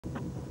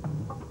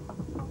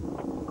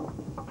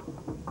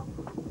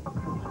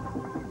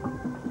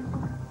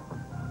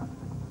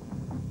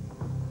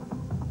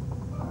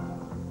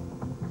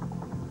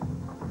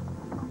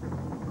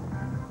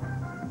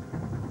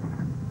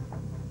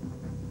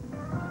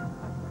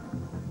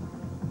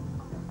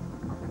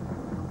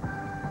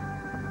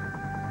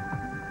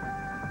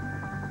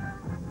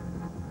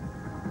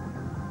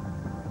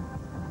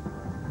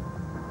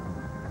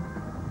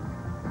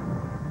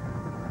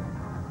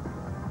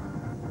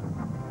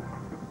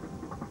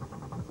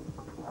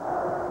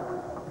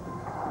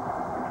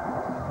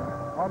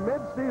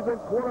mid-season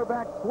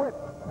quarterback switch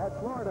at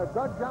Florida.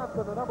 Doug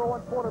Johnson, the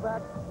 #1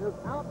 quarterback, is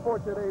out for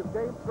today's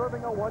game,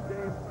 serving a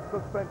one-game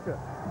suspension.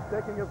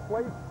 Taking his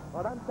place,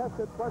 an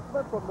untested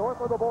freshman from north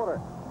of the border.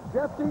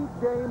 Jesse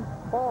James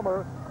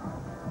Palmer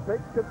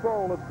takes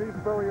control of Steve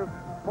Spurrier's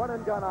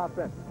run-and-gun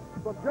offense.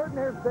 From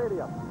Jordan-Hare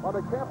Stadium on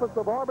the campus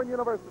of Auburn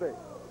University,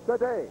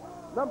 today,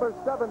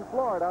 #7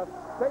 Florida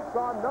takes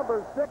on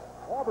 #6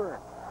 Auburn.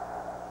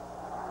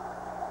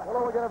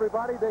 Hello again,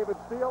 everybody. David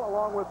Steele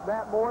along with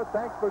Matt Moore.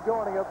 Thanks for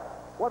joining us.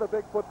 What a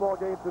big football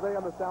game today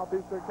on the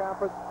Southeastern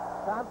Conference.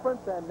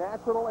 Conference and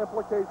national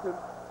implications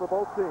for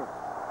both teams.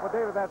 Well,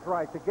 David, that's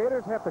right. The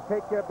Gators have to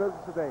take care of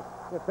business today.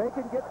 If they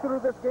can get through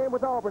this game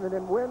with Auburn and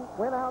then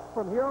win out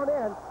from here on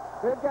in,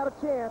 they've got a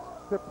chance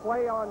to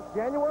play on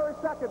January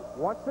 2nd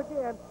once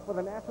again for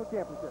the national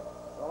championship.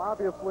 Well,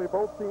 obviously,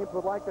 both teams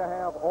would like to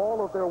have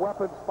all of their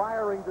weapons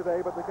firing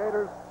today, but the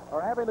Gators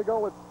are having to go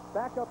with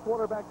backup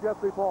quarterback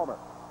Jesse Palmer.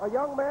 A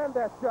young man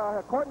that,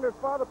 according to his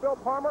father, Bill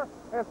Palmer,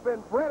 has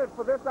been bred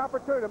for this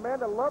opportunity. A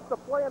man that loves to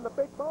play in the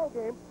big ball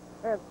game.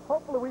 And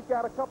hopefully we've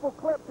got a couple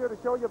clips here to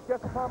show you of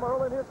Jesse Palmer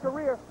early in his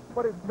career.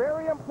 But it's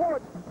very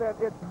important that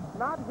it's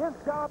not his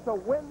job to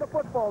win the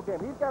football game.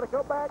 He's got to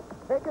go back,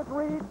 take his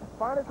read,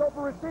 find his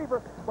open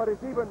receiver. But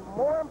it's even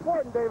more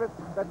important, David,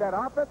 that that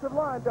offensive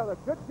line does a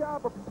good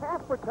job of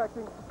pass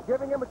protecting,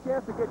 giving him a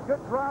chance to get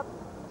good drops,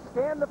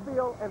 scan the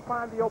field, and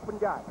find the open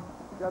guy.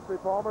 Jesse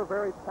Palmer,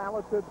 very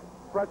talented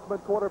freshman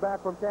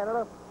quarterback from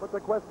Canada. But the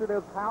question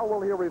is, how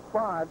will he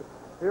respond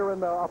here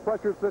in a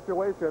pressured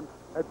situation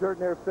at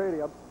Jordan-Hare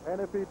Stadium? And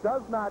if he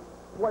does not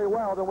play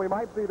well, then we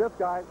might see this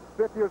guy,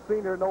 fifth-year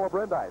senior Noah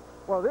Brindise.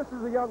 Well, this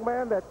is a young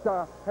man that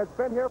has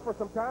been here for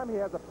some time. He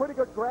has a pretty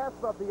good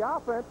grasp of the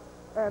offense,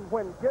 and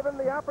when given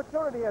the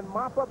opportunity in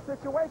mop-up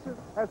situations,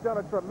 has done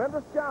a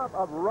tremendous job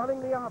of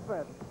running the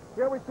offense.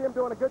 Here we see him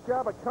doing a good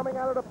job of coming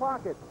out of the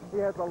pocket. He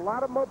has a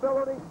lot of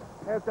mobility,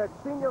 has that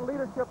senior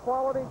leadership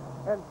quality,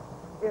 and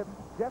if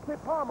Jesse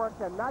Palmer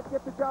cannot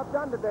get the job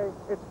done today,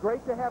 it's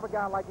great to have a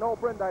guy like Noah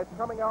Brindise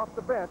coming off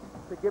the bench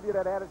to give you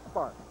that added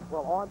spark.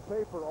 Well, on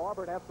paper,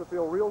 Auburn has to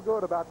feel real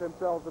good about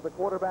themselves at the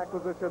quarterback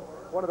position.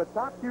 One of the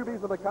top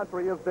QBs in the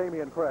country is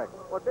Damian Craig.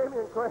 Well,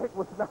 Damian Craig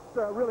was not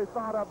really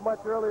thought of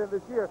much earlier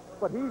this year,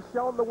 but he's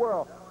shown the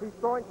world. He's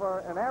throwing for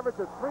an average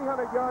of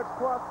 300 yards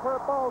plus per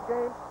ball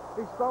game.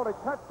 He's thrown a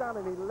touchdown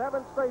in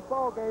 11 straight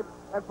ball games,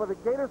 and for the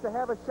Gators to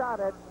have a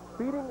shot at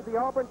beating the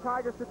Auburn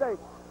Tigers today,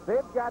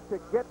 they've got to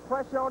get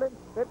pressure on him.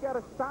 They've got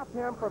to stop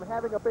him from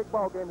having a big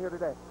ball game here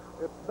today.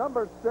 It's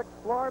 #6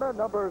 Florida,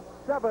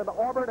 #7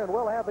 Auburn, and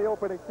we'll have the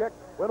opening kick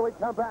when we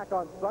come back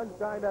on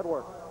Sunshine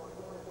Network.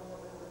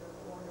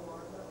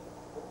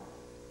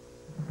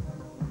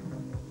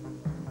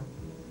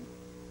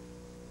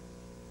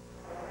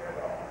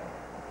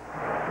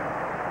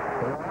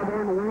 The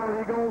Auburn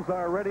War Eagles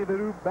are ready to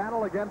do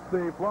battle against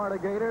the Florida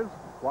Gators.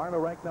 Florida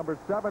ranked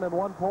 #7 in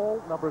one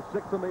poll,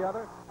 #6 in the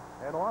other.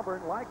 And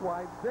Auburn,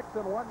 likewise, 6th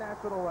in one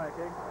national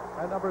ranking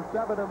and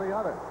 #7 in the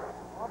other.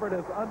 Auburn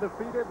is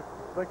undefeated.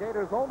 The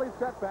Gators' only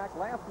setback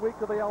last week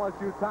to the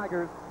LSU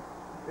Tigers.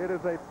 It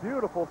is a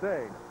beautiful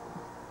day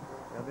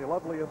in the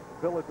loveliest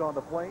village on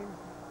the plains.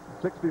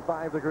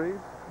 65 degrees,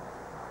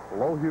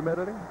 low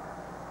humidity,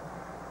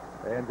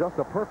 and just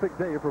a perfect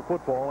day for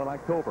football in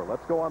October.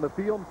 Let's go on the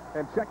field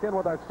and check in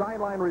with our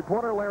sideline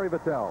reporter, Larry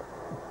Vittel.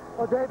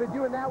 Well, David,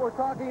 you and Nat were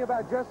talking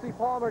about Jesse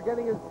Palmer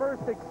getting his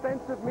first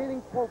extensive,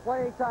 meaningful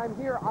playing time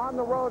here on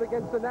the road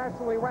against a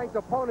nationally ranked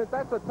opponent.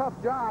 That's a tough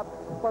job,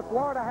 but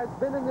Florida has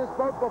been in this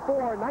boat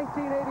before.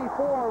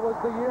 1984 was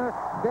the year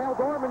Dale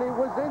Dorminey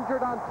was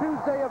injured on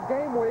Tuesday of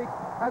game week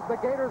as the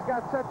Gators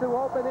got set to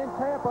open in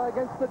Tampa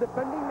against the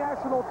defending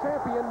national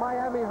champion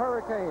Miami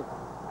Hurricanes.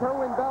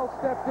 Kerwin Bell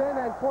stepped in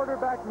and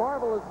quarterbacked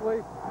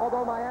marvelously,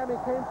 although Miami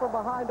came from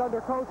behind under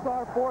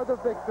Kosar for the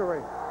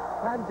victory.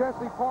 And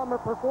Jesse Palmer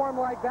performed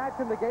like that,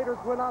 and the Gators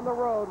went on the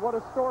road. What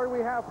a story we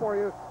have for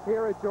you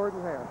here at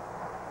Jordan-Hare.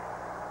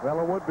 Well,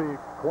 it would be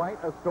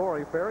quite a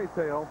story, fairy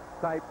tale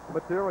type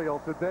material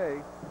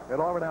today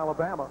at Auburn,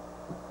 Alabama.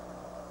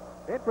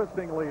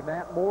 Interestingly,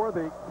 Matt Moore,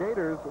 the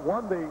Gators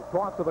won the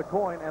toss of the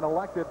coin and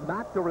elected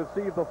not to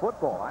receive the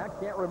football. I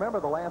can't remember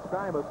the last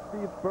time a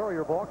Steve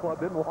Spurrier ball club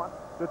didn't want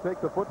to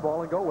take the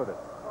football and go with it.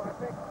 Well, I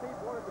think Steve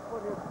wanted to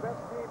put his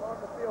best team on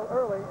the field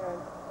early,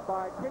 and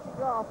by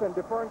kicking off and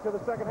deferring to the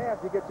second half,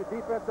 you get your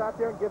defense out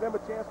there and give them a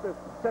chance to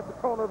set the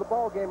tone of the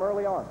ball game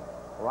early on.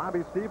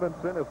 Robbie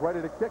Stevenson is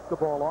ready to kick the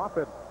ball off,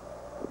 and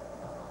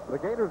the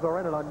Gators are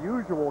in an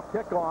unusual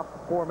kickoff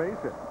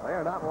formation. They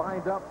are not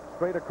lined up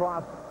straight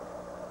across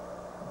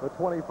the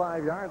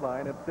 25-yard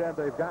line. Instead,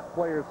 they've got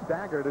players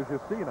staggered, as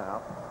you see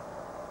now.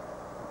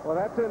 Well,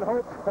 that's in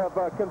hopes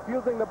of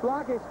confusing the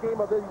blocking scheme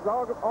of these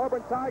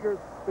Auburn Tigers,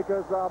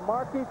 because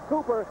Marquise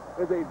Cooper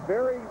is a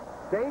very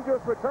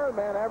dangerous return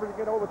man,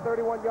 averaging over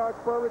 31 yards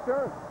per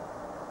return.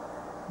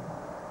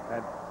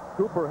 And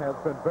Cooper has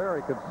been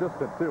very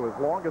consistent, too. His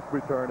longest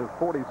return is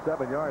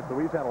 47 yards, so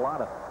he's had a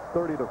lot of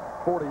 30 to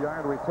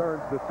 40-yard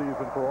returns this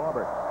season for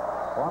Auburn.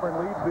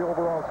 Auburn leads the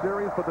overall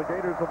series, but the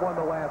Gators have won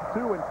the last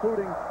two,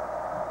 including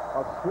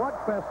A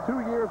slugfest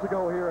 2 years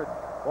ago here at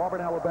Auburn,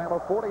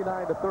 Alabama,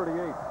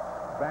 49-38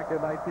 back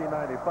in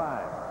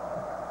 1995.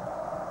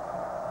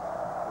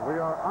 We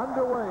are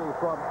underway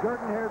from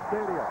Jordan-Hare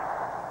Stadium.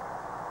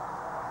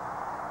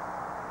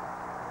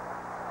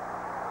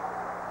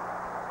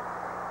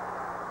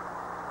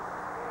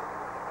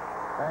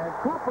 And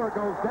Cooper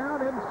goes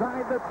down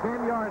inside the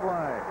 10-yard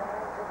line.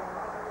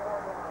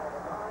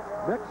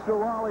 Nick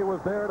Shirali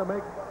was there to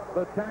make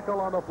the tackle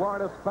on the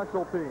Florida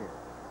special team.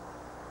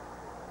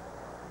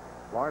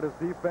 Florida's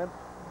defense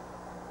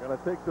going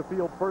to take the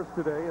field first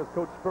today as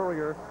Coach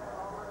Spurrier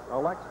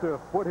elects to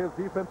put his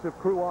defensive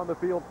crew on the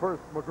field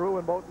first. McGrew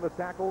and Moten the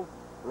tackles.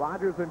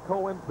 Rogers and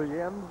Cohen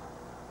the ends.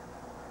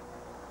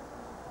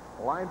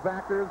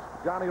 Linebackers,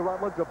 Johnny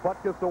Rutledge, a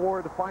Butkus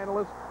Award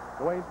finalist.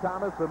 Dwayne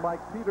Thomas and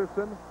Mike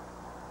Peterson.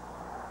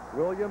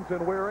 Williams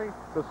and Weary,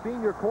 the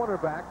senior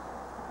cornerbacks.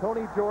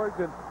 Tony George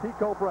and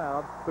Pico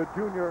Brown, the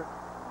junior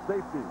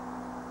safety.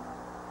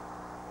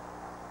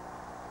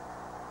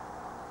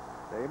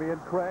 Damian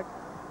Craig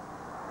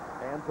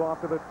hands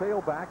off to the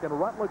tailback, and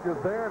Rutledge is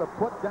there to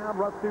put down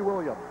Rusty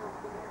Williams.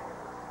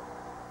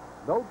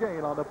 No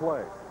gain on the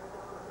play.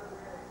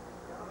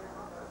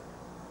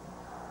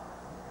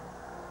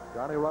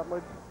 Johnny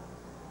Rutledge,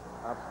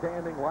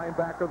 outstanding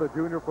linebacker, the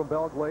junior from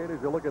Belgrade.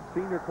 As you look at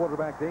senior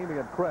quarterback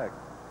Damian Craig,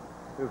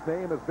 his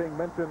name is being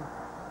mentioned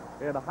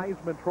in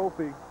Heisman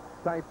Trophy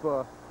type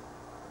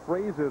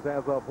phrases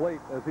as of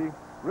late, as he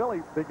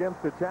really begins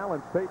to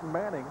challenge Peyton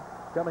Manning,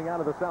 coming out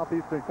of the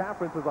Southeastern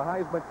Conference, as a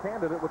Heisman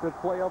candidate with his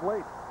play of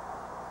late.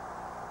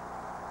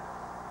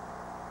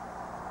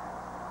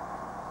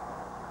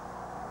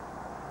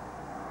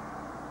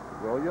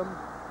 Williams.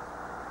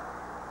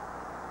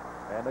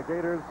 And the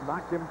Gators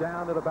knocked him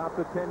down at about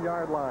the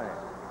 10-yard line.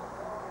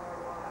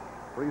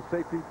 Free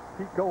safety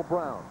Pico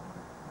Brown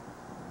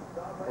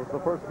was the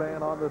first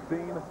man on the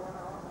scene.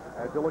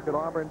 As you look at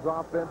Auburn's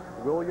offense,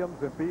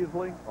 Williams and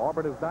Beasley.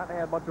 Auburn has not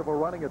had much of a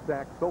running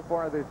attack so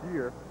far this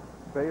year.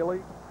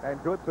 Bailey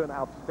and Goodson,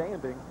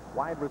 outstanding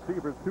wide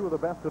receivers, two of the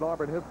best in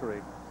Auburn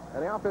history.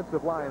 And the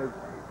offensive line is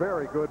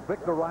very good.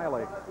 Victor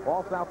Riley,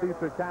 all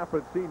Southeastern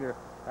Conference senior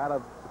out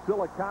of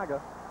Sylacauga,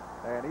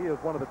 and he is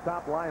one of the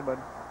top linemen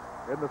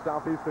in the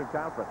Southeastern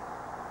Conference.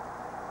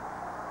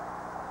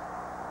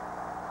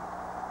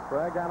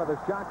 Craig out of the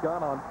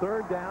shotgun on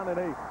 3rd down and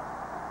 8.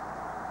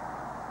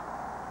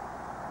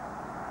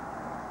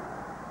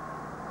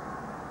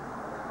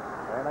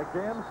 And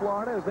again,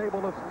 Florida is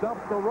able to stump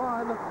the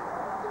run.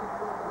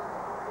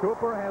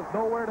 Cooper has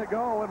nowhere to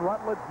go, and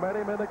Rutledge met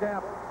him in the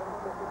gap.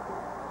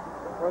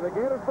 Well, the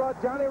Gators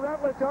brought Johnny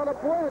Rutledge on a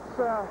blitz.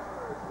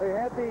 They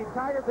had the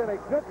Tigers in a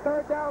good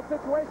 3rd down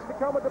situation to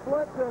come with the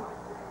blitz, and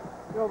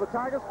you know, the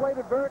Tigers played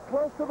it very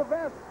close to the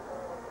vest.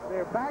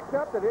 They're backed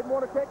up. They didn't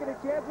want to take any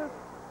chances.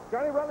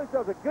 Johnny Rutledge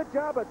does a good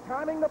job of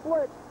timing the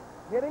blitz,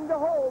 hitting the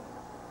holes,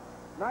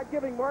 not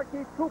giving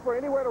Marquise Cooper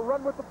anywhere to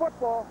run with the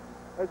football,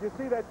 as you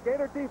see that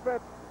Gator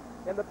defense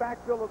in the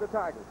backfield of the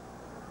Tigers.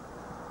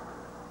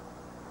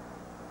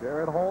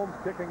 Jared Holmes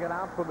kicking it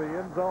out from the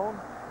end zone.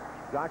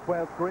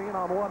 Jacquez Green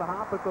on one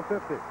hop at the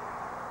 50.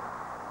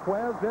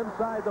 Quez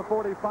inside the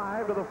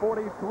 45 to the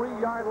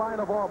 43-yard line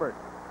of Auburn.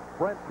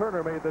 Brent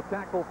Turner made the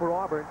tackle for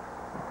Auburn,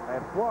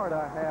 and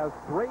Florida has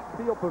great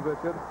field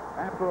position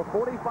after a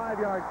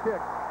 45-yard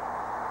kick.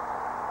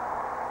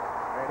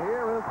 And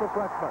here is the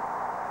freshman,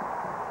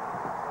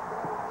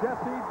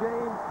 Jesse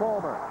James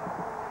Palmer.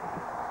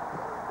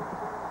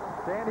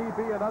 Can he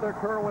be another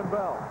Kerwin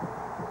Bell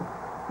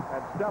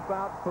and step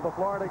out for the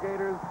Florida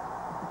Gators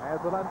as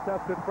an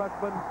untested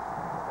freshman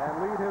and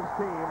lead his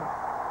team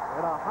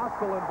in a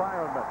hostile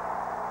environment?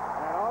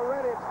 And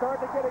already it's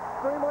starting to get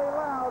extremely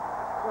loud.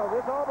 So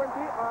this Auburn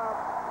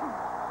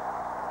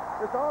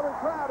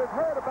crowd has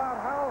heard about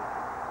how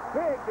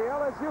big the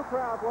LSU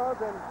crowd was,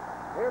 and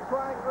they're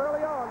trying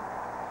early on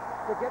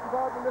to get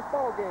involved in this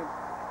ball game.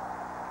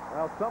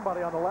 Well,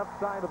 somebody on the left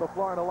side of the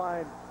Florida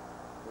line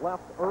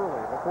left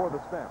early before the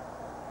snap.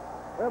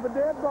 We have a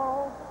dead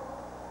ball.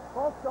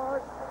 False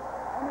start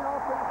on the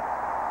offense.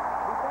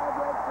 The 5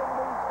 yards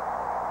penalty.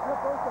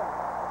 First down.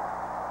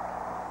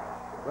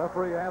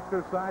 Referee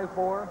Asker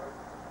Sizemore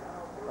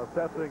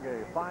assessing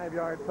a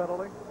 5-yard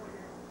penalty.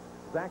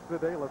 Zach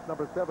Zedalis,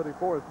 number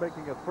 74, is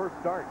making his first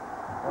start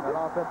on that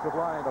offensive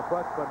line, a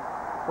freshman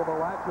from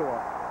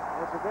Alachua.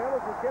 As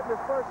Zedalis was getting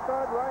his first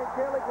start, Ryan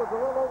Kalik was a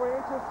little over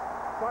anxious,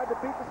 tried to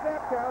beat the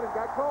snap count and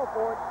got called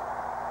for it.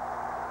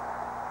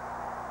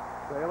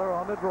 Taylor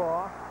on the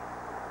draw.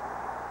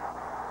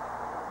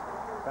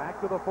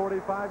 Back to the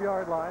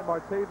 45-yard line.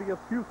 Martavius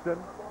Houston,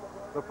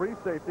 the free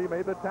safety,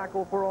 made the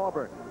tackle for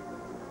Auburn.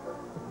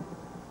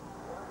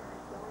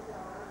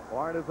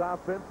 Florida's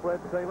offense, Fred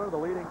Taylor, the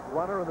leading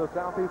runner in the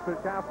Southeastern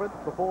Conference,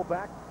 the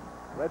fullback,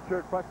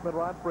 redshirt freshman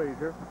Ron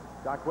Frazier.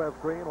 Jacquez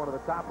Green, one of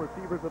the top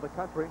receivers in the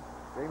country.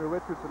 Jamie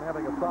Richardson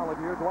having a solid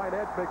year. Dwight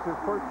Edge makes his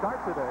first start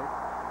today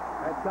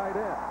at tight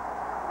end.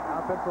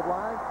 Offensive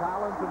line,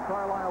 Collins and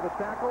Carlisle the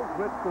tackles,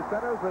 Rich the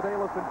centers,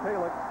 Zedalis and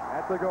Kalik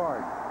at the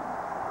guard.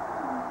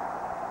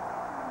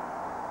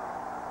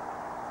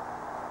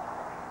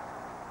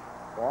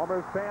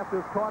 Palmer's pass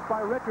is caught by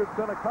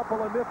Richardson. A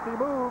couple of nifty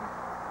moves,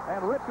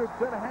 and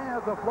Richardson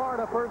has a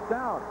Florida first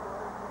down.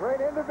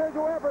 Great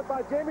individual effort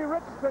by Jamie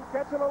Richardson,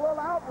 catching a little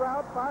out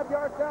route 5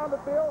 yards down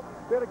the field.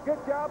 Did a good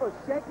job of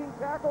shaking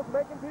tackles,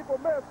 making people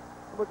miss.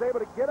 Was able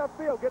to get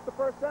upfield, get the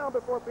first down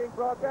before being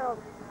brought down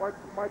by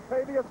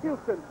Martavius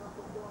Houston.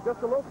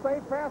 Just a little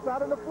safe pass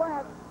out in the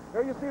flat.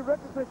 There you see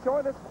Richardson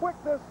showing his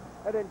quickness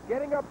and then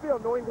getting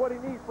upfield, knowing what he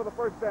needs for the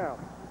first down.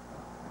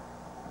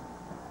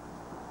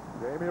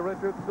 Jamie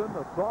Richardson,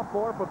 a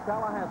sophomore from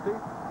Tallahassee.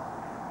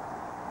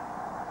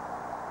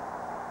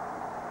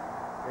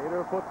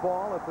 Gator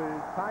football at the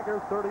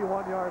Tigers'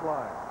 31-yard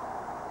line.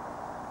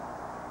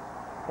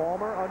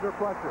 Palmer under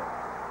pressure.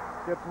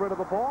 Gets rid of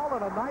the ball,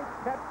 and a nice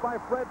catch by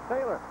Fred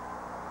Taylor.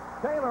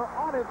 Taylor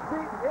on his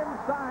feet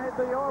inside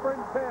the Auburn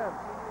 10.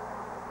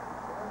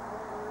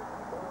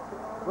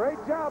 Great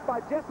job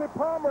by Jesse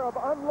Palmer of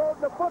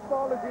unloading the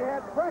football as he had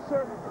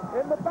pressure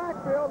in the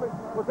backfield and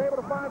was able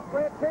to find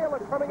Fred Taylor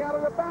coming out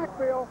of the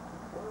backfield.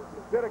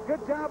 Did a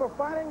good job of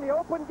finding the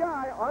open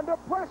guy under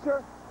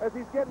pressure as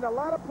he's getting a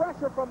lot of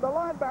pressure from the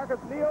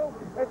linebackers, Neal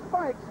and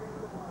Spikes.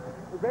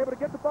 Was able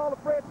to get the ball to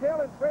Fred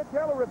Taylor, and Fred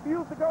Taylor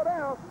refused to go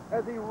down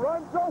as he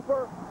runs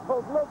over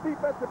those little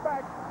defensive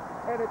backs,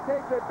 and it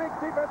takes a big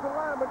defensive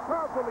lineman,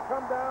 Carlson, to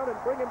come down and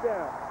bring him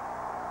down.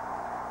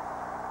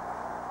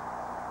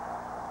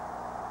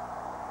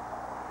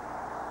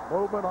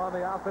 Movement on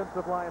the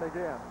offensive line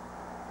again.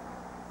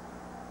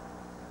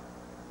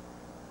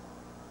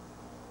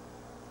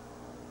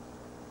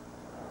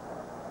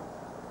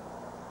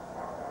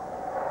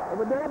 And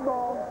with that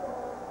ball,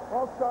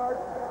 all start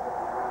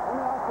on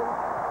the offense.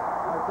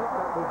 I think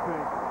that was the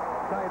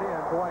tight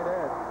end, Dwight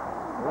Edge,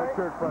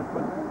 redshirt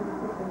freshman.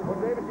 Well,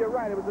 David, you're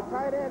right. It was the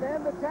tight end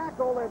and the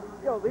tackle, and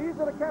these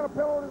are the kind of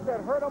penalties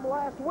that hurt them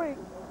last week.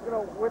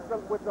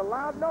 With the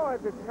loud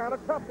noise, it's kind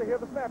of tough to hear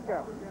the snap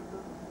count.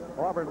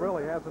 Auburn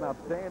really has an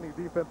outstanding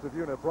defensive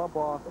unit.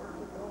 Brumbaugh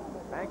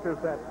anchors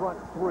that front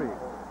three.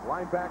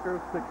 Linebackers,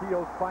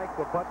 Takeo Spike,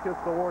 the Butkus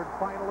Award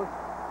finalist.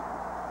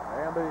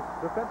 And the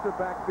defensive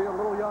backfield, a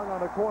little young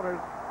on the corners.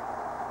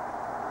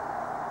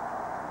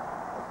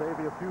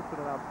 Octavius Houston,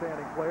 an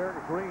outstanding player.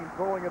 Green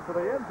throwing it to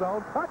the end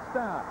zone.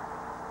 Touchdown.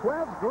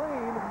 Jacquez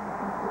Green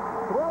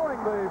throwing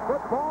the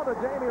football to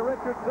Jamie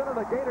Richardson, and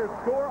the Gators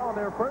score on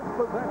their first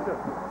possession.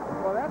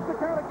 Well, that's the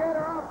kind of Gator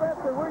offense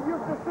that we're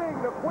used to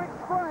seeing. The quick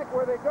strike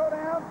where they go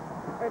down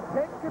and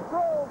take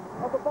control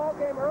of the ball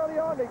game early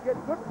on. They get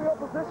good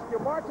field position. You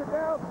march it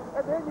down,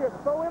 and then you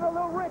throw in a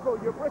little wrinkle.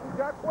 You bring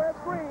Jacquez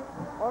Green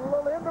on a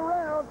little end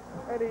around,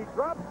 and he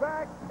drops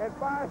back and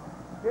finds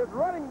his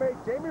running mate,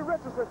 Jamie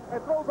Richardson,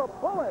 and throws a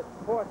bullet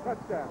for a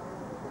touchdown.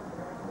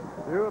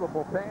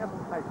 Beautiful pass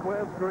by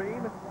Jacquez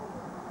Green.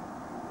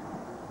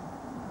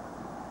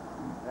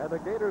 And the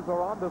Gators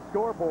are on the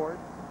scoreboard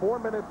 4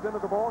 minutes into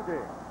the ball game.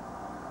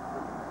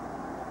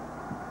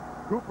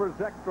 Cooper's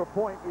extra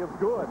point is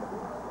good.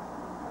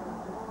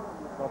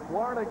 The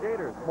Florida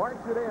Gators march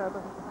it in.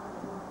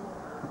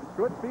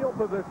 Good field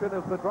position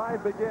as the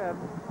drive begins.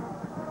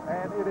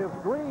 And it is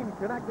Green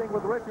connecting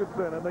with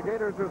Richardson, and the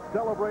Gators are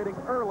celebrating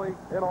early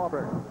in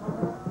Auburn.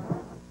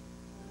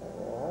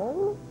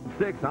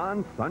 6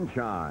 on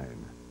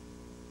Sunshine.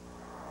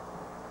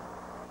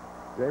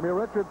 Jamie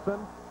Richardson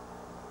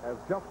has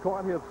just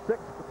caught his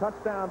 6th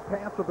touchdown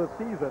pass of the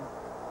season.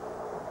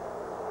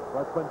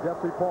 Freshman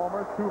Jesse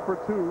Palmer, 2 for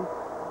 2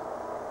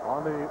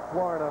 on the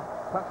Florida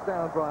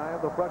touchdown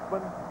drive. The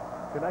freshman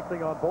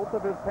connecting on both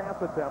of his pass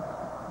attempts.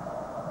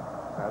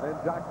 And then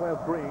Jacquez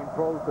Green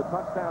throws the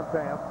touchdown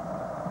pass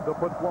to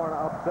put Florida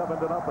up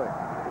 7-0.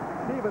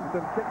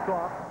 Stevenson kicks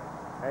off,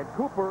 and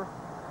Cooper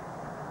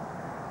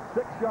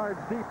 6 yards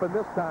deep, and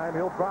this time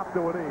he'll drop to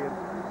a knee,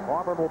 and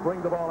Auburn will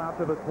bring the ball out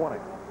to the 20.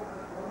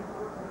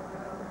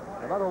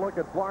 Another look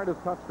at Florida's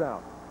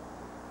touchdown.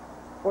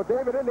 Well,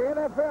 David, in the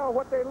NFL,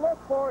 what they look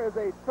for is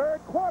a third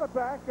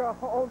quarterback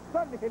on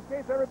Sunday in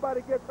case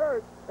everybody gets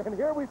hurt. And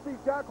here we see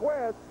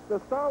Jacquez, the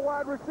star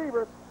wide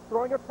receiver,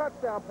 throwing a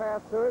touchdown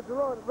pass to his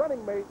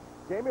running mate,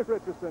 Jamie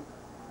Richardson.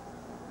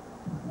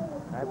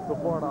 That's the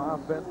Florida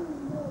offense,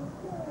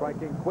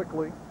 striking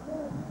quickly.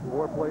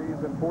 4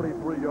 plays and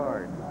 43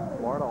 yards.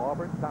 Florida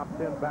Auburn, top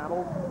 10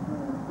 battles.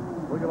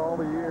 Look at all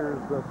the years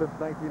since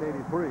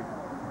 1983.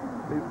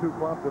 These two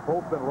clubs have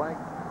both been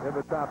ranked in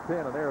the top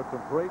 10, and there are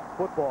some great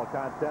football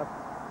contests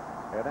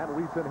and that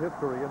recent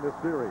history in this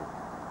series.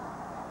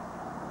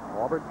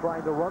 Auburn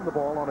trying to run the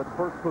ball on its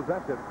first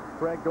possession.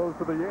 Craig goes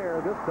to the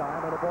air this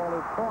time, and the ball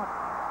is caught.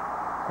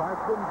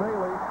 Carson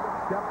Bailey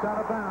steps out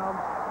of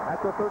bounds at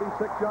the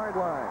 36-yard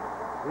line.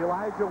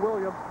 Elijah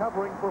Williams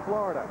covering for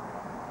Florida.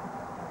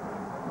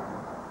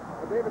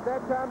 Well, David,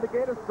 that time the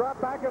Gators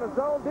dropped back in a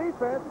zone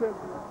defense, and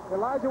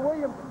Elijah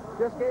Williams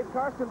just gave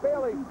Carson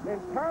Bailey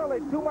entirely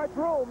too much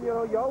room.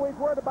 You always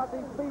worried about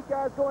these speed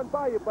guys going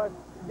by you, but,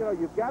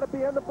 you've got to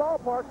be in the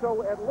ballpark,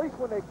 so at least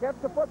when they catch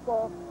the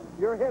football,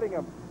 you're hitting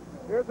them.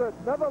 Here's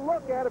another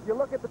look at it. If you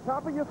look at the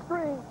top of your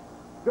screen,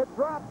 good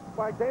drop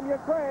by Damian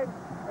Craig,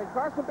 and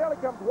Carson Bailey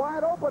comes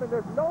wide open, and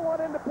there's no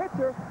one in the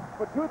picture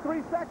for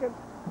 2-3 seconds,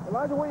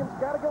 Elijah Williams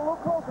got to get a little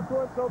closer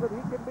to him so that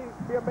he can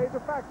be a major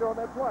factor on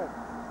that play.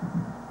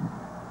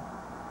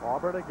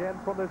 Auburn again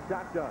from the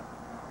shotgun.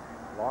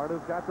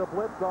 Florida's got the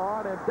blitz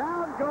on, and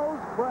down goes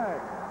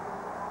Craig.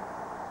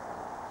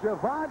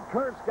 Javon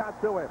Curse got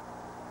to it.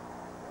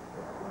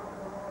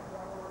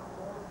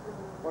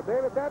 Well,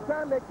 David, that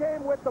time they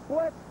came with the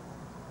blitz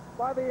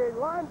by the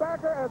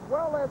linebacker as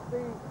well as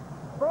the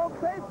strong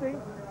safety,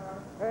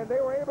 and they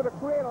were able to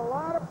create a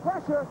lot of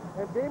pressure,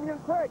 and Damian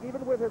Craig,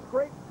 even with his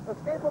great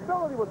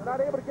escapability, was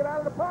not able to get out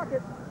of the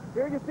pocket.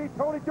 Here you see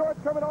Tony George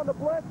coming on the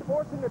blitz,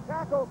 forcing the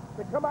tackle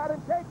to come out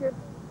and take it.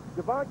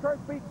 Javon Curse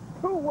beats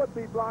two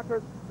would-be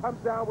blockers,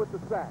 comes down with the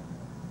sack.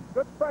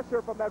 Good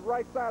pressure from that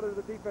right side of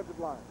the defensive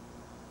line.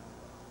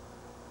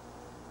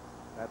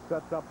 That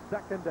sets up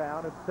second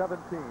down at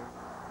 17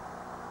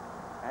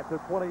 at the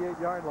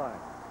 28-yard line.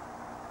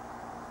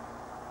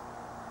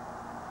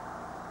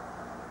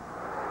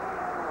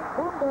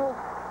 Fumble.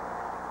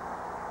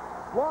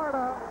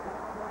 Florida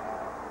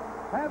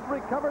has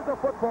recovered the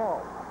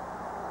football.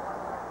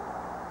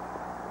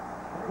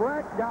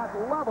 Greg got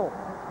level.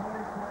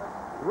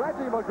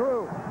 Reggie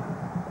McGrew.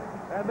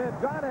 And then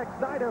John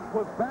Exnitus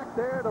was back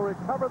there to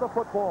recover the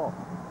football.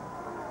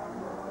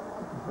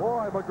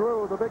 Boy,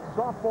 McGrew, the big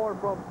sophomore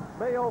from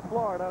Mayo,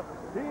 Florida,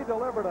 he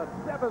delivered a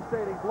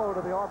devastating blow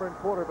to the Auburn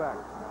quarterback.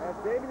 And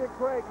Damian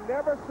Craig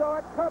never saw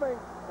it coming.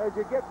 As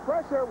you get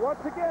pressure, once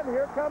again,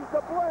 here comes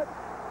the blitz.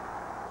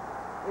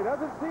 He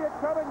doesn't see it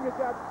coming. You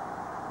got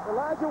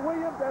Elijah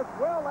Williams as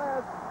well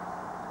as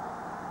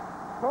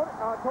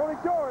Tony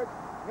George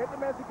hit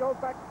him as he goes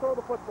back to throw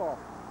the football.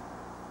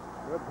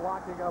 Good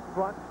blocking up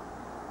front.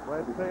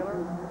 Fred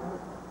Taylor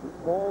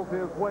bowls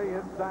his way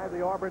inside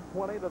the Auburn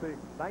 20 to the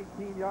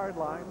 19-yard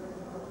line.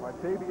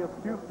 Martavius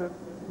Houston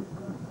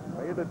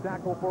made the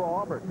tackle for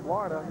Auburn.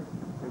 Florida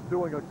is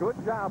doing a good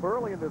job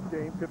early in this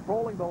game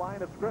controlling the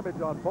line of scrimmage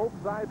on both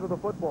sides of the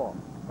football.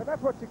 And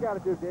that's what you got to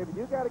do, David.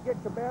 You got to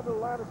get command of the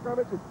line of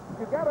scrimmage.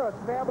 You got to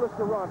establish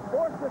the run.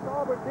 Force this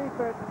Auburn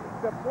defense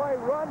to play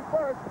run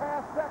first,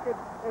 pass second.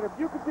 And if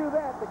you can do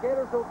that, the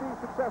Gators will be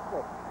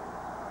successful.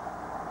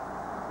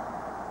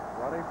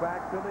 Running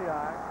back to the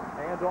eye.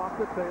 Hand off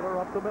to Taylor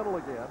up the middle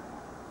again.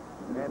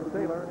 And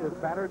Taylor is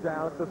battered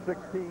down at the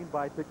 16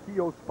 by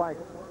Takeo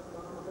Spikes.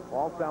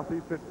 All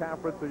Southeastern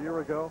Conference a year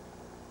ago.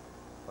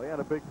 They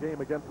had a big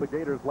game against the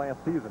Gators last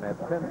season. Had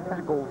 10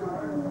 tackles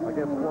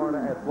against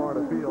Florida at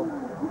Florida Field.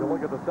 You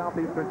look at the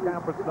Southeastern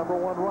Conference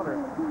 #1 runner,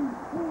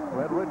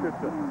 Fred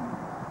Richardson.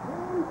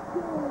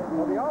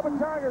 Well, the Auburn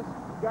Tigers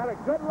got a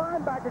good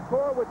linebacker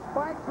core with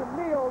Spikes and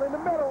Neal in the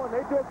middle, and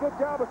they do a good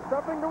job of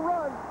stuffing the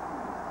run.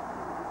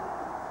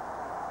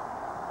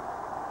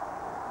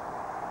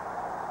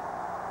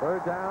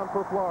 Third down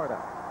for Florida.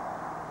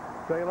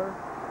 Taylor.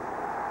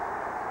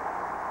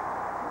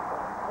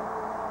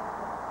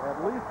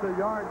 At least a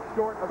yard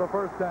short of the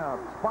first down.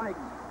 Spikes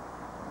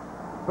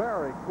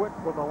very quick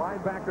when the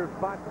linebacker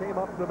spot came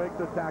up to make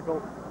the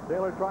tackle.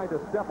 Taylor tried to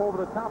step over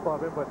the top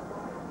of him, but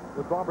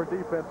the Auburn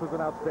defense is an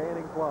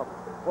outstanding club.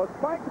 Well,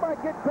 Spikes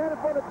might get credit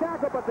for the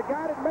tackle, but the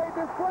guy that made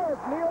this play is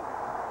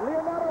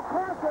Leonardo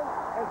Carson,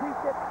 as he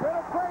gets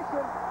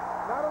penetration,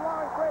 not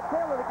allowing Fred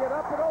Taylor to get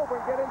up and over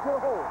and get into the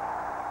hole.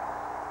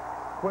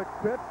 Quick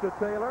pitch to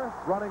Taylor,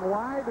 running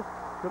wide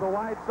to the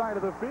wide side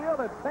of the field,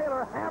 and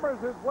Taylor hammers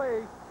his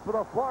way for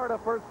the Florida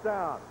first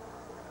down.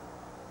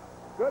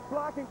 Good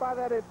blocking by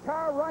that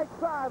entire right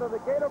side of the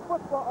Gator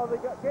football, of the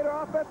Gator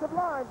offensive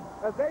line,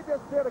 as they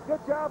just did a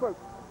good job of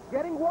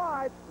getting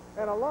wide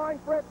and allowing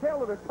Fred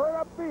Taylor to turn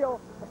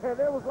upfield, and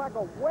it was like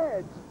a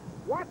wedge.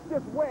 Watch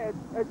this wedge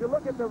as you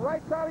look at the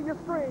right side of your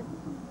screen.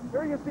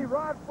 Here you see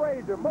Rod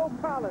Frazier, Mo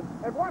Collins,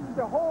 and watch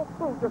the whole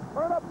crew just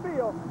turn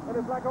upfield, and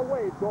it's like a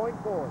wave going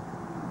forward.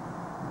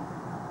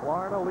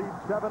 Florida leads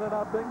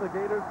 7-0. The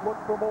Gators look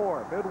for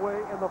more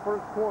midway in the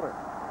first quarter.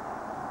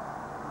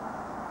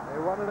 They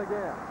run it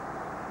again.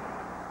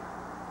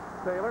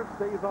 Taylor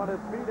stays on his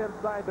feet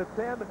inside the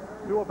 10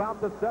 to about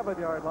the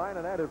 7-yard line,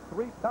 and that is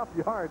 3 tough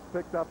yards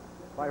picked up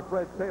by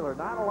Fred Taylor.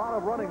 Not a lot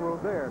of running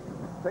room there.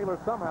 Taylor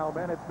somehow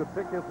managed to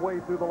pick his way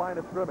through the line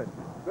of scrimmage.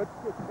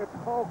 It's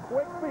called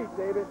quick feet,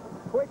 David.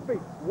 Quick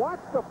feet. Watch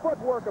the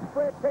footwork of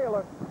Fred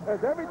Taylor,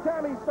 as every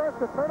time he starts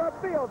to turn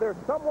upfield, there's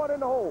someone in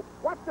the hole.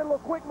 Watch that little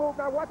quick move.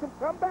 Now watch him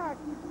come back.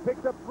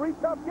 Picks up 3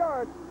 tough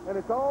yards, and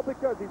it's all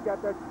because he's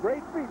got that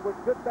great feet with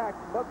good back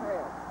must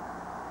have.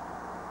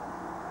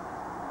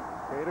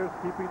 Gators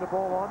keeping the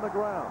ball on the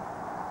ground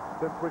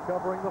since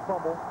recovering the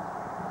fumble.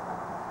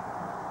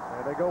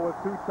 And they go with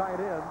 2 tight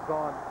ends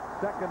on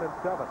 2nd and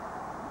 7.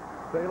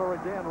 Taylor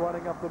again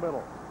running up the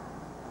middle.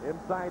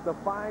 Inside the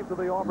 5 to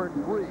the Auburn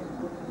 3.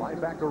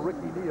 Linebacker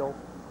Ricky Neal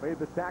made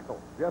the tackle.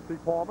 Jesse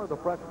Palmer, the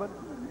freshman,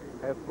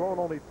 has thrown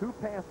only 2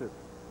 passes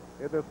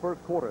in this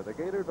first quarter. The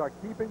Gators are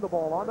keeping the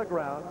ball on the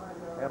ground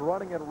and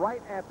running it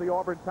right at the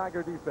Auburn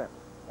Tiger defense.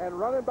 And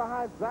running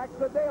behind Zach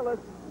Sedalis,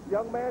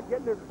 young man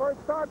getting his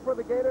first start for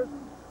the Gators,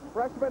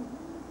 freshman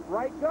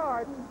right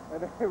guard,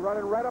 and they're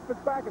running right up his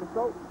back. And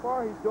so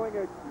far, he's doing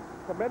a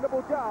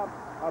commendable job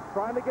of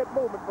trying to get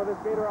movement for this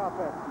Gator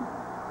offense.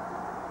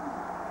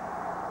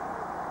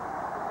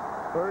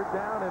 Third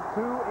down and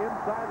 2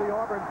 inside the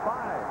Auburn 5.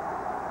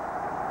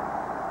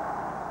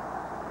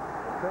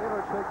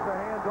 Taylor takes the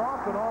hands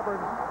off, and Auburn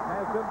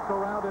has him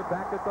surrounded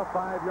back at the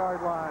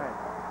 5-yard line.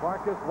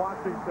 Marcus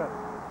Washington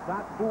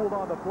not fooled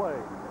on the play.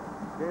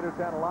 Gators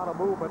had a lot of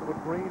movement with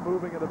Green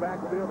moving in the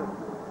backfield.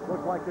 It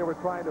looked like they were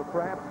trying to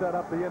perhaps set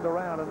up the end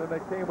around, and then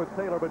they came with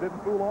Taylor, but didn't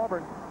fool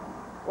Auburn.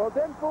 Well,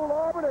 didn't fool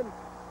Auburn, and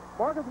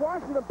Marcus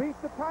Washington beats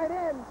the tight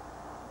end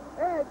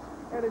edge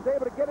and is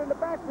able to get in the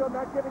backfield,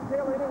 not giving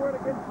Taylor anywhere to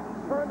get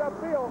turned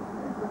upfield.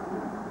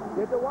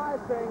 Did the wise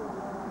thing.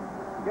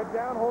 Get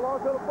down, hold on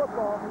to the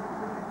football.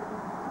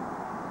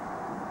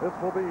 This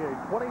will be a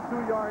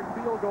 22-yard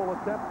field goal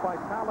attempt by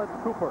Talent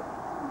Cooper.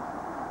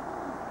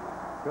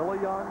 Billy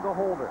Young, the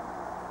holder.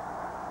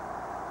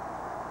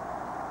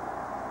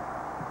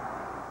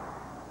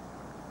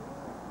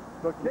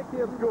 The kick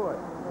is good.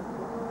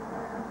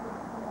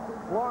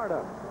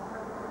 Florida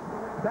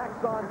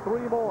tacks on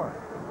 3 more.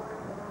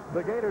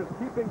 The Gators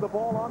keeping the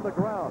ball on the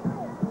ground.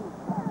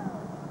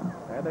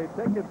 And they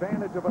take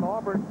advantage of an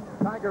Auburn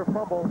Tiger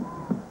fumble.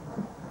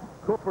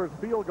 Cooper's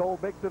field goal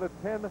makes it a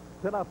 10-0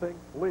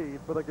 lead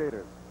for the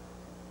Gators.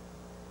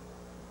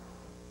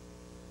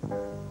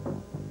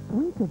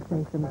 We could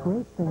say some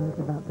great things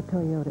about the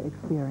Toyota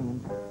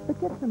experience, but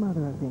get some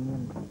other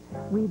opinions.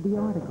 Read the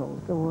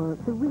articles or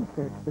the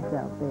research that's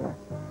out there.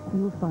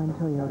 You'll find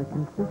Toyota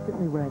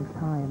consistently ranks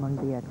high among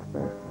the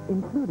experts,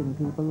 including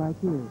people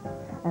like you.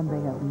 And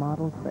they have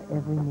models for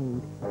every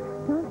need.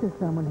 Talk to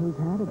someone who's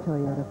had a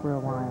Toyota for a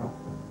while.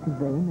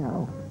 They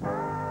know.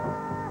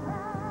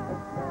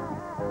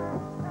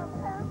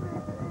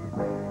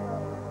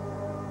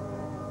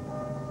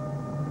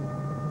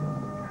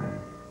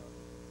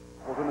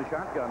 In the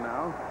shotgun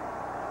now.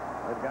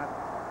 They've got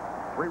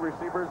 3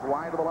 receivers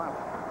wide to the left.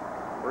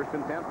 First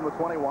and 10 from the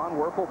 21.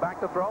 Werfel back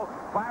to throw.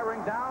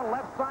 Firing down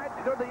left side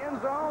to the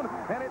end zone.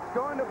 And it's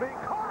going to be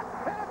caught.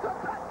 And it's a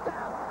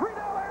touchdown.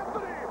 Riedel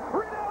Anthony.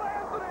 Riedel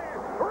Anthony.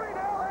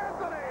 Riedel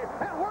Anthony.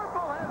 And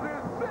Werfel has his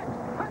 6th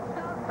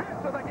touchdown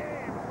pass of the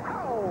game.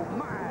 Oh,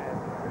 my.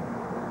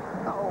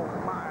 Oh,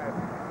 my.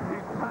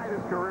 He's tied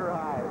his career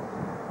high.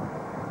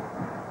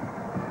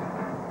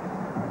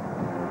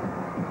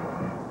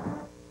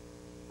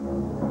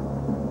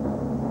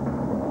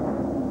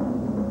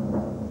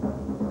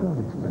 Don't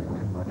expect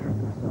too much from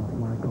yourself,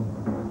 Michael.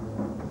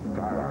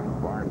 Start on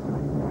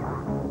varsity.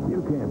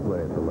 You can't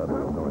play at the level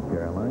of North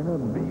Carolina.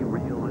 Be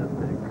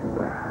realistic.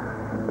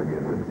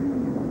 Forget the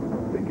team.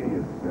 Think of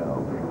yourself.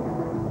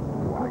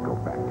 Want to go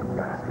back to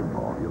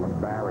basketball? You'll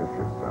embarrass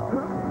yourself.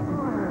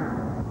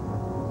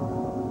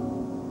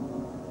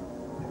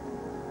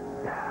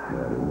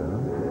 Not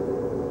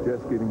enough.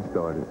 Just getting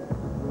started.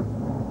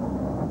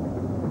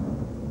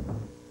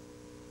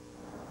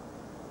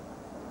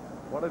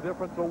 What a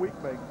difference a week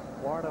makes.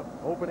 Florida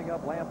opening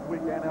up last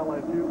week, and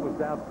LSU was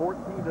down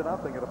 14-0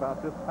 at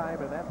about this time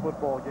in that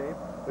football game.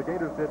 The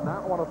Gators did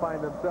not want to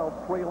find themselves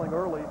trailing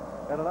early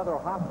in another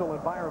hostile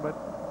environment,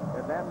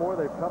 and that more,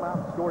 they've come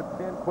out and scored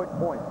 10 quick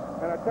points.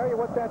 And I tell you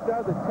what that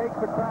does, it takes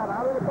the crowd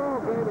out of the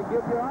ball game and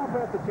gives your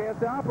offense a chance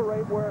to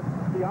operate where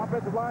the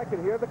offensive line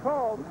can hear the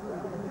calls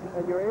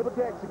and you're able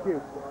to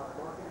execute.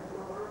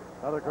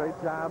 Another great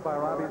job by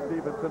Robbie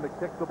Stevenson to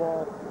kick the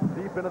ball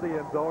deep into the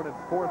end zone and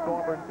force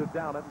Auburn to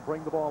down it and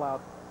bring the ball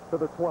out to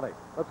the 20.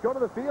 Let's go to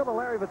the field to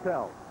Larry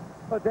Vittel.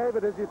 Well,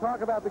 David, as you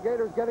talk about the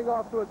Gators getting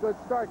off to a good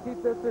start,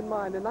 keep this in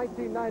mind. In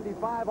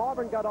 1995,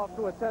 Auburn got off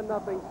to a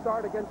 10-0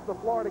 start against the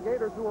Florida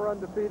Gators, who were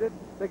undefeated.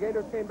 The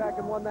Gators came back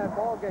and won that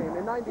ball game.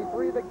 In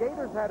 93, the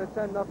Gators had a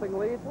 10-0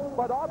 lead,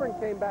 but Auburn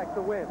came back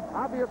to win.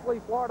 Obviously,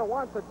 Florida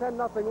wants a 10-0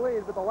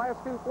 lead, but the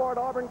last 2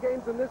 Florida-Auburn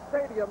games in this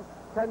stadium,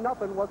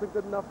 10-0 wasn't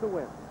good enough to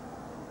win.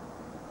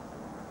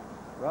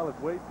 Well,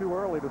 it's way too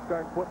early to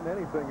start putting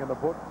anything in the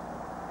books.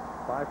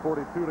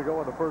 5:42 to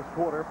go in the first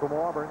quarter from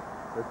Auburn.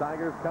 The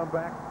Tigers come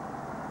back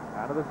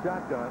out of the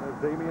shotgun as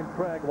Damian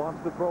Craig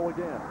wants to throw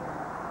again.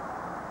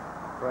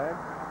 Craig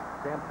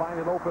can't find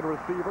an open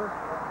receiver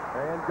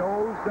and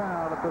goes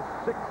down at the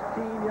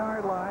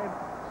 16-yard line.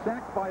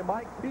 Sacked by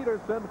Mike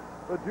Peterson,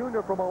 the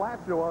junior from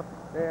Alachua.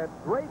 And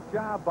great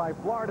job by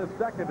Florida's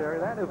secondary.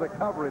 That is a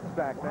coverage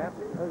sack, man.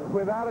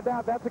 Without a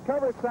doubt, that's a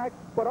coverage sack,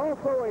 but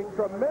also a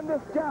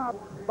tremendous job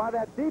by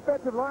that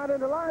defensive line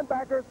and the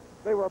linebackers.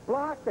 They were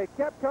blocked. They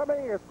kept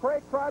coming as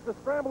Craig tried to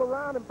scramble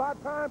around, and by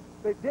time,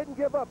 they didn't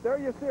give up. There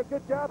you see a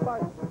good job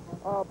by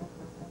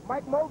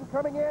Mike Moulton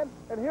coming in,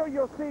 and here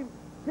you'll see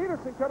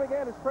Peterson coming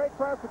in as Craig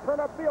tries to turn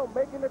upfield,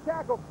 making the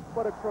tackle,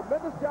 but a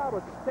tremendous job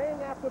of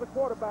staying after the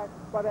quarterback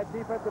by that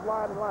defensive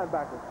line and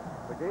linebackers.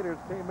 The Gators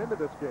came into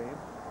this game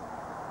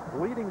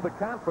leading the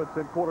conference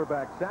in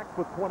quarterback sacks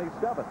with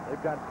 27.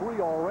 They've got 3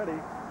 already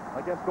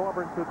against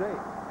Auburn today.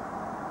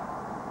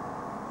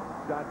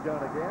 Shotgun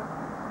again.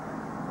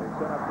 They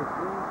set up the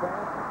screen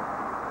pass.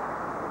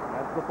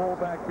 That's the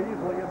fullback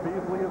Beasley, and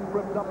Beasley is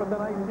tripped up at the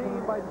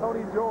 19 by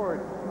Tony George.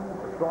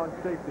 A strong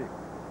safety.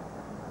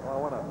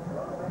 Well,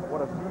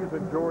 what a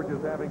season George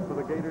is having for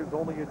the Gators,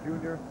 only a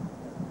junior.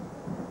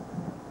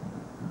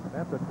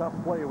 That's a tough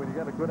play when you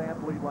get a good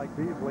athlete like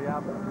Beasley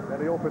out in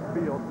the open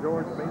field.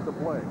 George made the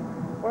play.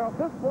 Well,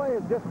 this play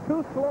is just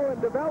too slow in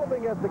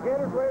developing as the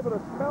Gators were able to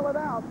spell it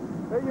out.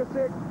 There you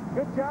see a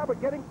good job of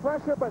getting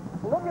pressure, but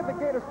look at the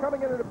Gators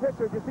coming into the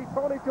picture. You see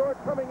Tony George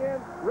coming in,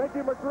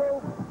 Reggie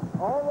McGrew,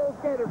 all those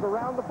Gators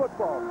around the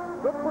football.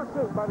 Good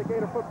pursuit by the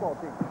Gator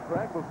football team.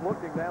 Craig was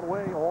looking that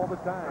way all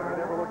the time. He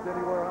never looked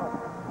anywhere else.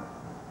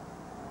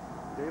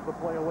 Gave the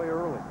play away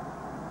early.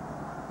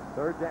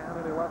 3rd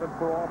down and 11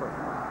 for Auburn.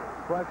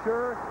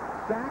 Pressure,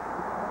 sack.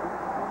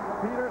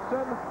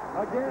 Peterson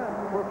again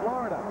for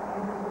Florida.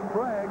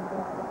 Craig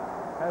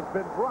has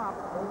been dropped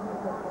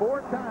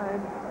 4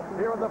 times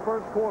here in the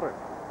first quarter.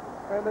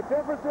 And the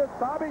difference is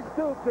Bobby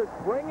Stoops is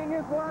bringing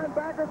his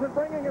linebackers and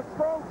bringing his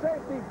strong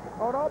safety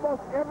on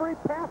almost every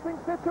passing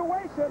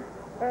situation.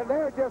 And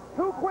they're just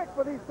too quick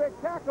for these big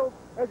tackles.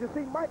 As you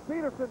see, Mike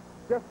Peterson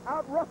just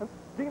outruns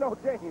Geno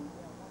James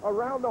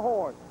around the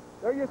horn.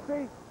 There you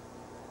see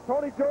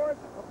Tony George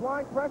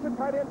applying pressure,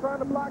 tight end trying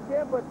to block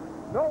in, but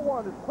no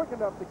one is quick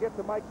enough to get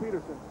to Mike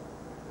Peterson.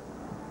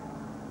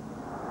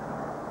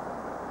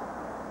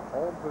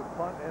 Holmes is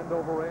punt end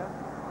over end.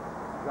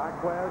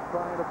 Jacquez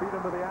trying to beat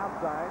him to the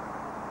outside.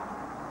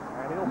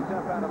 And he'll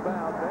step out of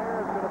bounds.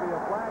 There's going to be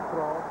a flag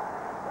throw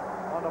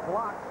on the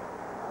block.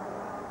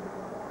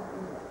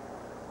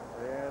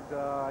 And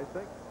I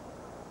think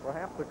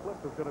perhaps the clip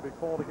is going to be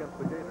called against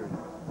the Gators.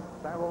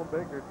 Tyrone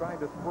Baker trying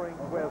to spring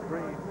Wes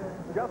Green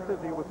just as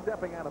he was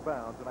stepping out of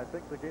bounds, and I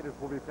think the Gators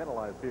will be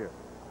penalized here.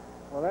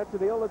 Well, that's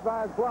the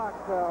ill-advised block.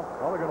 Well,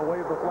 they're going to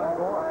wave the flag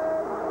off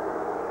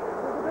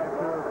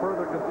after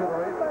further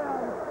consideration.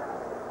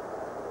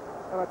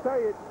 And I tell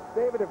you,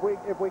 David,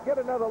 if we get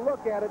another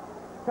look at it,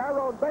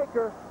 Tyrone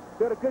Baker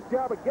did a good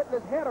job of getting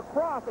his head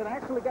across and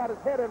actually got his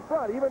head in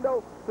front, even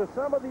though to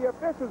some of the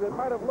officials it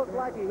might have looked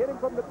like he hit him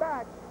from the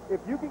back.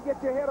 If you can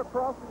get your head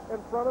across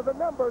in front of the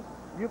numbers,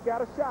 you've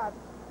got a shot.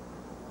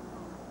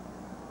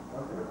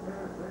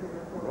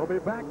 We'll be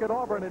back at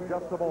Auburn in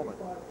just a moment.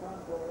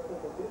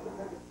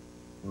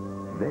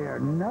 They're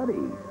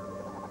nutty,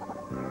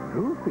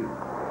 goofy,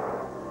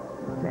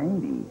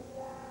 zany,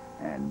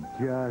 and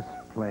just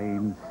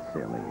plain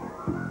silly.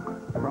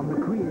 From the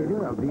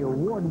creator of the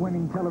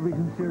award-winning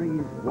television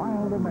series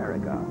Wild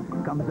America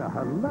comes a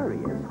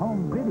hilarious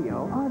home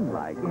video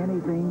unlike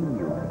anything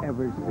you've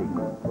ever seen.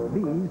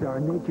 These are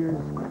nature's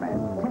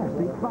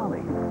Fantastic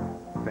Follies.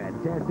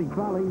 Fantastic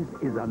Follies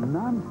is a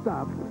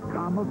non-stop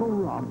comical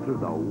romp through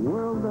the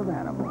world of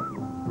animals.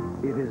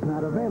 It is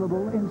not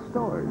available in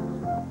stores.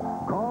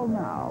 Call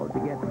now to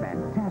get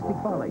Fantastic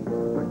Follies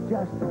for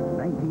just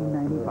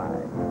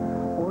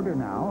 $19.95. Order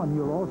now and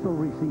you'll also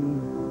receive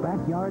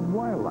Backyard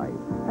Wildlife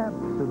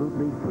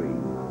absolutely free.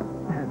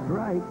 That's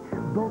right.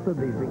 Both of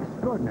these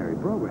extraordinary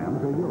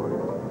programs are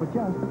yours for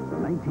just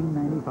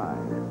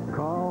 $19.95.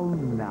 Call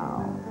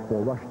now.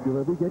 For rush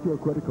delivery, get your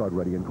credit card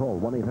ready and call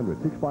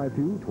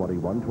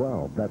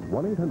 1-800-652-2112. That's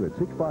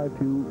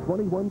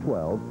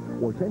 1-800-652-2112,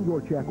 or send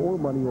your check or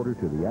money order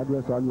to the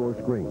address on your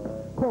screen.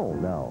 Call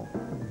now.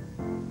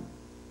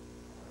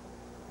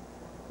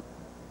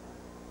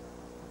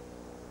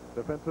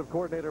 Defensive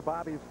coordinator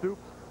Bobby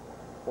Stoops.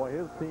 Boy,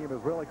 his team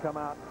has really come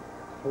out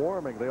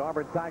swarming the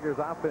Auburn Tigers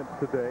offense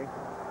today.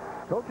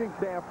 Coaching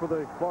staff for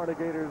the Florida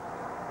Gators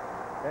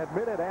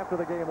admitted after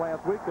the game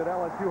last week that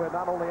LSU had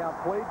not only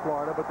outplayed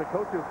Florida, but the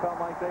coaches felt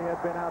like they had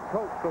been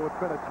outcoached. So it's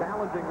been a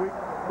challenging week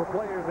for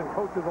players and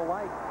coaches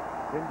alike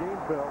in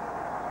Gainesville.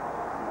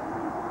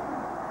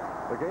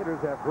 The Gators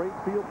have great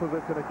field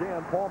position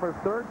again. Palmer's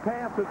 3rd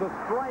pass is a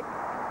strike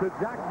to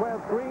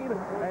Jacquez Green,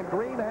 and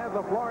Green has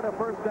a Florida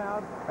first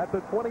down at the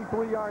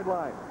 23-yard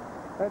line.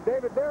 And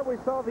David, there we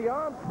saw the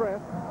arm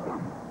strength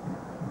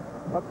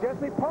of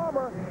Jesse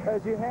Palmer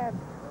as you had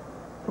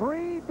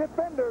 3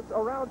 defenders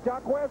around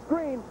Jacquez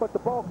Green, but the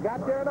ball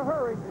got there in a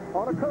hurry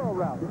on a curl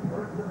route.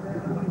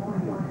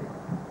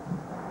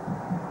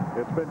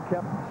 It's been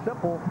kept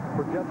simple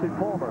for Jesse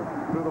Palmer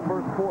through the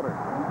first quarter.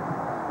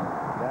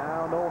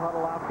 Now no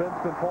huddle offense,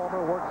 and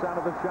Palmer works out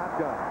of the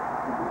shotgun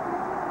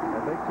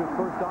and makes his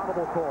first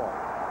audible call.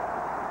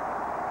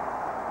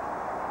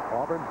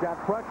 Auburn's got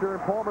pressure,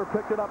 and Palmer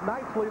picked it up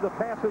nicely. The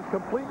pass is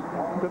complete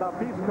to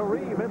Nafis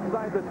Kareem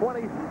inside the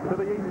 20 to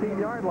the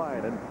 18-yard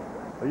line. And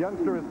the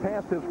youngster has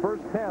passed his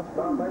first test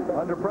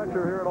under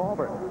pressure here at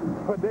Auburn.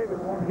 But David,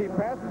 he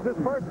passes his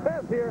first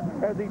test here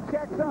as he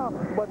checks out.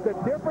 But the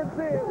difference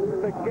is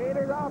the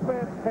Gators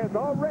offense has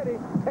already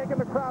taken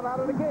the crowd out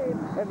of the game,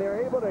 and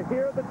they're able to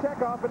hear the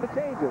checkoff and the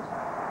changes.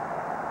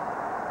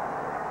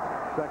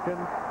 2nd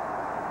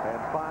and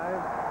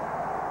 5.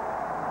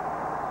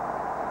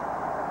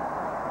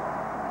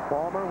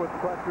 Palmer with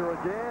pressure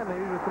again.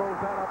 He just throws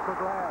that up for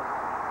grabs.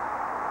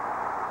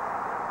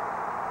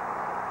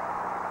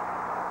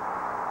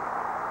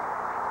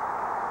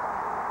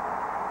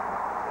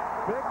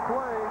 Big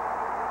play.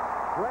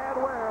 Brad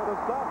Ware, the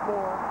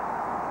sophomore.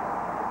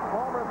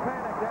 Palmer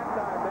panicked that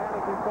time, man,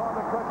 as he saw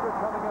the pressure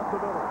coming up the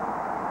middle.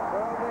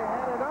 Well, they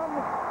had it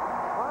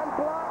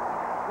unblocked.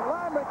 The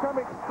lineman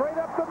coming straight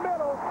up the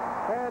middle.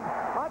 And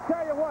I'll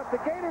tell you what, the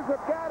Gators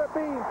have got to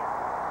be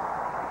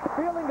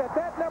feeling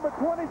that number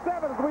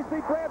 27, as we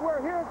see Brad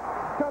Ware here,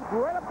 comes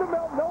right up the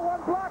middle. No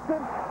one blocks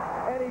him,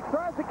 and he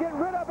tries to get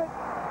rid of it.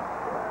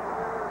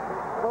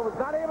 But was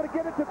not able to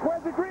get it to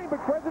Jacquez Green, but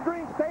Jacquez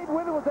Green stayed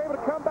with it, was able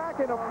to come back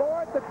and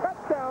avoid the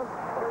touchdown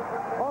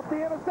off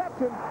the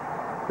interception.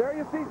 There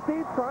you see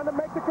Steve trying to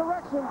make the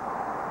correction.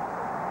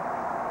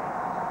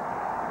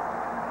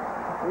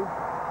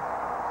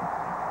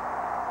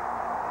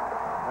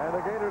 And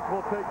the Gators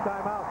will take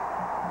timeout.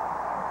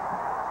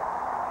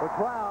 The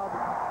crowd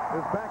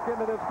is back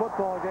into this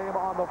football game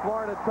on the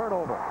Florida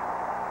turnover.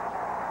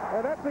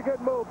 And that's a good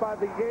move by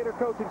the Gator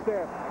coaching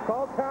staff.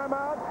 Call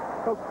timeout.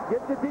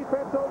 Get the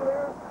defense over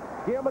there.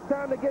 Give them a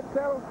time to get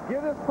settled.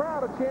 Give this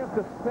crowd a chance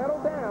to settle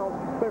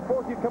down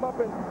before you come up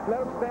and let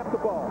them snap the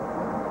ball.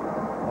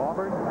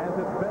 Auburn has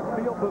its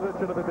best field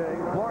position of the day.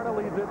 Florida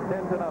leads it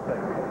 10-0.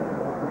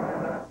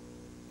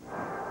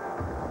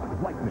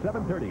 Like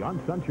 7:30 on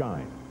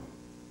Sunshine.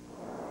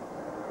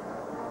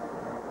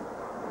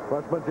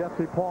 Freshman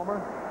Jesse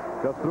Palmer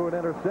just threw an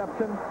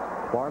interception.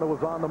 Florida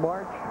was on the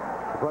march.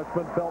 The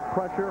freshman felt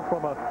pressure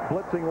from a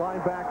blitzing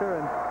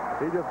linebacker, and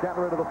he just got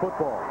rid of the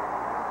football.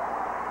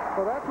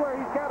 Well, that's where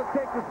he's got to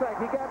take the sack.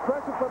 He got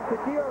pressure from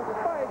Takeo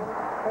Spike,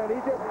 and he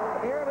just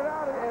aired it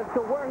out as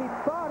to where he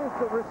thought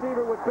his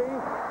receiver would be.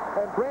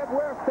 And Brad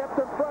Ware stepped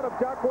in front of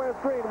Jacquez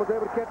Green, was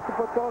able to catch the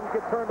football and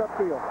get turned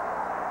upfield.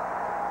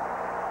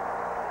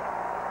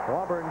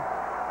 Auburn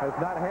has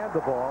not had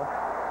the ball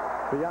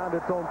beyond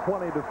its own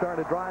 20 to start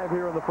a drive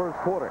here in the first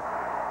quarter.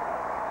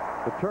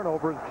 The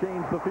turnover has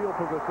changed the field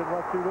position.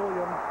 Rusty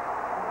Williams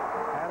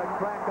had a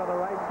crack on the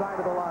right side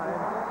of the line.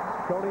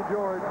 Tony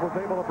George was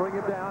able to bring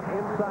it down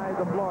inside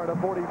the Florida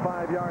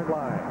 45-yard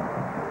line.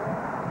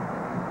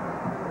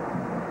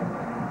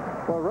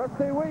 Well,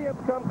 Rusty Williams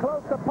come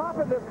close to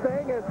popping this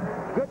thing. And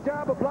good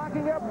job of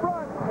blocking up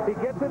front. He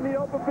gets in the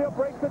open field,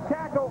 breaks the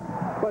tackle.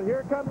 But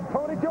here comes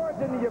Tony George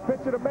into your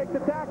picture to make the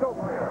tackle,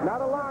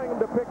 not allowing him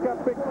to pick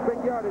up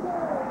big yardage.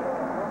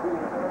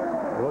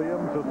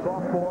 Williams, a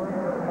sophomore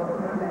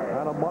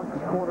out of Moncks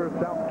Corner,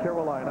 South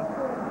Carolina.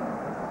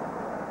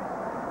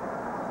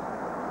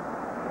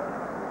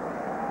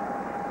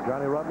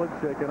 Johnny Rutledge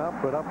shaken up,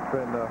 but up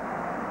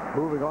and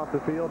moving off the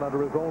field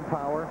under his own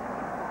power.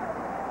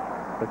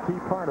 A key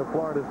part of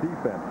Florida's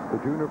defense. The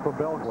junior from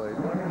Belgrade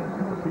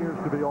appears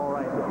to be all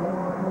right.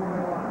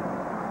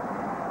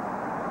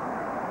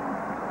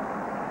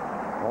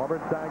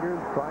 Auburn Tigers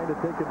trying to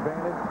take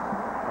advantage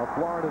of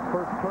Florida's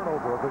first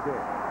turnover of the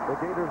game. The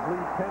Gators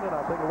lead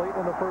 10-0 late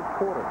in the first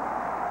quarter.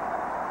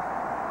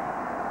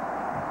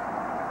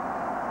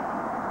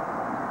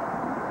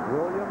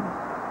 Williams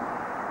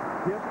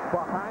gets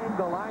behind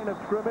the line of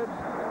scrimmage.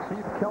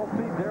 Keith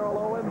Kelsey, Darrell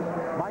Owens,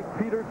 Mike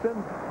Peterson,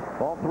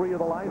 all three of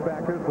the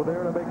linebackers were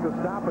there to make the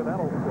stop, and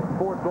that'll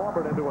force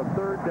Auburn into a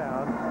third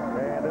down,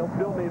 and they'll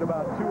still need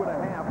about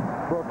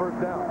 2.5 for a first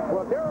down.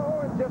 Well, Darrell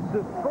Owens just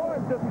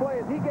destroys this play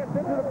as he gets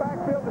into the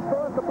backfield,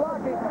 destroys the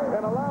blocking,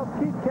 and allows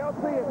Keith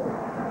Kelsey and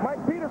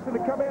Mike Peterson to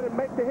come in and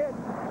make the hit.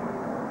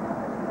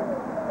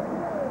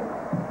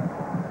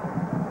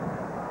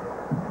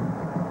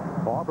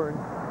 Auburn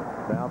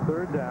now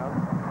third down,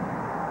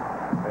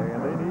 and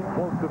they need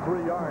close to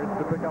 3 yards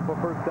to pick up a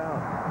first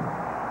down.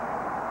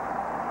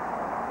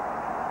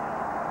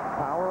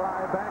 Power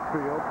eye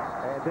backfield,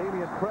 and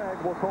Damian Craig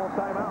will call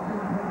timeout.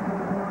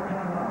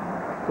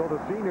 So the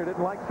senior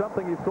didn't like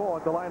something he saw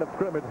at the line of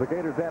scrimmage. The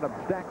Gators had him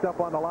stacked up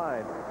on the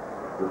line.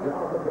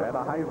 And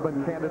a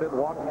Heisman candidate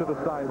walks to the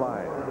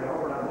sideline.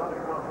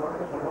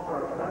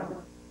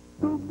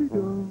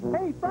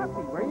 Hey,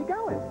 Frosty, where are you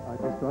going? I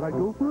just thought I'd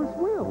go for a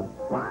swim.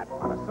 What?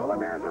 While the Solar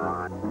Bears are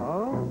on?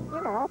 Oh?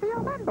 You know, the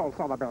Orlando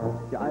Solar Bears.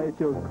 The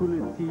IHL's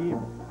coolest team.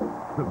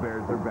 The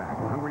Bears are back,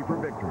 hungry for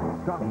victory,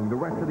 stalking the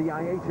rest of the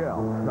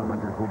IHL. The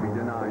hunters will be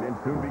denied and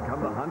soon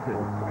become the hunted,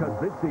 because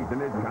this season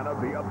is gonna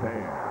be a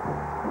bear.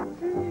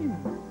 Gee,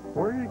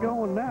 where are you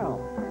going now?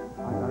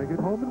 I gotta get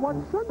home and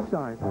watch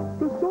Sunshine.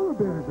 The Solar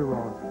Bears are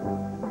on.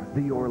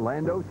 The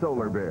Orlando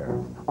Solar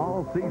Bears,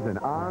 all season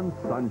on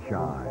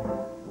Sunshine.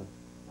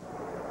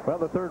 Well,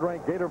 the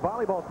third-ranked Gator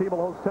volleyball team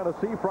will host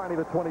Tennessee Friday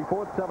the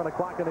 24th, 7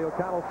 o'clock in the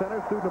O'Connell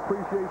Center. Student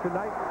Appreciation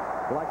Night.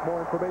 If you'd like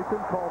more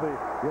information, call the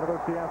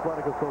University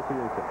Athletic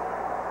Association.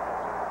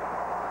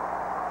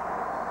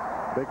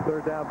 Big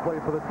third down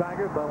play for the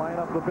Tigers. They line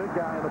up the big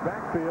guy in the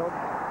backfield.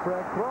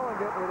 Craig throwing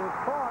it. It is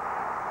caught.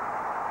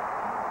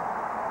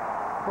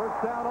 First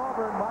down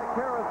Auburn. Mike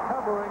Harris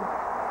covering.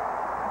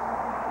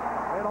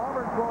 And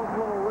Auburn throws a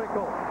little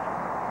wrinkle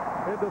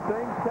into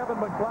things.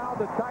 Kevin McLeod,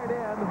 the tight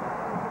end,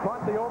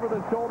 caught the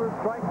over-the-shoulder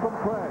strike from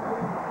Craig.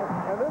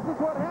 And this is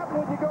what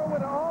happens when you go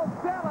with an all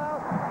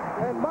sellout,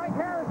 and Mike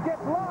Harris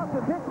gets lost.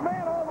 It's his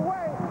man all the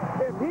way.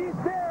 If he's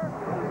there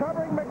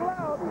covering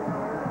McLeod,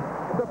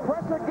 the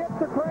pressure gets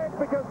to Craig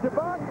because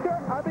Javon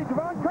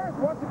Curse,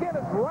 once again,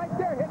 is right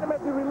there hitting him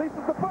as he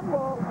releases the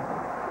football.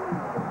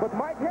 But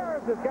Mike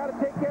Harris has got to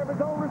take care of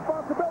his own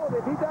responsibility.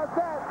 If he does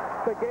that,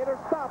 the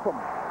Gators stop him.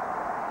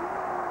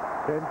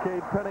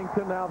 Kincaid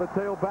Pennington now the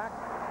tailback.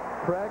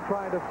 Craig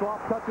trying to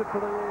soft touch it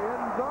for the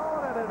end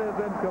zone, and it is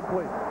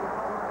incomplete.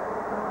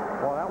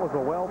 was a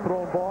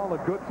well-thrown ball,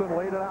 and Goodson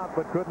laid it out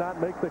but could not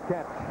make the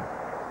catch.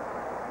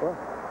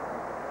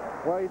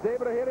 Well, he's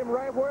able to hit him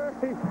right where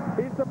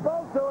he's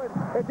supposed to.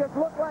 It just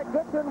looked like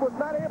Goodson was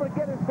not able to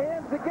get his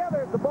hands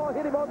together. The ball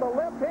hit him on the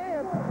left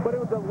hand, but it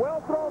was a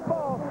well-thrown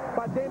ball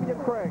by Damian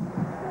Craig.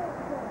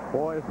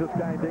 Boy, is this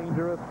guy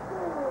dangerous.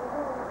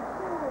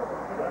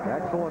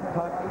 Excellent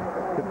touch.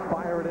 Can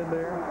fire it in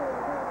there.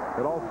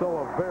 And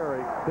also a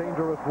very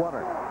dangerous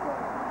runner.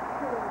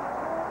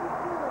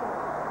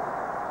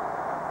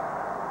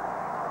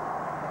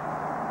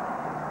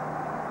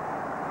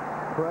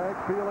 Craig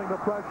feeling the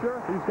pressure.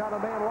 He's got a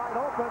man wide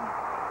open.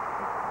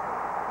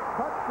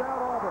 Touchdown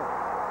Auburn.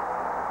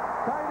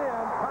 Tight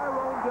end,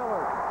 Tyrone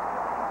Dillard.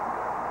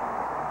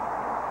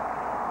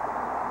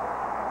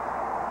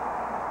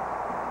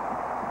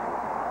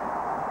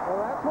 Well,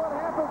 that's what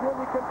happens when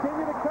you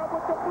continue to come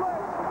with the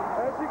blitz.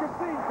 As you can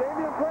see,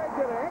 Damian Craig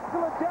did an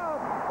excellent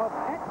job of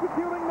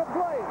executing the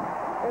play.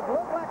 It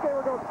looked like they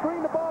were going to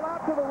screen the ball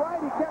out to the right.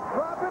 He kept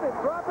dropping and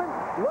dropping,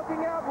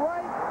 looking out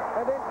right,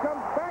 and then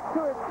comes back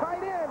to his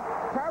tight end,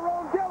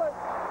 Tyrone Dillard.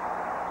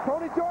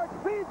 Tony George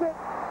sees it,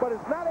 but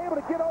is not able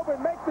to get over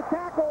and make the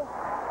tackle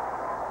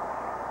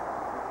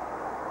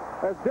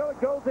as Dillard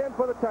goes in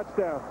for the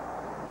touchdown.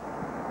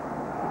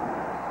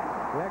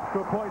 The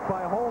extra point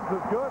by Holmes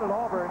is good, and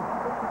Auburn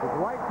is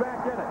right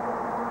back in it.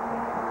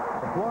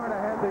 Florida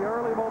had the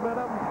early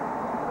momentum,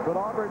 but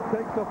Auburn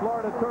takes the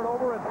Florida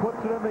turnover and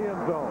puts it in the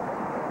end zone.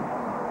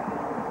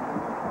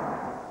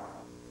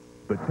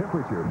 The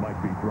temperature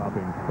might be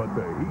dropping, but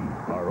the heat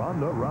are on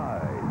the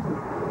rise.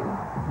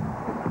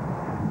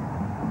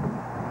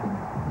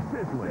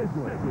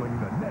 Sizzling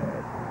the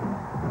net.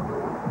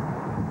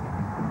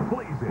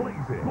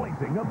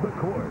 Blazing up the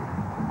court.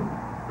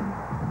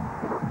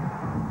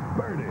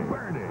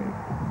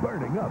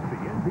 Burning up the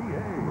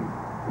NBA.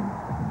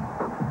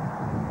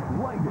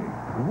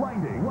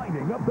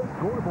 Lighting up the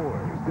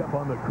scoreboard. You step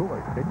on the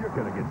court, and you're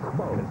going to get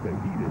smoked as the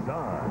heat is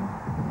on.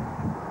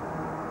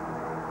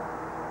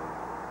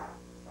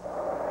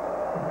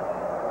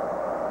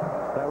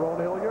 Tyrone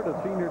Hilliard,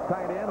 a senior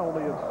tight end,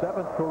 only his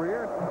 7th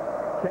career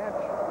catch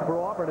for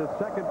Auburn, his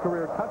 2nd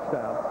career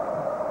touchdown.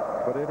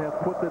 But it has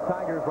put the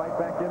Tigers right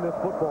back in this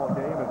football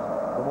game as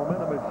the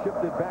momentum is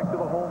shifted back to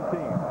the home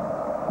team.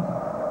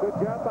 Good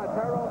job by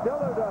Tyrone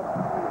Dillard of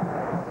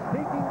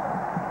sneaking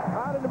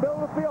out in the middle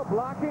of the field,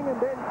 blocking,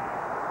 and then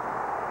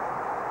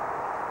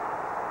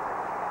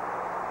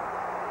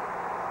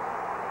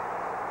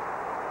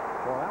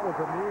well, that was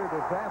a near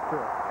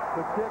disaster.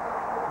 The kick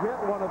hit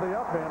one of the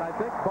up men. I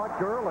think Buck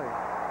Gurley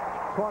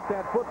caught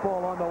that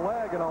football on the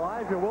leg, and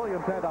Elijah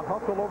Williams had to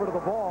hustle over to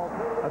the ball.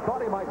 I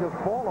thought he might just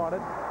fall on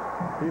it.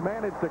 He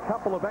managed a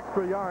couple of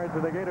extra yards,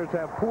 and the Gators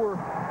have poor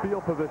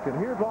field position.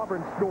 Here's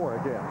Auburn's score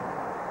again.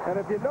 And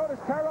if you notice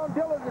Tyrone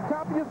Dillard at the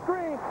top of your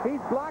screen,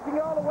 he's blocking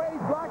all the way,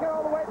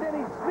 then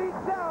he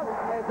sneaks out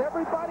as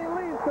everybody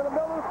leaves to the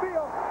middle of the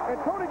field. And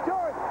Tony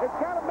George has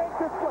got to make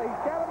this play.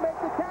 He's got to make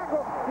the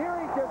tackle. Here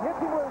he just hits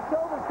him with his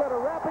shoulder instead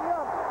of wrapping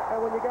up.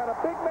 And when you got a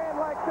big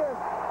man like this,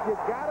 you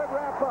got to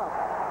wrap up.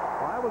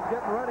 Well, I was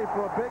getting ready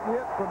for a big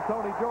hit from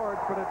Tony George,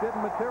 but it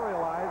didn't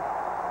materialize.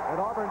 And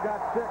Auburn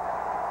got 6.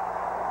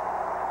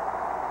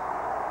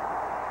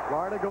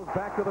 Florida goes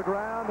back to the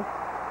ground,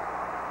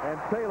 and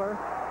Taylor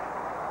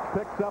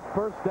picks up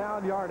first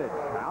down yardage.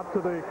 Out to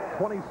the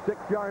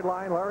 26-yard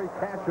line, Larry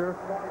Kasher,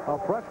 a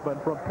freshman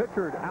from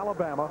Pittsburgh,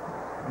 Alabama,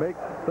 makes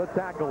the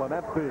tackle, and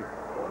that's the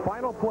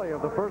final play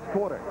of the first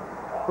quarter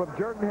from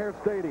Jordan-Hare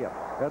Stadium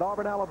at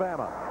Auburn,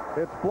 Alabama.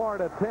 It's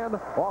Florida 10,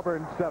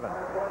 Auburn 7.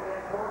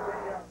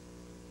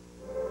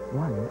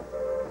 Once,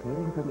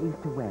 sailing from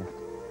east to west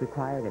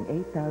required an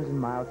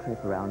 8,000-mile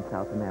trip around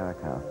South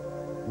America.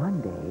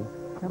 One day,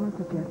 someone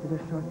suggested a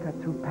shortcut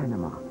through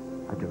Panama,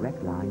 a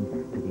direct line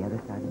to the other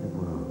side of the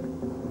world.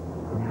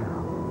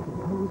 Now,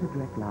 suppose a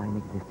direct line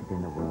existed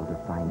in the world of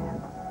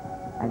finance,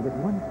 and with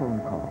one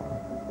phone call,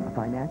 a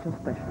financial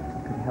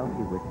specialist could help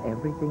you with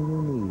everything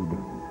you need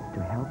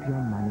to help your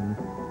money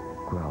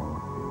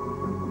grow.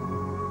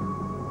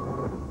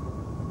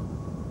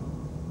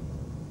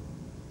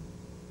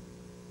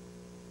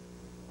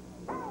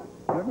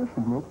 Have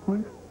some milk,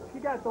 please? She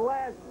got the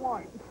last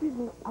one. Excuse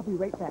me, I'll be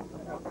right back.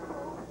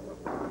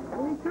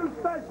 We need 2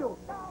 specials.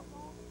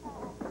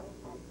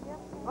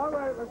 All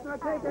right, let's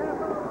not take half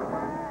of the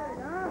bag,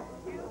 huh?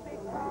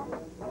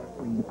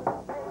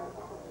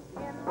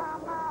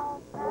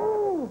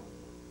 Ooh.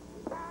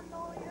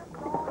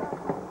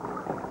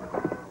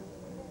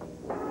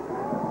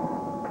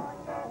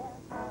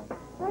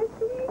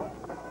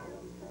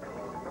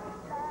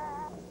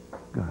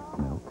 Got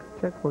milk.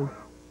 Check, please.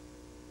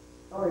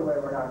 The only way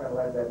we're not going to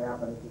let that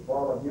happen is if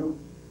all of you,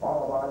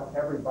 all of us,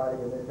 everybody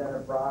in this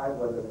enterprise,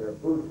 whether they're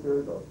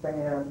boosters or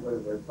fans, whether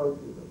they're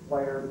coaches or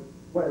players,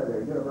 whether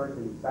they're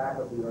university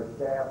faculty or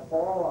staff,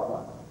 all of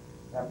us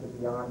have to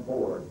be on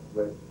board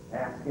with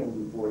asking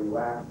before you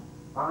act,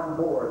 on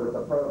board with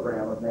the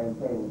program of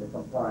maintaining the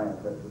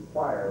compliance that's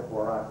required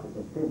for us to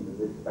continue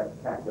this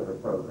spectacular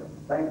program.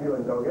 Thank you,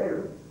 and go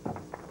Gators.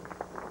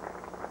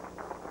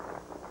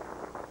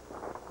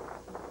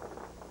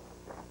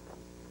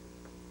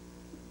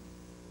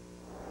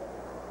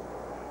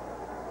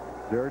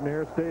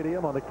 Jordan-Hare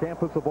Stadium on the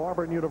campus of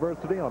Auburn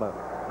University on a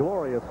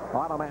glorious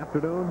autumn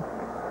afternoon.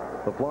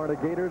 The Florida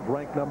Gators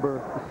ranked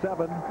number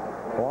 7,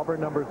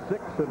 Auburn number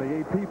 6 in the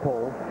AP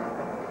poll.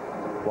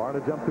 Florida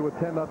jumped to a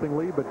 10-0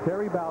 lead, but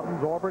Terry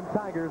Bowden's Auburn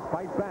Tigers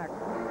fight back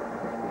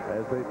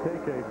as they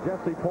take a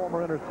Jesse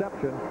Palmer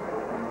interception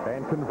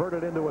and convert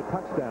it into a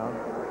touchdown.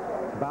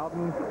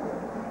 Bowden,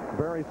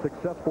 very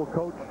successful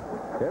coach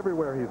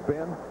everywhere he's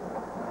been.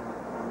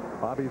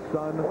 Bobby's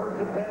son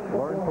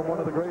learned from one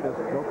of the greatest,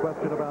 no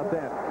question about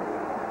that.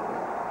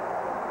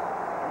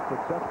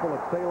 Successful at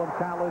Salem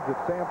College, at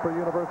Samford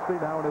University,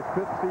 now in his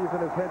 5th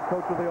season as head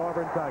coach of the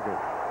Auburn Tigers.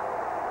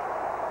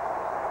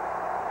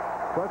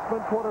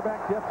 Freshman quarterback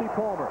Jesse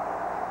Palmer.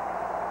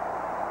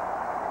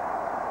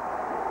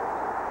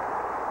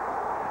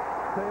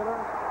 Taylor,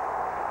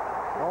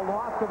 a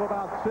loss of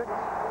about 6.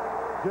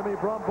 Jimmy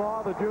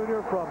Brumbaugh, the junior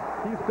from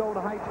Keystone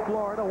Heights,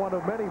 Florida, one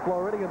of many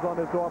Floridians on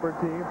this Auburn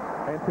team,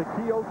 and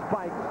Takeo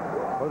Spikes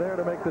are there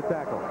to make the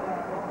tackle.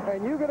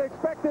 And you can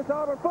expect this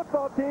Auburn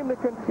football team to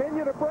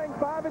continue to bring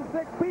 5 and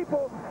 6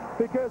 people,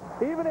 because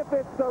even if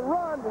it's a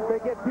run, they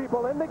get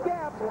people in the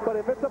gaps, but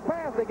if it's a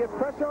pass, they get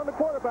pressure on the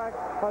quarterback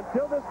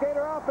until this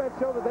Gator offense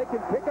shows that they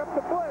can pick up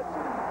the blitz.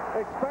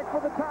 Expect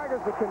for the Tigers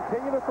to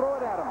continue to throw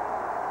it at them.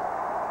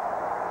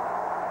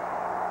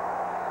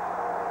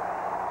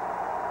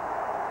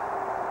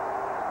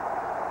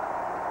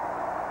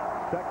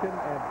 Second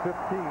and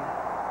 15.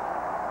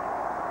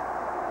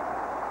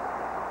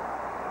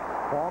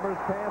 Palmer's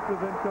pass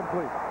is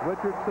incomplete.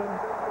 Richardson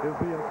is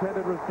the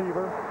intended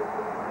receiver.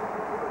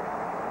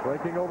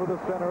 Breaking over the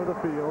center of the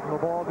field, and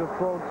the ball just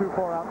thrown too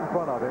far out in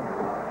front of him.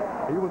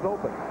 He was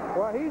open.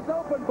 Well, he's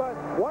open, but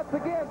once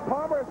again,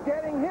 Palmer is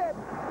getting hit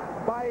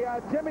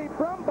by Jimmy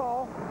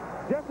Brumbaugh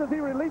just as he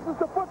releases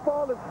the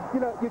football.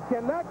 You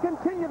cannot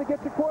continue to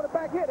get your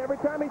quarterback hit every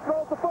time he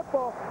throws the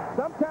football.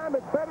 Sometimes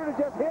it's better to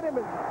just hit him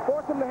and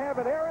force him to have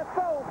an errant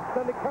throw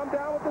than to come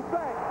down with the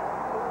sack.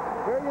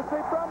 Here you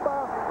see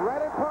Brumbaugh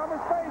right in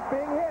Palmer's face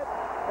being hit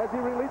as he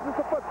releases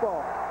the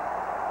football.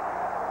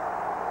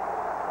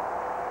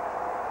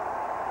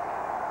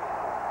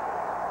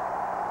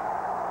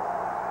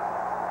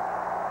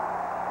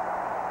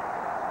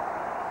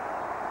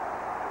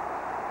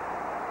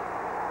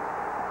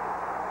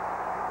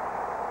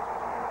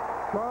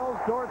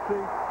 Charles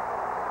Dorsey,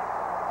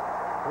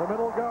 the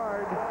middle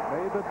guard,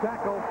 made the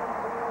tackle,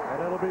 and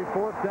it'll be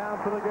 4th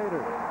down for the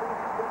Gators.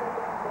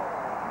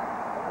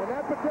 In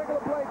that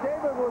particular play,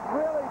 David was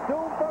really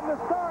doomed from the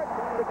start.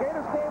 The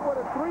Gators came with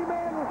a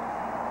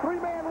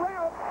three-man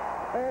route,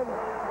 and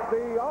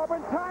the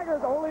Auburn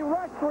Tigers only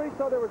rushed 3,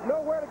 so there was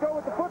nowhere to go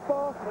with the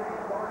football.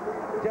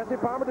 Jesse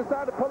Palmer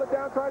decided to pull it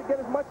down, try to get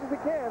as much as he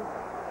can.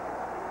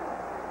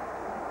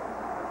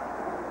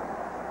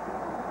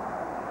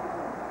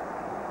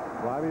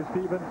 Bobby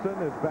Stevenson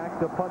is back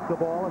to punt the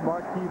ball, and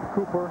Markeith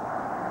Cooper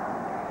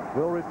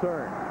will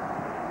return.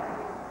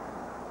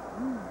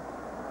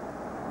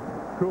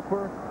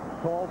 Cooper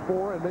calls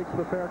for and makes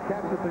the fair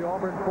catch at the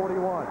Auburn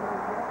 41.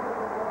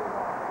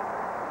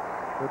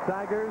 The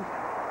Tigers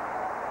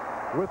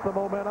with the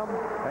momentum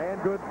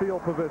and good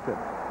field position.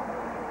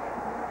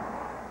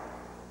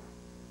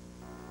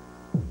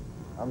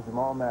 I'm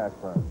Jamal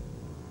Mashburn.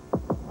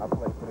 I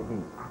play for the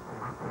Heat.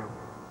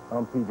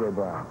 I'm P.J.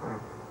 Brown.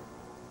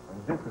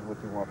 And this is what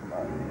you want from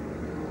us.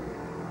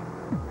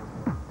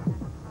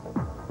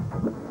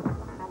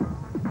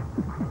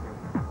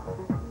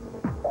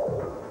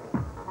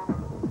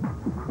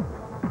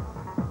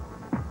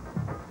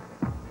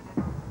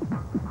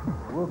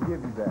 We'll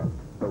give you that,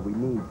 but we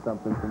need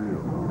something from you.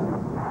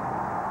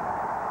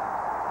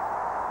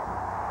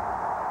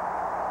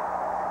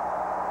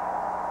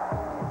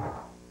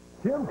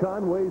 Tim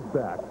Conway's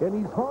back, and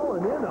he's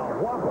hauling in a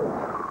whopper.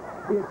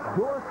 It's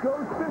Dorf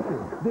Goes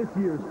Fishing, this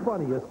year's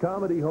funniest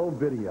comedy home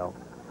video.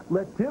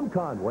 Let Tim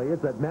Conway,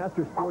 as that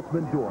master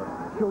sportsman Dorf,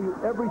 show you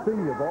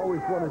everything you've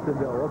always wanted to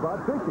know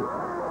about fishing.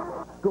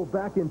 Go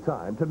back in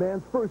time to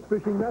man's first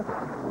fishing method.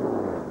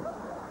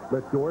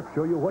 Let Dorf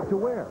show you what to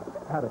wear,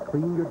 how to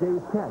clean your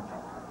day's catch,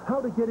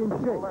 how to get in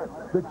shape,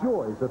 the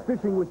joys of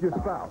fishing with your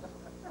spouse,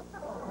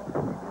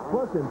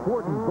 plus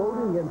important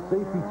boating and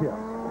safety tips.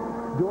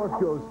 Dorf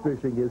Goes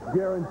Fishing is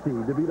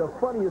guaranteed to be the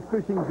funniest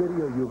fishing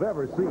video you've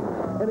ever seen,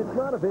 and it's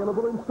not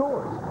available in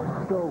stores.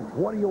 So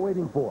what are you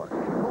waiting for?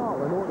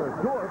 Call and order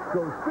Dorf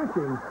Goes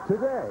Fishing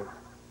today.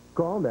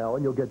 Call now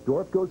and you'll get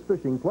Dorf Goes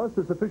Fishing plus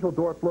this official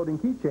Dorf floating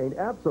keychain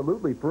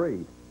absolutely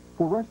free.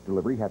 For rush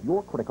delivery, have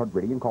your credit card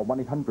ready and call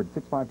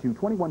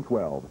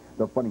 1-800-652-2112.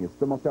 The funniest,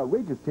 the most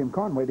outrageous Tim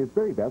Conway at his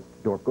very best,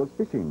 Dorf Goes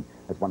Fishing.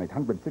 That's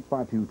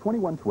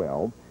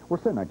 1-800-652-2112. Or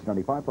send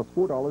 $19.95 plus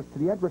 $4 to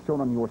the address shown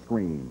on your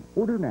screen.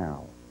 Order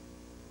now.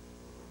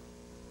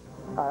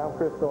 Hi, I'm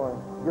Chris Thorne.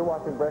 You're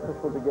watching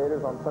Breakfast with the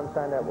Gators on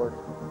Sunshine Network.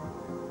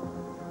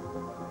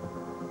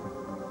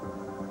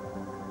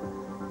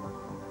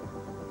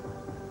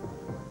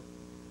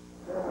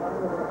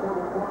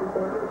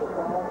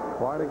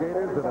 Florida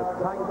Gators in a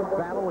tight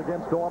battle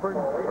against Auburn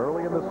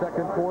early in the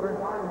second quarter.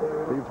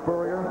 Steve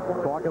Spurrier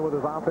talking with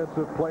his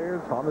offensive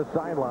players on the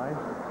sideline.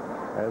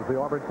 as the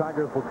Auburn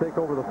Tigers will take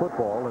over the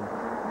football. And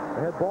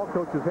the head ball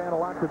coach has had a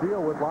lot to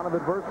deal with, a lot of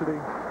adversity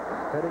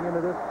heading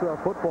into this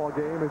football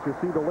game, as you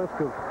see the list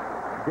of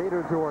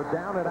Gators who are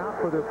down and out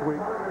for this week.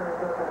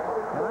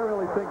 And I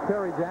really think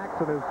Terry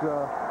Jackson is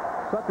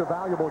such a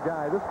valuable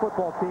guy. This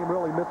football team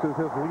really misses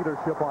his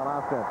leadership on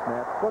offense,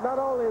 Matt. Well, not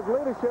only his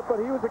leadership, but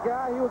he was a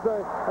guy, he was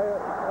a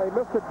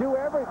Mr.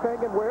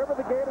 Do-Everything, and wherever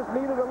the Gators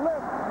needed a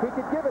lift, he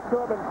could give it to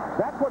them, and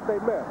that's what they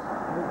missed.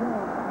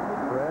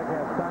 Greg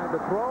has time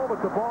to throw, but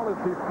the ball is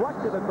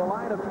deflected at the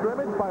line of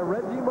scrimmage by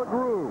Reggie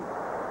McGrew.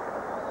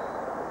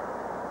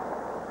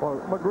 Well,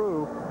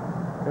 McGrew,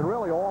 and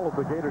really all of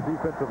the Gator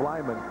defensive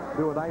linemen,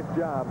 do a nice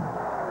job.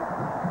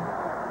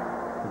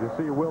 You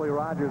see Willie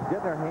Rogers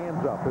getting their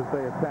hands up as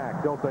they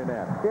attack, don't they,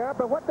 Nat? Yeah,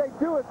 but what they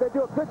do is they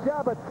do a good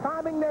job of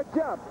timing their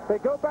jump. They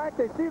go back,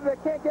 they see that they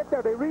can't get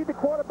there. They read the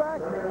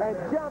quarterback and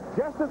jump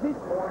just as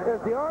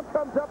the arm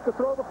comes up to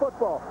throw the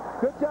football.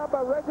 Good job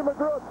by Reggie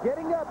McGrew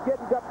getting up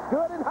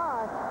good and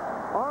high,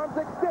 arms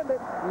extended,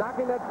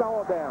 knocking that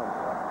ball down.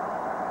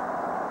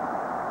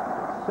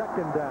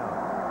 Second down.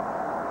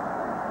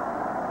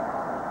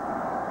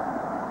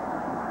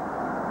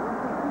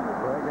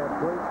 Greg has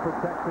great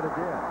protection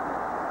again.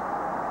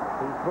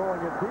 He's throwing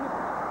it deep,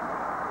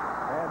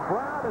 and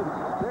Brown is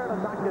there to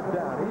knock it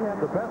down. He had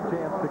the best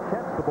chance to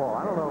catch the ball.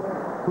 I don't know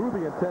who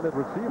the intended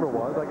receiver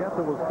was. I guess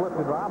it was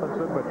Clifton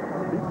Robinson, but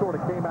he sort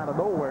of came out of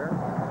nowhere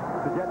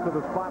to get to the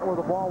spot where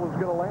the ball was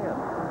going to land.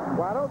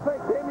 Well, I don't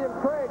think Damian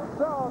Craig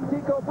saw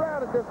Tico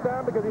Brown at this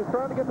time because he's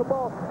trying to get the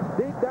ball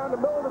deep down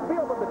the middle of the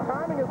field, but the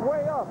timing is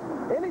way off.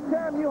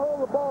 Anytime you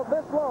hold the ball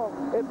this long,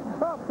 it's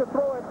tough to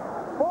throw it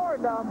far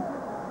enough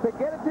to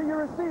get it to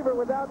your receiver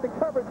without the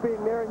coverage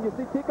being there. And you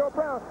see Tico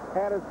Brown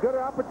had as good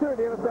an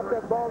opportunity to intercept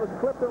that ball as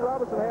Clifton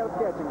Robinson had of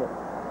catching it.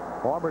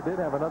 Auburn did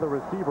have another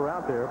receiver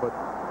out there, but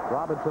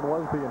Robinson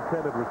was the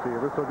intended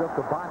receiver. So just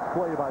a box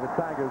play by the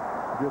Tigers.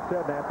 You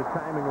said that the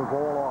timing was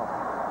all off.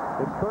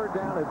 It's third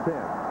down at 10.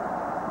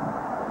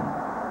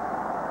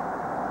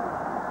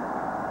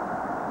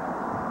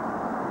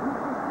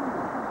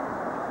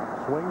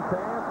 Swing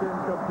pass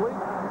incomplete.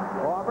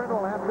 Auburn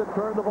will have to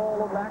turn the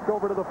ball back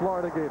over to the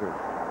Florida Gators.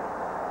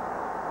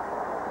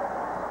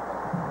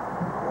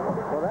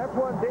 Well, that's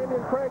one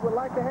Damian Craig would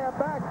like to have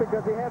back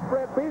because he had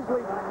Fred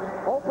Beasley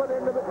open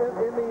in the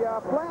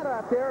flat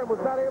out there and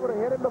was not able to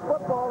hit him the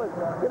football. And,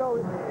 you know,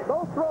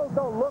 those throws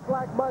don't look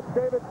like much,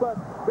 David, but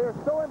they're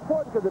so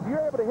important because if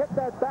you're able to hit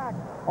that back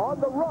on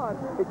the run,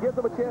 it gives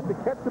them a chance to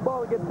catch the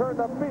ball and get turned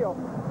upfield.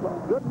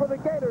 Good for the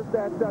Gators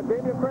that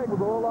Damian Craig was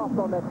a little off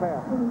on that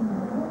pass.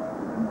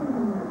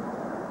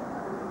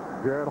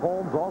 Jared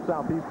Holmes, all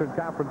Southeastern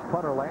Conference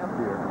punter last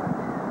year.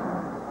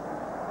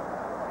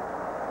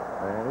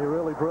 And he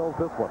really drills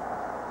this one.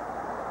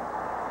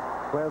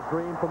 Jacquez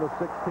Green from the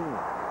 16.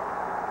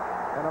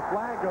 And a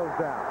flag goes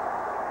down.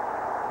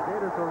 The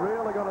Gators are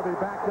really going to be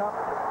backed up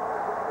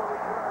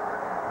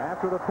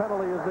after the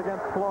penalty is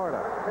against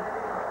Florida.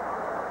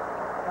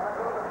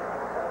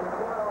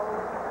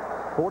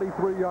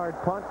 43-yard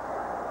punt.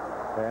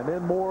 And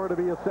then more to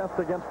be assessed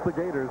against the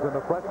Gators. And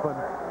the freshman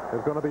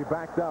is going to be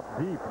backed up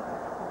deep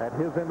at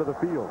his end of the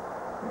field.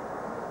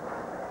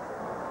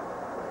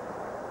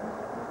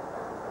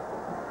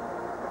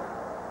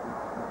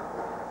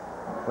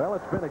 Well,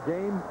 it's been a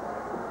game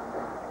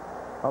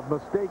of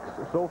mistakes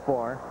so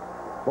far.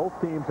 Both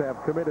teams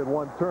have committed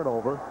one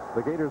turnover.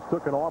 The Gators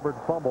took an Auburn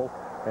fumble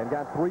and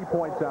got 3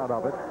 points out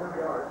of it.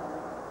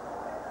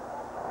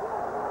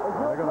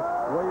 They're going to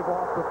wave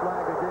off the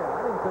flag again.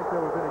 I didn't think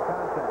there was any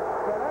contact.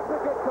 Yeah, that's a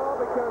good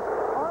call because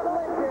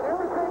Arnold did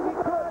everything he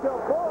could to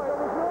avoid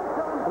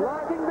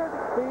blocking the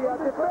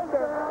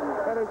defender.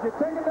 And as you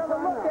take another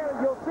look at it,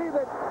 you'll see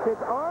that his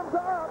arms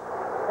are up,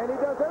 and he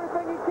does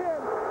everything he can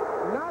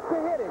not to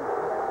hit him.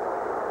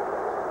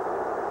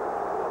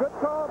 Good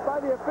call by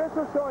the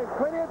official, showing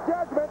plenty of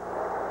judgment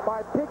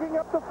by picking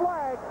up the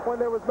flag when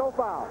there was no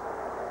foul.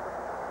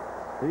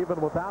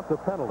 Even without the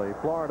penalty,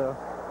 Florida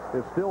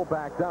is still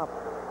backed up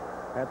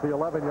at the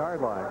 11-yard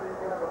line.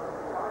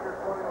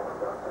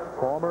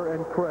 Palmer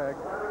and Craig,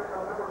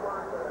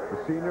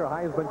 the senior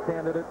Heisman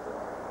candidate,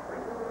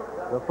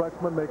 the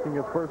freshman making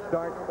his first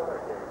start.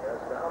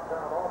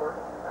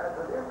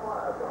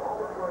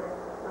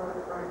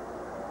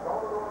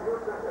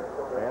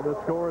 And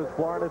the score is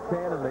Florida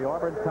 10 and the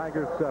Auburn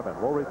Tigers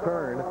 7. We'll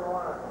return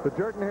to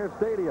Jordan-Hare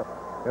Stadium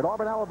in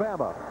Auburn,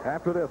 Alabama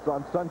after this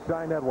on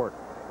Sunshine Network.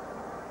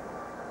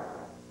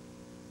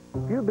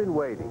 If you've been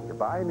waiting to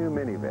buy a new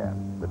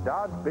minivan, the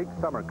Dodge Big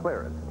Summer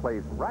Clearance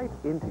plays right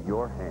into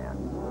your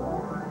hands.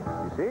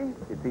 You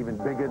see, it's even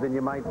bigger than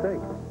you might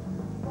think.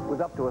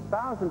 With up to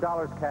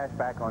 $1,000 cash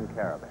back on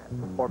Caravan,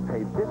 or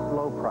pay this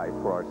low price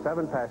for our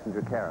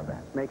 7-passenger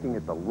Caravan, making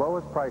it the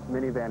lowest priced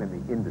minivan in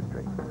the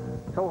industry.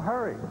 So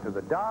hurry to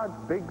the Dodge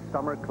Big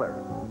Summer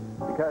Clearance,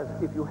 because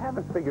if you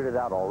haven't figured it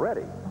out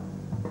already,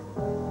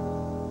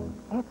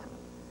 it's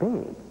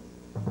big.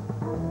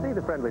 See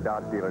the friendly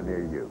Dodge dealer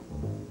near you.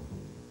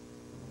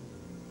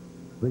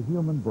 The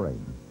human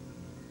brain,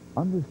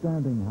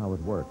 understanding how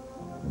it works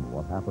and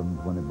what happens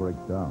when it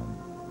breaks down.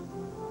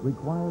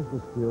 requires the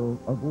skill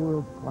of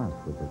world-class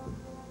physicians.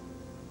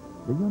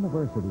 The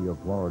University of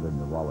Florida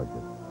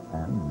neurologists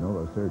and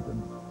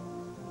neurosurgeons,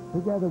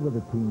 together with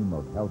a team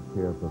of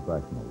healthcare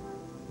professionals,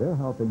 they're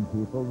helping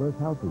people live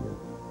healthier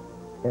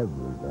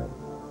every day.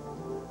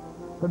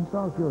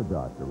 Consult your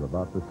doctor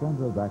about the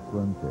Center of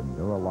Excellence in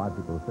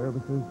Neurological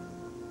Services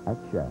at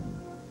Shen.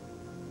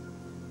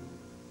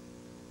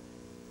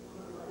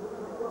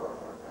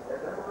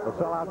 A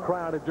sellout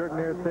crowd at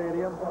Jordan-Hare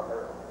Stadium.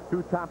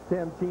 Two top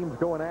 10 teams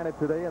going at it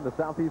today in the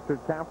Southeastern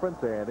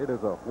Conference, and it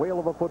is a whale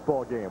of a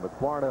football game with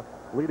Florida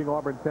leading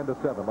Auburn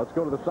 10-7. Let's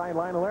go to the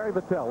sideline and Larry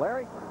Vittel.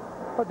 Larry?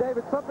 Well,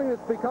 David, something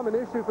that's become an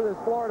issue for this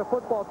Florida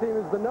football team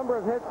is the number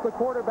of hits the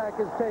quarterback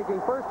is taking.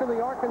 First in the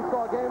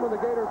Arkansas game when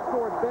the Gators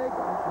scored big,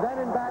 then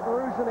in Baton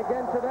Rouge, and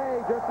again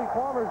today, Jesse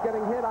Palmer's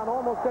getting hit on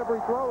almost every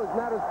throw, as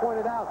Matt has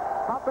pointed out.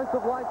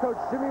 Offensive line coach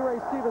Jimmy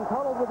Ray Stevens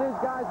huddled with his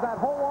guys that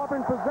whole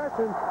Auburn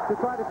possession to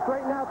try to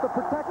straighten out the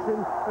protection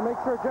and make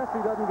sure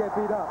Jesse doesn't get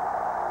beat up.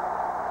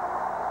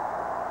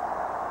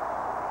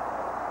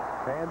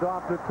 Hand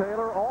off to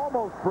Taylor,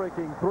 almost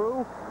breaking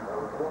through.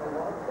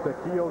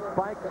 Sakio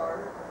Spikes.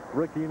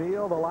 Ricky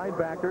Neal, the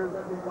linebackers,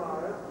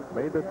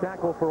 made the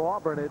tackle for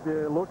Auburn. It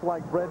looked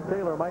like Fred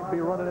Taylor might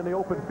be running in the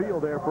open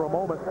field there for a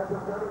moment.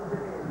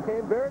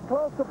 Came very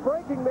close to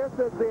breaking this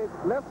as the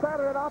left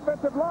side of that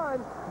offensive line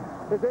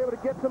is able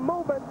to get some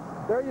movement.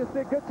 There you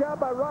see a good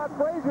job by Rod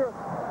Frazier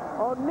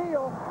on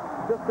Neal.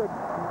 Just a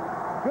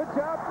good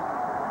job.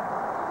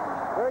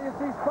 There you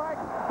see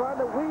Spike trying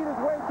to weed his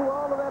way through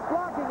all of that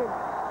blocking and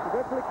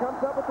eventually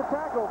comes up with the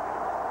tackle.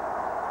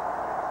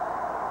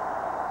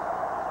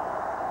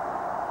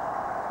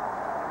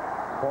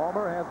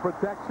 Palmer has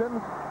protection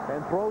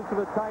and throws to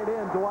the tight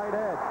end, Dwight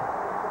Edge.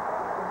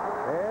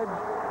 Edge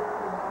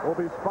will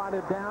be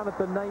spotted down at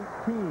the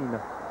 19.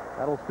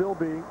 That'll still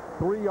be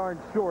 3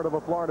 yards short of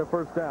a Florida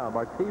first down.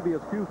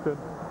 Martavius Houston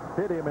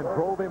hit him and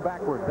drove him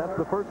backwards. That's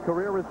the first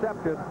career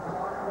reception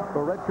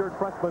for redshirt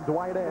freshman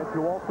Dwight Edge,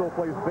 who also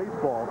plays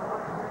baseball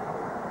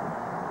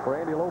for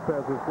Andy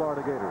Lopez's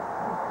Florida Gators.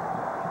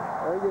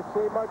 There you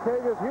see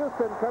Martavius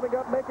Houston coming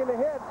up making the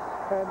hit,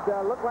 and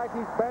looked like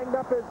he's banged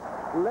up his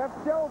left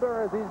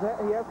shoulder as he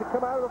has to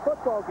come out of the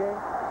football game.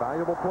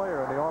 Valuable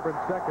player in the Auburn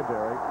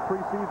secondary.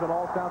 Preseason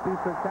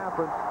All-Southeastern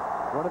Conference.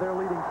 One of their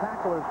leading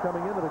tacklers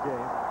coming into the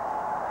game.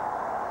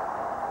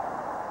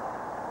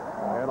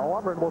 And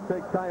Auburn will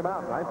take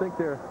timeout. I think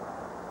they're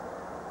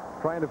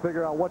trying to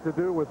figure out what to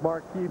do with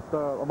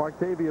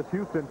Martavius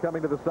Houston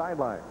coming to the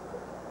sideline.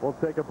 We'll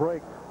take a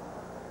break.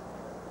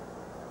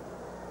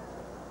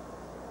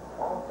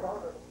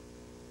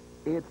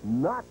 It's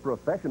not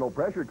professional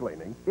pressure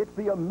cleaning. It's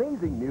the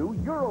amazing new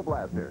Euro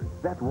Blaster.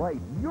 That's right,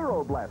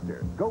 Euro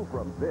Blaster. Go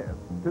from this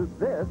to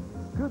this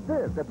to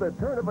this at the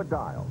turn of a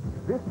dial.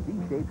 This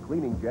V-shaped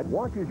cleaning jet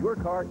washes your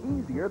car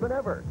easier than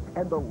ever.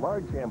 And the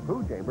large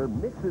shampoo chamber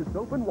mixes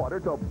soap and water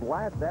to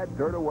blast that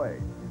dirt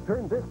away.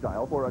 Turn this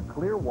dial for a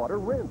clear water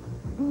rinse.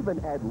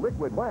 Even add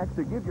liquid wax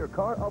to give your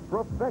car a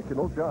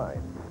professional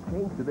shine.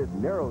 Change to this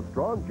narrow,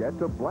 strong jet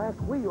to blast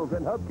wheels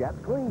and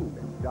hubcaps clean.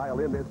 Dial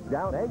in this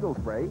down angle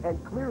spray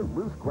and clear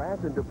loose grass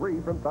and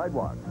debris from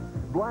sidewalks.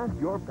 Blast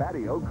your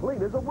patio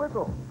clean as a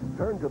whistle.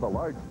 Turn to the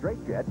large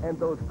straight jet and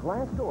those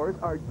glass doors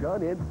are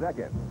done in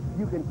seconds.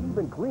 You can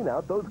even clean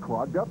out those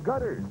clogged up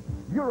gutters.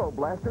 Euro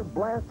Blaster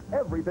blasts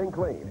everything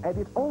clean, and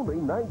it's only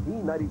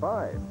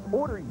 $19.95.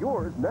 Order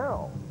yours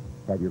now.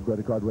 Have your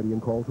credit card ready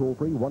and call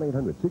toll-free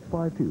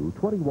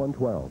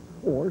 1-800-652-2112.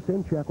 Or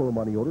send check or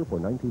money order for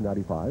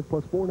 $19.95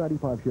 plus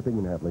 $4.95 shipping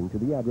and handling to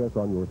the address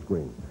on your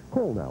screen.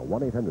 Call now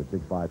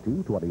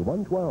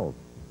 1-800-652-2112.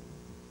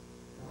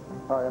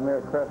 Hi, I'm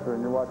Eric Kresser,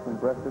 and you're watching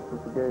Breakfast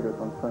with the Gators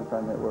on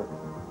Sunshine Network.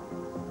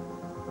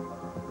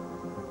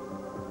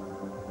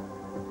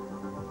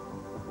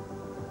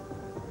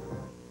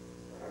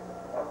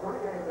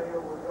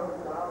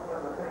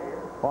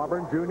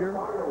 Auburn junior,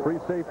 free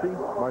safety,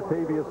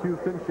 Martavius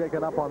Houston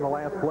shaken up on the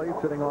last play,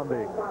 sitting on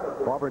the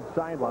Auburn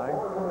sideline.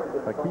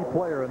 A key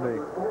player in the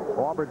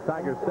Auburn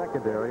Tigers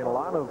secondary, and a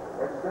lot of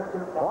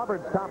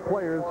Auburn's top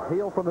players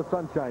hail from the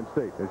Sunshine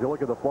State. As you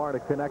look at the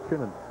Florida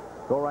connection and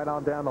go right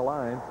on down the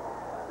line,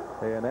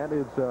 and that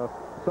is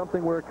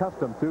something we're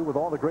accustomed to with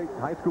all the great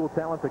high school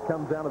talent that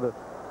comes down to the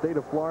state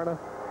of Florida.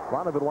 A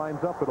lot of it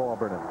lines up at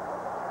Auburn and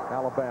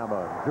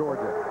Alabama,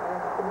 Georgia.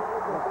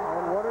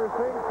 And one of the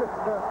things that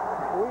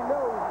we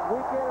know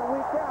week in and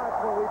week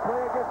out when we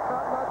play against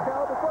top-notch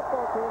caliber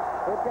football teams,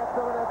 they've got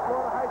some of that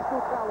Florida high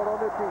school talent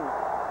on their team.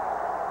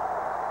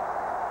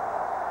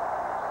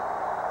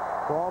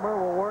 Palmer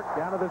will work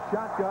down to the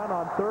shotgun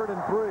on 3rd and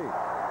 3.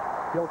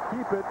 He'll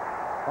keep it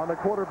on the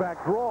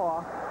quarterback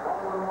draw.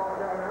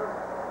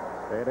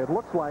 And it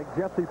looks like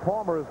Jesse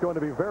Palmer is going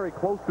to be very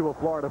close to a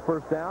Florida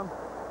first down.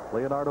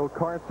 Leonardo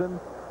Carson,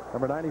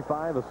 number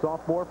 95, a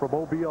sophomore from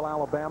Mobile,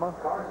 Alabama,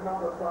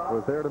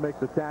 was there to make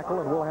the tackle,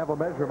 and we'll have a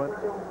measurement.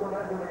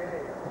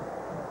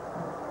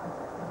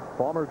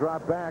 Palmer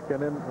dropped back,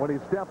 and then when he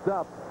stepped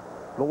up,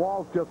 the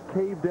walls just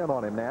caved in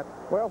on him, Nat.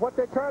 Well, what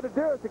they tried to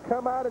do is to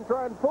come out and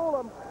try and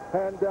fool him.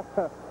 And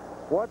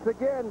once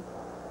again,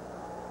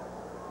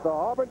 The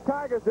Auburn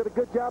Tigers did a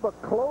good job of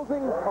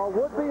closing a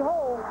would-be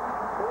hole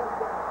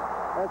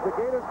as the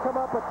Gators come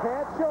up a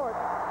tad short.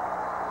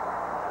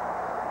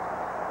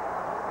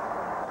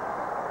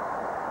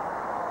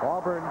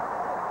 Auburn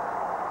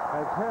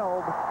has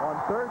held on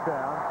third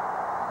down,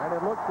 and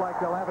it looks like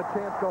they'll have a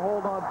chance to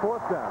hold on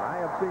fourth down. I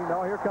have seen,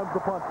 oh, here comes the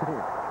punt team.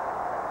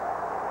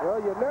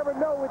 Well, you never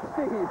know with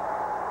Steve.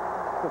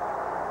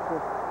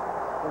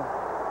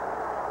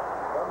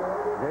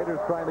 Gators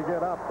trying to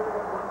get up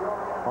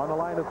on the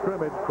line of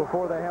scrimmage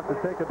before they have to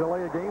take a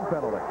delay of game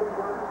penalty.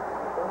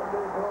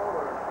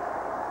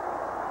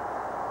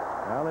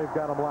 Now they've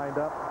got them lined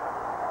up.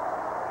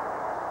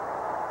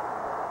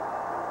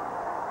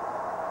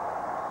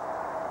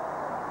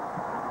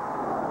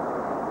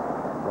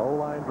 Low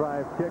line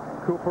drive kick.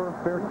 Cooper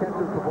fair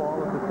catches the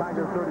ball at the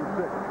Tiger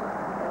 36.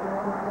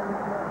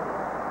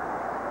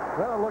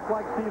 Well, it looked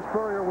like Steve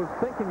Spurrier was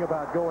thinking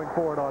about going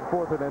for it on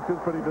 4th and inches,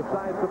 but he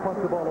decides to punt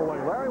the ball away.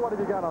 Larry, what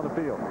have you got on the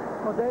field?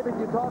 Well, David,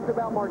 you talked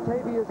about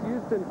Martavius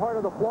Houston, part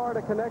of the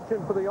Florida connection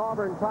for the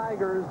Auburn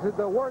Tigers.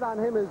 The word on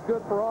him is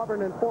good for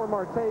Auburn and for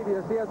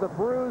Martavius. He has a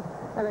bruise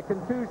and a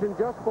contusion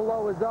just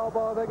below his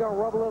elbow. They're going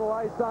to rub a little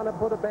ice on it,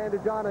 put a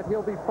bandage on it.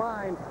 He'll be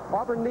fine.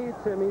 Auburn needs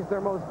him. He's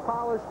their most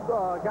polished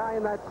guy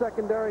in that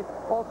secondary,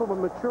 also a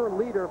mature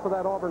leader for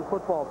that Auburn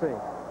football team.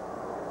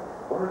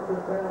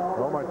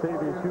 Well,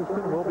 Martavius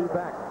Houston will be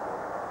back.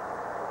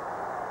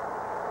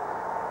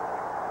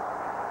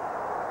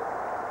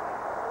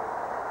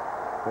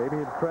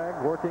 Fabian Craig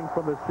working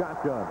from the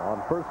shotgun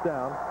on first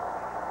down.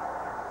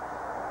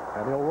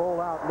 And he'll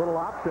roll out little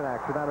option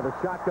action out of the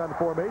shotgun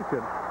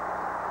formation.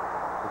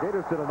 The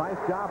Gators did a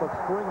nice job of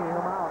springing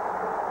him out.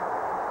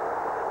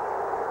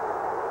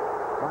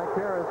 Mike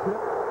Harris hit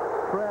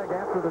Craig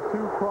after the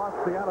two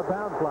crossed the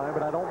out-of-bounds line,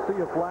 but I don't see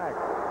a flag.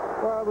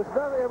 Well,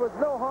 it was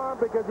no harm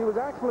because he was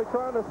actually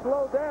trying to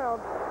slow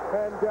down,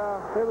 and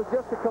it was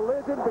just a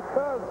collision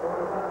because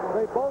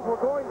they both were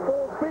going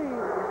full speed.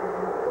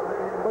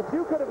 But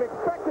you could have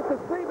expected to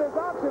see this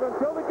option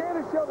until the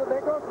Gators showed that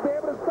they're going to be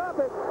able to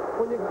stop it.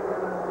 When you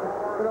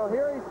know,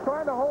 here he's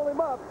trying to hold him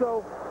up,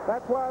 so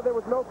that's why there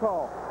was no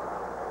call.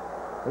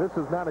 This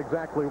is not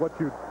exactly what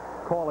you'd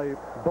call a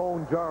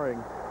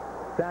bone-jarring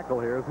tackle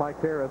here, as Mike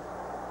Harris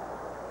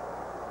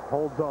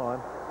holds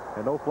on,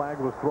 and no flag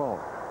was thrown.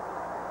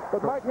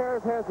 But Mike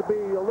Harris has to be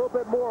a little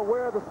bit more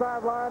aware of the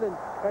sideline and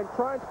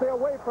try and stay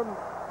away from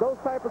those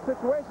type of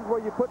situations where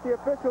you put the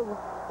officials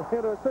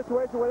in a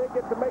situation where they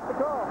get to make the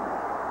call.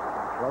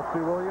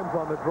 Rusty Williams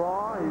on the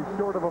draw. He's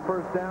short of a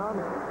first down.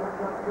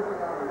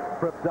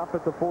 Tripped up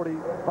at the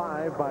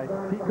 45 by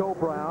Tico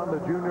Brown,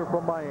 the junior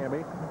from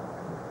Miami.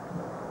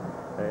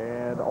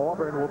 And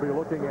Auburn will be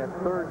looking at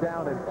 3rd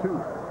down and 2.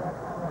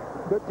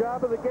 Good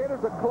job of the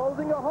Gators of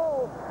closing a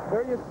hole.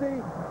 There you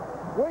see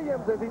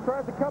Williams as he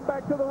tries to come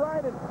back to the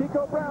right, and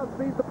Tico Brown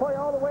sees the play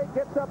all the way,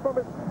 gets up from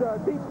his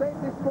deep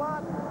safety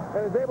slot,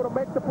 and is able to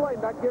make the play,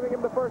 not giving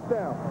him the first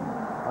down.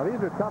 Now, these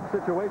are tough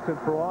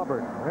situations for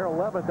Auburn. They're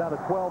 11th out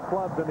of 12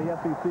 clubs in the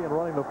SEC in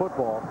running the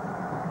football.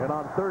 And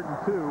on 3rd and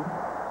 2,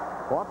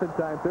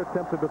 oftentimes they're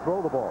tempted to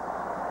throw the ball.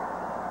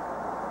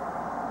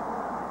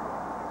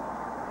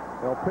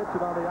 They'll pitch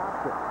it on the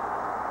option.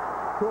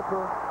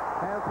 Cooper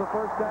has the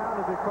first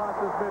down as he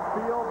crosses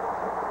midfield.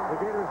 The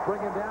Gators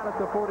bring him down at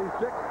the 46.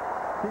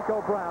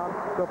 Tico Brown,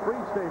 the free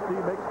safety,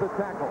 makes the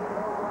tackle.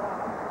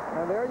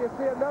 And there you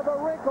see another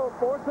wrinkle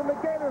forcing the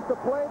Gators to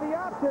play the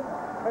option,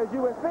 as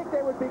you would think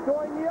they would be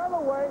going the other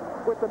way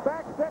with the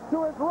back set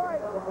to his right.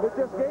 It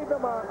just gave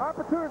them an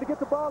opportunity to get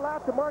the ball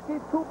out to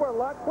Marquise Cooper a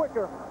lot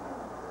quicker.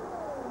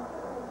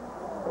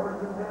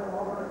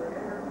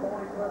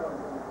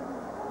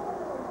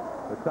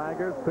 The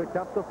Tigers pick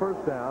up the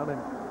first down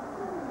and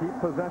keep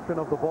possession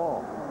of the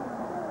ball.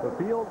 The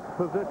field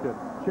position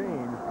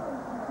changed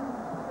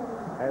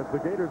as the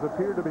Gators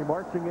appear to be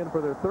marching in for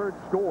their 3rd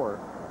score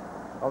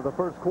of the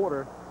first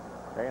quarter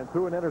and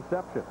threw an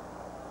interception.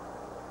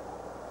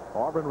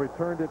 Auburn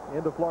returned it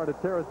into Florida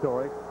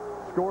territory,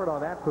 scored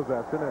on that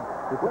possession, and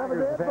the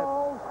Tigers have had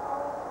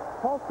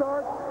false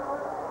start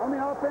on the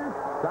offense.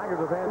 Tigers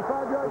have had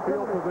the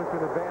field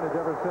position advantage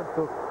ever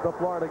since the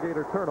Florida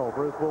Gator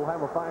turnover, as we'll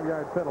have a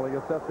 5-yard penalty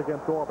assessed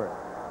against Auburn.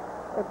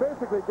 And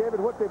basically, David,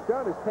 what they've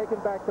done is taken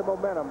back the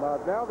momentum.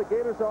 Now the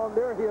Gators are on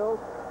their heels.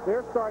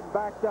 They're starting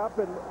backed up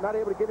and not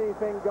able to get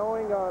anything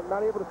going,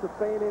 not able to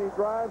sustain any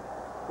drives,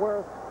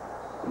 where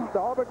the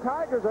Auburn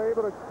Tigers are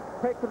able to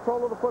take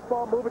control of the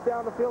football, move it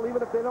down the field,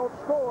 even if they don't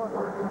score,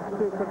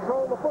 to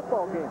control the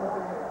football game.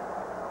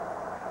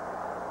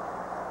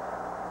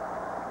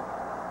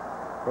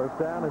 First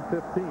down and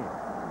 15.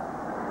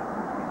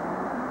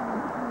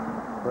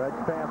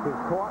 Greg's pass is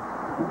caught.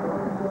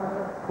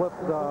 Cliff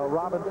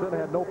Robinson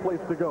had no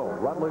place to go.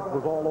 Rutledge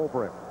was all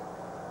over him.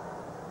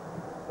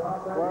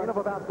 Gain of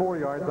about 4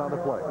 yards on the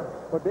play.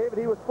 Well, David,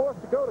 he was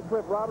forced to go to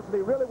Cliff Robinson.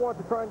 He really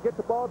wanted to try and get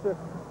the ball to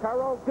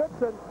Tyrone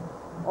Goodson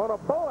on a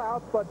bow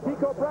out, but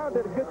Tico Brown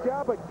did a good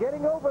job of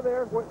getting over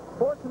there,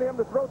 forcing him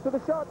to throw to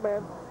the short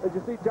man. As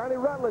you see, Johnny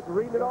Rutledge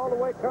reading it all the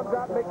way, comes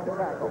out and makes the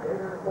tackle.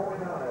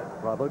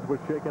 Rutledge was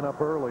shaken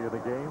up early in the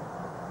game.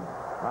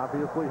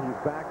 Obviously, he's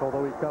back,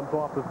 although he comes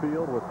off the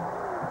field with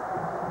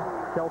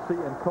Kelsey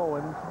and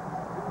Cohen.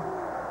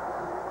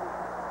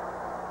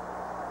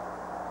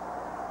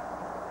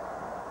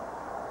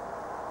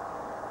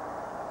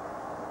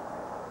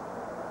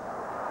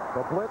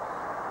 The blitz.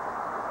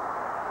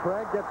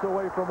 Craig gets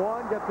away from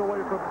one, gets away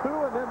from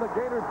two, and then the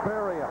Gators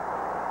bury him.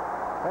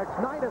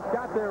 X-Knightus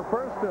got there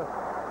first to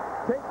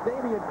take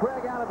Davey and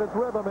Craig out of his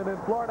rhythm, and then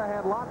Florida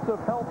had lots of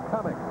help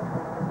coming.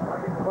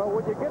 Well,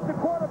 when you get the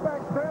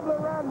quarterback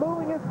scrambling around,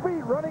 moving his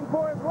feet, running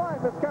for his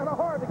life, it's kind of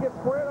hard to get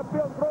squared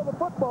upfield and throw the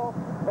football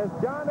as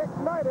John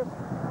X-Knightus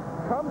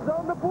comes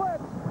on the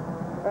blitz.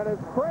 And as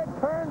Craig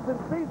turns and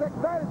sees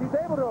X-Knightus, he's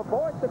able to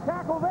avoid the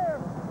tackle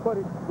there. But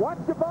watch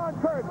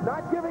Javon Curtis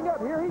not giving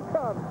up. Here he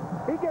comes.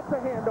 He gets a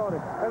hand on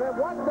it. And then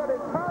watch that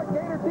entire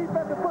Gator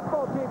defensive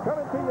football team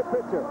coming to your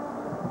picture.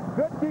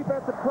 Good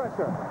defensive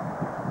pressure.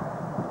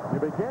 You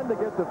begin to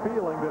get the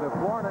feeling that if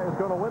Florida is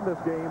going to win this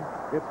game,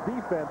 its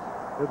defense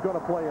is going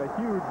to play a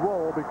huge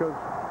role, because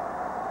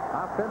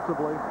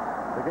offensively,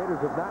 the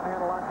Gators have not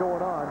had a lot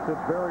going on since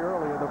very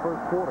early in the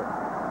first quarter.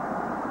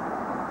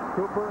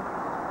 Cooper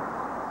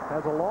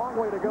has a long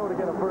way to go to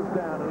get a first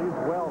down, and he's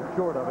well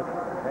short of it.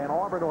 And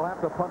Auburn will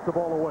have to punt the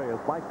ball away as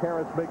Mike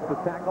Harris makes the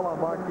tackle on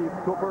Marquise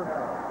Cooper.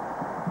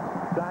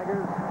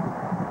 Tigers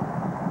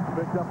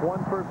picked up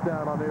one first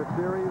down on their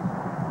series.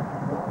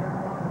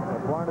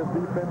 Florida's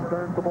defense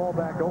turns the ball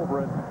back over,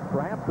 and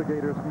perhaps the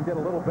Gators can get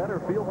a little better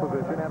field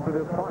position after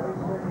this punt.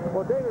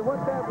 Well, David,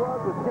 what that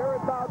was Terry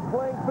Bowden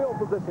playing field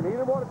position. He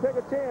didn't want to take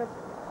a chance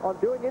on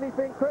doing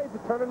anything crazy,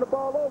 turning the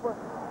ball over.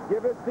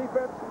 Give his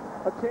defense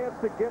a chance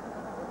to get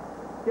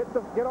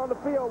on the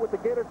field with the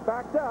Gators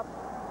backed up.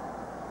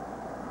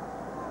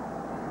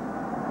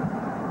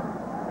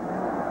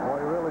 Boy,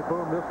 he really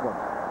boomed this one.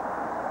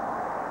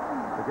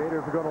 The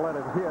Gators are going to let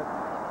it hit,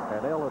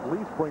 and they'll at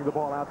least bring the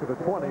ball out to the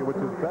 20, which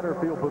is better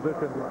field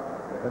position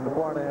than the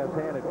Florida has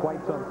had in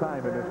quite some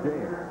time in this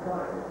game.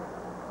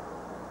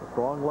 A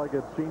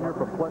strong-legged senior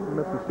from Clinton,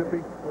 Mississippi,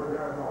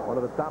 one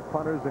of the top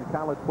punters in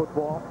college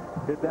football,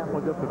 hit that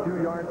one just a few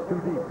yards too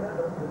deep.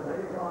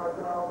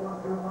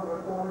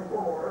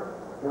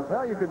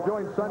 Well, you can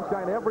join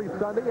Sunshine every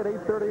Sunday at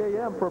 8:30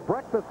 a.m. for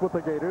Breakfast with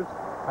the Gators,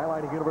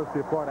 highlighting University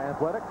of Florida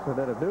athletics. And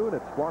then at noon,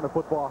 it's Florida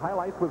Football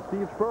Highlights with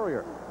Steve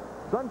Spurrier.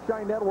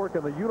 Sunshine Network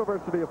and the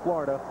University of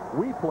Florida,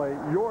 we play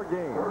your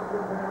game.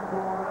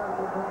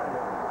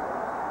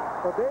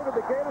 Well, David,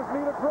 the Gators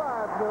need a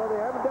drive. You know, they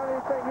haven't done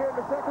anything here in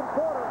the second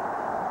quarter.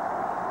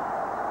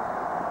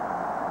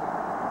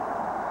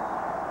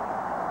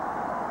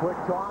 Quick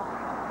toss.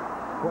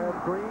 Jacquez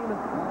Green.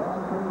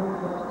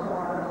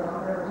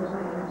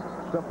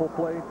 Simple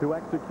play to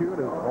execute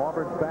as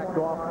Auburn's backed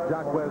off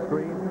Jacquez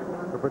Green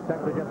to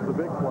protect against the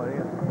big play.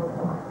 And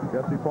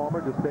Jesse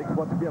Palmer just takes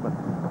what's given.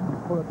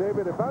 Well,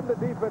 David, if I'm the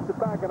defensive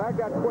back and I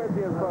got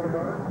Quincy in front of me,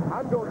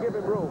 I'm going to give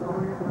him room.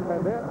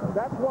 And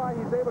that's why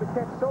he's able to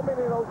catch so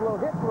many of those little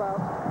hitch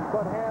routes,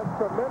 but has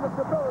tremendous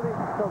ability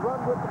to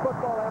run with the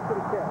football after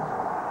the catch.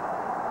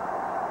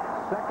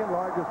 Second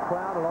largest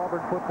crowd in Auburn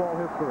football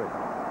history.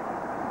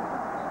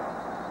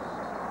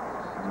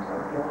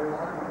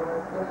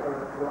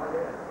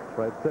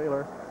 Fred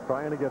Taylor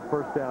trying to get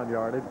first down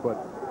yardage, but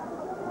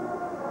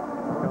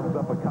comes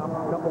up a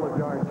couple of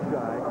yards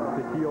shy.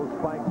 Takeo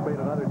Spikes made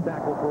another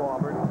tackle for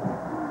Auburn.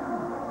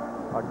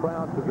 A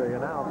crowd today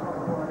announced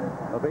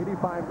of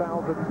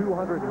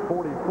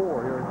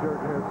 85,244 here in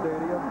Jordan-Hare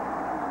Stadium.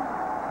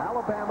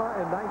 Alabama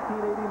in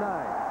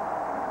 1989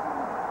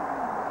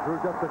 drew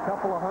just a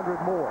couple of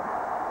hundred more.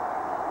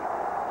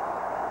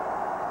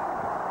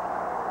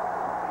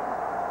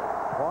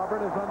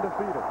 Auburn is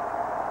undefeated.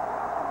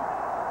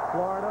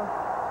 Florida,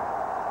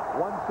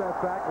 one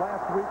setback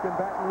last week in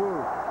Baton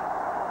Rouge.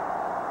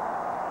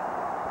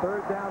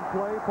 Third down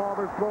play,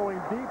 Palmer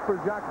throwing deep for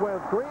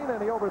Jacquez Green,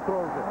 and he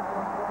overthrows it.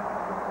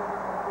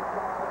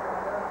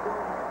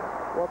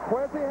 Well,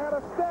 Quincy had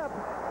a step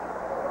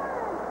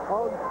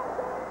on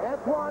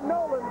Antoine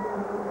Nolan.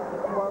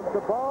 Well,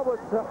 the ball was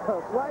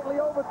slightly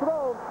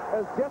overthrown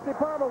as Jesse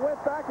Palmer went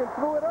back and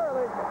threw it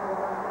early.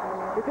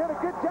 He did a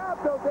good job,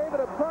 though, David,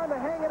 of trying to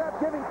hang it up,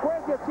 giving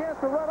Quincy a chance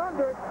to run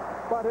under it,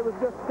 but it was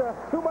just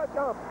too much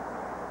ump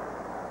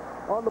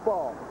on the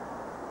ball.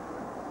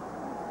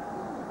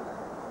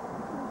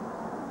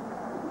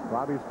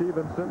 Robbie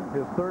Stevenson,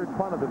 his third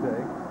punt of the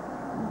day.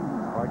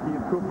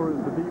 Marquise Cooper is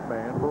the deep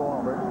man for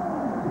Auburn.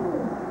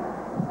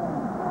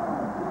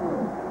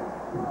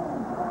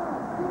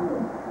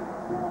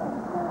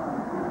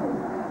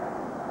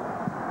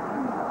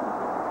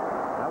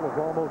 That was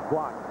almost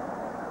blocked.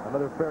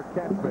 Another fair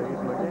catch made.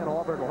 And again,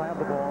 Auburn will have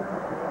the ball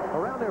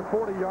around their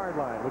 40-yard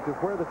line, which is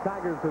where the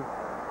Tigers have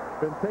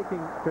been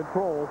taking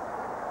control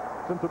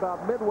since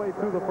about midway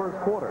through the first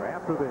quarter,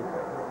 after the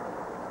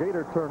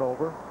Gator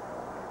turnover,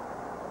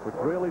 which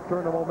really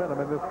turned the momentum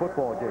in this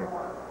football game.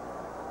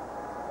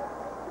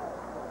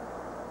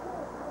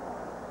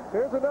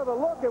 Here's another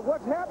look at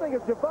what's happening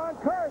as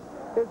Javon Curtis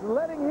is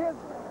letting his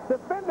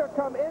defender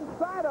come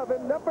inside of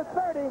him, number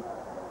 30.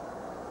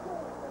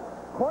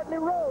 Courtney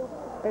Rose,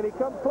 and he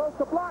comes close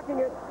to blocking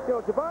it. You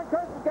know, Javon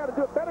Kerson's got to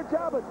do a better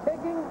job of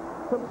taking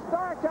some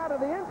starch out of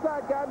the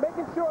inside guy,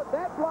 making sure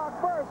that block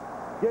first,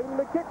 giving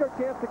the kicker a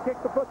chance to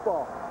kick the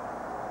football.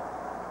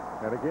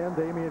 And again,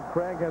 Damian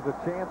Craig has a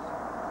chance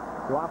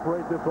to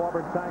operate this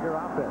Auburn Tiger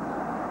offense.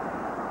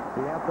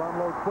 He has to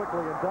unload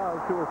quickly and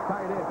does to his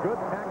tight end. Good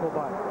tackle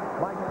by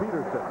Mike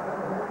Peterson.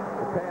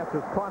 The pass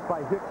is caught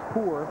by Hicks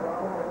Poor.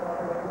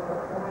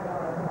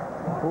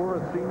 Poor,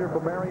 a senior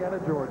from Marietta,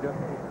 Georgia.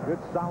 Good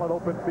solid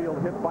open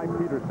field hit by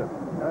Peterson.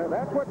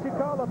 That's what you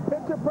call a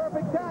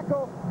picture-perfect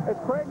tackle. As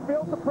Craig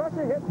feels the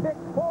pressure, hits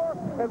Hicks Poor,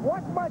 and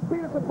watch Mike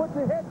Peterson put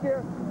the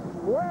headgear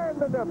square in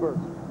the numbers.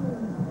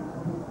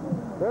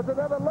 There's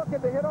another look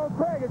at the hit on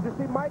Craig as you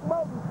see Mike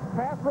Moulton,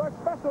 pass rush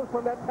specialist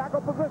from that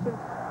tackle position,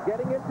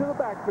 getting into the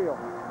backfield.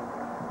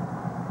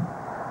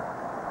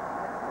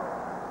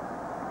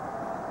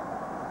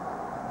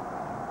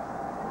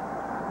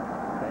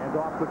 Hand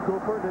off to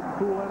Cooper, didn't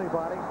fool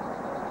anybody.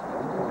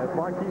 As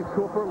Marquise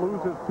Cooper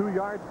loses 2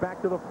 yards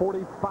back to the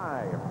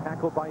 45,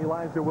 tackled by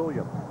Elijah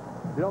Williams.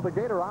 You know, the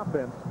Gator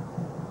offense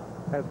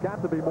has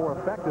got to be more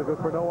effective, if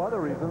for no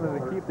other reason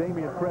than to keep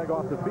Damian Craig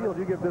off the field.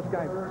 You give this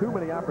guy too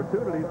many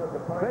opportunities,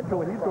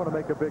 eventually he's going to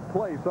make a big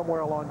play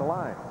somewhere along the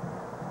line.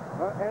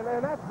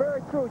 And that's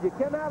very true. You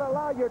cannot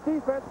allow your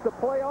defense to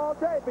play all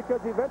day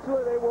because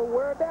eventually they will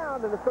wear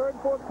down. In the third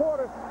and fourth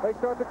quarter, they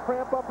start to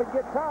cramp up and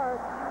get tired,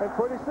 and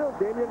pretty soon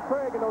Damian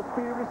Craig and those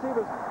speedy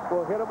receivers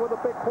will hit them with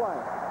a big play.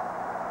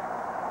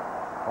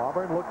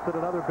 Auburn looks at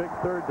another big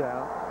third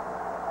down.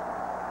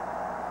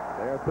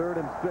 They are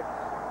 3rd and 6.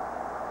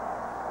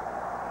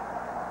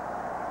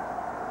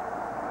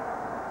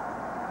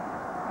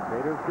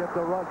 Gators get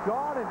the rush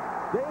on, and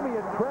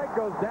Damian Craig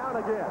goes down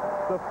again.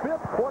 The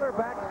 5th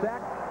quarterback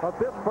sack of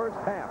this first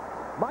half.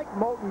 Mike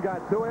Moulton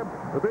got to him,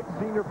 the big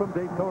senior from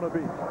Daytona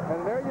Beach.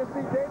 And there you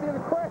see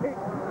Damian Craig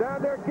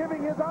down there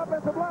giving his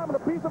offensive lineman a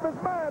piece of his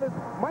mind as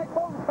Mike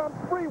Moulton comes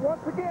free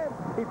once again.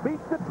 He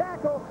beats the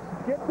tackle,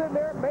 gets in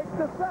there, makes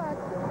the sack.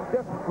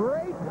 Just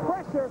great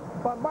pressure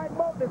by Mike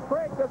Moulton as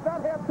Craig does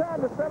not have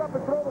time to set up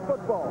and throw the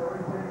football.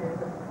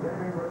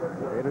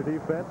 Gator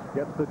defense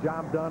gets the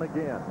job done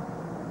again.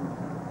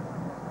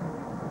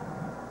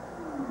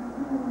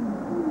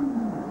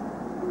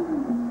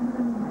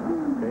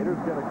 Gators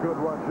get a good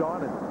rush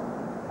on, and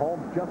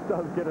Holmes just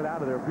does get it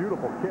out of there.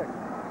 Beautiful kick.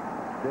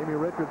 Jamie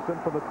Richardson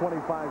from the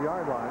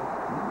 25-yard line.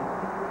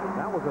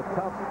 That was a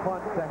tough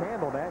punt to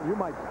handle, Nat. You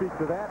might speak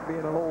to that, being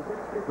an old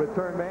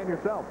return man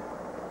yourself.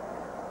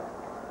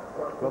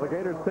 So the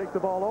Gators take the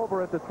ball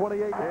over at the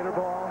 28. Gator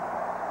ball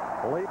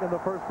late in the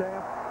first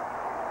half.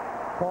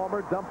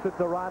 Palmer dumps it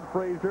to Rod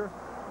Frazier.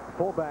 The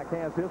fullback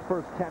has his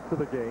first catch of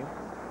the game.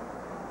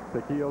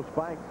 Takeo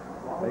Spikes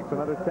makes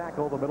another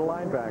tackle, the middle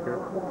linebacker.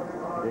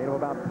 Gain of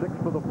about 6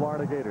 for the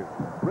Florida Gators.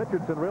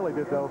 Richardson really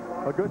did, though,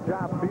 a good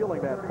job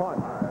fielding that punt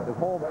as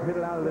Holmes hit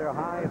it out of there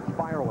high and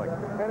spiraling.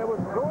 And it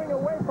was going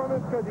away from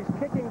him because he's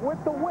kicking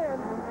with the wind,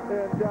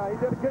 and he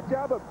did a good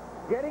job of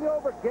getting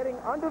over, getting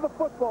under the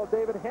football,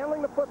 David,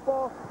 handling the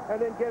football,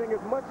 and then getting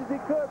as much as he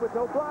could with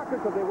no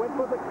blockers because they went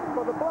for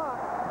the block,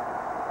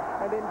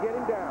 and then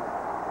getting down.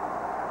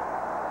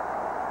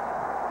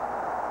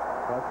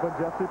 Freshman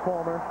Jesse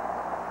Palmer.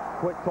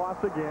 Quick toss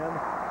again.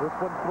 This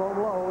one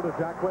thrown low to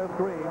Jacquez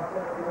Green.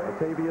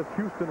 Octavius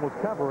Houston was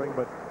covering,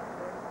 but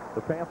the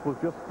pass was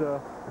just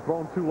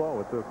thrown too low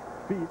at the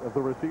feet of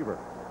the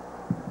receiver.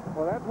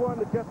 Well, that's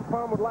one that Jesse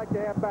Palmer would like to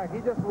have back.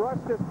 He just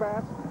rushed this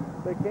pass.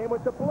 They came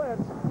with the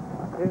blitz.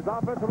 His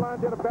offensive line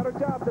did a better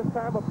job this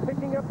time of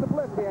picking up the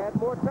blitz. He had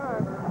more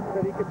time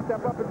that he could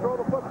step up and throw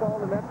the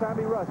football, and that time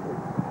he rushed it.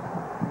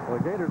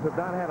 Well, the Gators have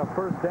not had a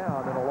first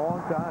down in a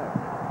long time.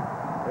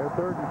 They're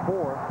 3rd and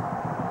 4.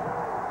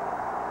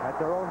 At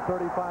their own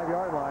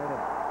 35-yard line.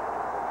 And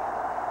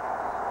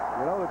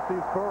you know that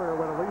Steve Spurrier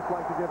would at least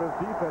like to give his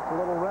defense a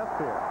little rest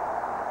here.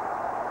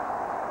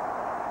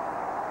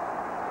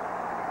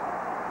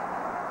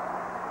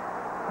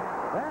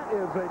 That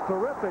is a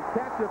terrific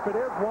catch if it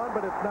is one,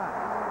 but it's not.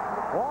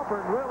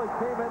 Auburn really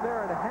came in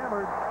there and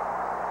hammered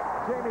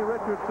Jamie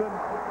Richardson.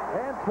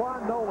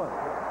 Antoine Nolan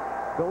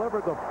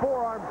delivered the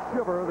forearm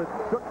shiver that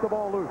shook the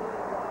ball loose.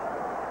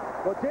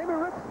 Well, Jamie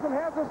Richardson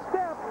has a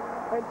step,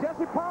 and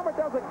Jesse Palmer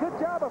does a good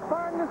job of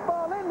firing this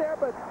ball in there,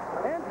 but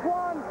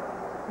Antoine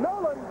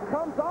Nolan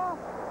comes off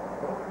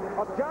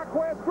of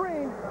Jacquez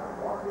Green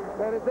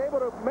and is able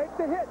to make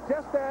the hit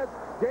just as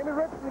Jamie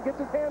Richardson gets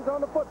his hands on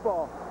the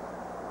football.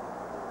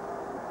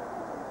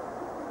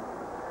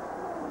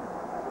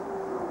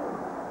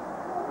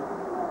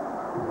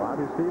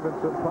 Bobby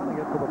Stevenson punting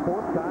it for the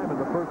 4th time in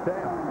the first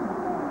half.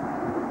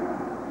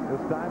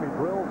 This time he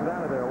drills it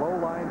out of there.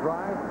 Low line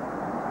drive.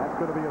 That's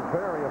going to be a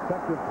very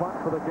effective punt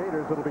for the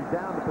Gators. It'll be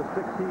down at the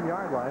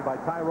 16-yard line by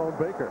Tyrone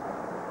Baker.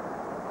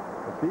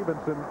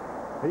 Stevenson,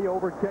 he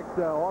overkicked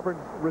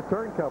Auburn's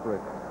return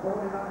coverage.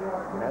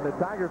 And the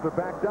Tigers are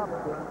backed up,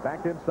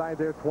 back inside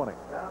their 20.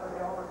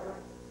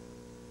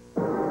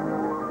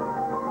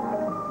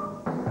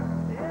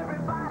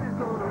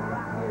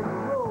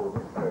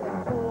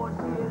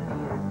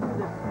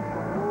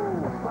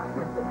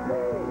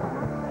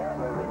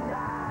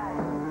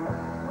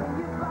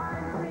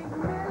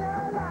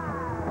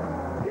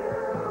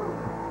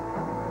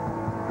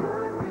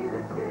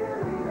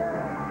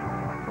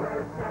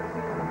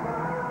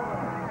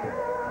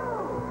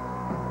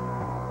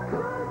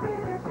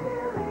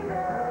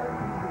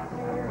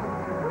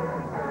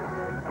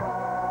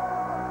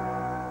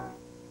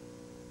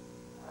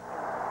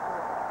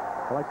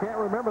 can't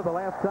remember the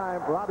last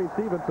time Robbie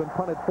Stevenson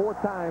punted 4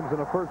 times in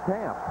the first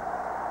half.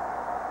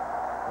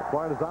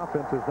 Florida's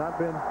offense has not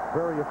been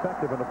very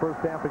effective in the first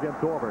half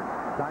against Auburn.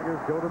 Tigers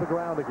go to the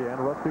ground again.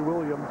 Rusty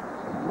Williams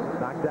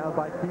knocked down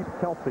by Keith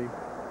Kelsey.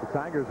 The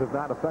Tigers have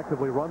not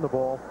effectively run the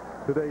ball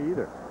today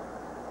either.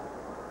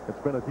 It's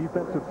been a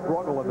defensive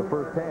struggle in the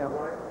first half.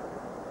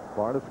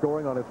 Florida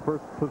scoring on its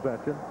first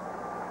possession,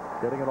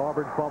 getting an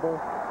Auburn fumble,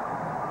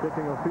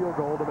 kicking a field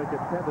goal to make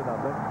it 10-0.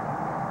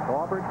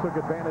 Auburn took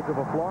advantage of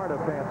a Florida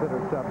pass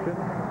interception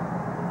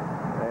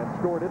and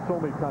scored its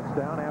only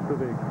touchdown after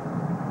the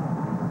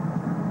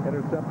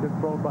interception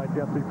thrown by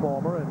Jesse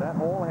Palmer, and that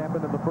all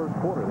happened in the first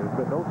quarter. There's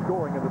been no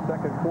scoring in the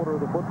second quarter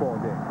of the football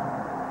game.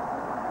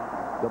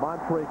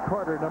 DeMontre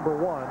Carter, number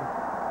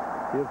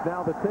 1, is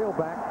now the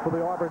tailback for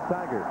the Auburn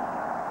Tigers.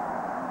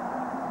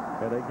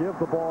 And they give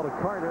the ball to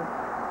Carter,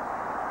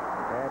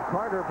 and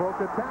Carter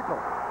broke a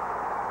tackle.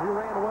 He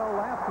ran well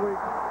last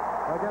week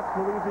against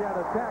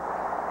Louisiana Tech,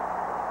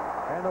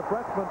 and the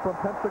freshman from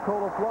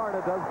Pensacola,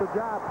 Florida, does the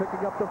job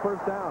picking up the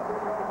first down.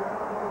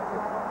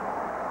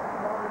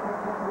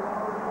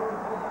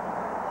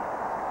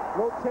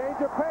 Little change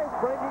of pace,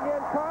 bringing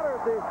in Carter.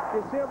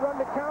 You see him run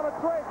the counter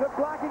trade. Good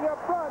blocking up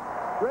front.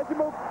 Reggie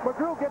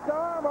McGrew gets the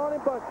arm on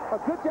him, but a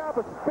good job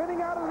of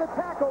spinning out of the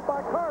tackle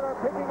by Carter,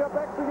 picking up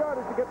extra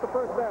yardage to get the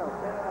first down.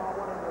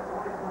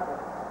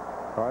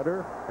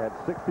 Carter had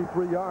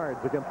 63 yards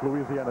against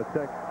Louisiana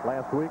Tech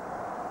last week.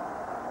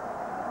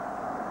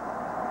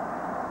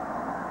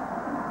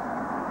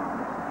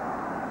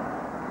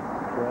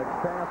 Greg's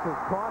pass is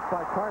caught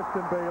by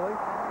Carson Bailey.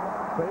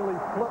 Bailey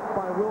flipped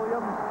by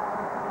Williams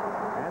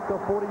at the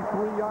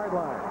 43-yard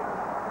line.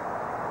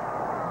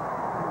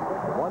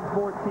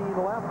 1:14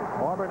 left.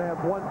 Auburn has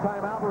 1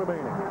 timeout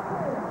remaining.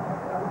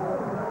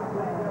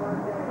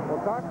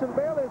 Well, Carson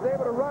Bailey is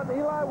able to run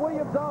Eli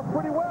Williams off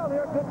pretty well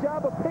here. Good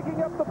job of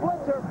picking up the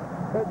blitzer.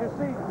 As you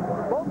see,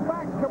 both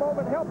backs come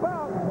over and help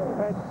out,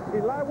 and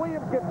Eli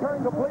Williams gets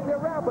turned completely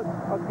around, but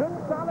a good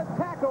solid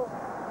tackle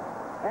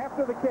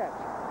after the catch.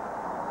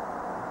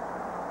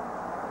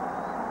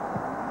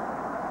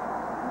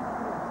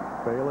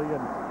 Bailey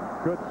and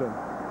Goodson,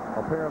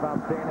 a pair of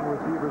outstanding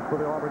receivers for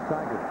the Auburn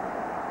Tigers.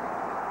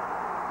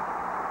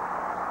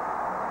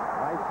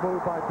 Nice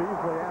move by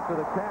Beasley after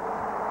the catch.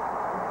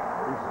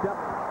 He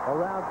stepped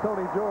around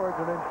Tony George,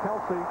 and then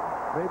Kelsey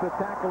made the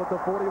tackle at the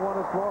 41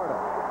 of Florida.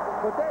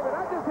 But David,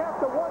 I just have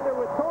to wonder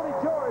with Tony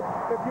George,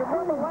 if you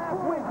remember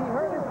last week, he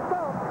hurt his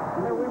thumb,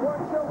 and we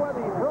weren't sure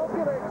whether he broke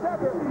it or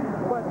etc.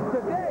 But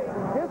today,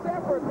 his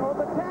effort on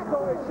the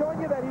tackle is showing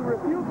you that he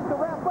refuses to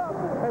wrap up,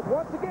 as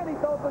once again he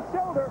throws the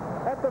shoulder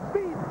at the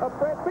feet of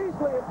Fred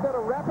Beasley instead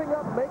of wrapping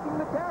up, making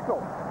the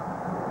tackle.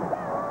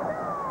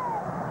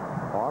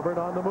 Auburn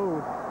on the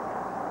move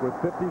with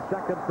 50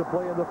 seconds to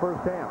play in the first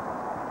half.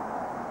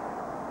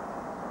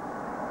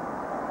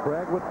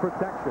 Craig with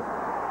protection.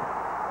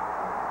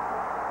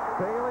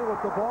 Bailey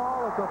with the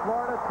ball at the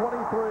Florida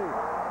 23.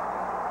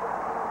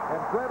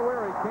 And Fred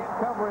Weary can't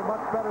cover him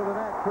much better than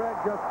that. Craig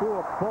just threw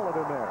a bullet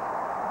in there.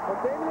 Well,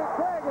 Damian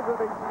Craig is an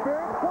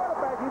experienced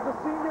quarterback. He's a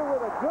senior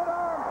with a good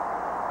arm.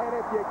 And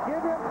if you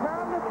give him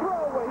time to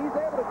throw, where he's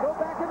able to go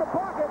back in the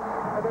pocket,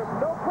 and there's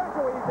no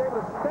pressure where he's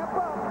able to step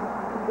up,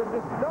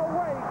 there's just no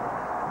way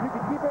you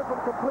can keep him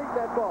from completing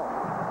that ball.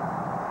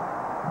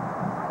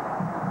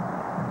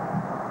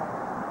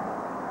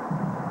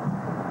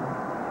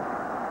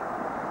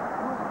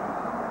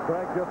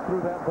 Craig just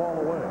threw that ball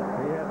away.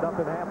 He had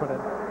nothing happening,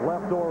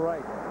 left or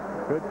right.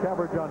 Good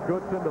coverage on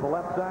Goodson to the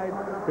left side.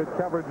 Good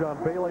coverage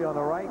on Bailey on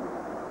the right.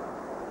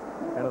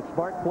 And a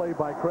smart play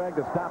by Craig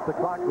to stop the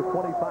clock with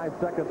 25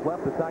 seconds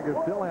left. The Tigers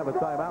still have a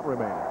timeout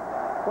remaining.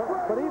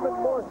 But even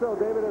more so,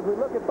 David, as we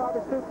look at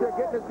Bobby Stoops there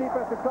getting his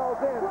defensive calls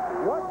in,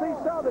 once he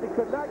saw that he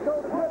could not go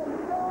to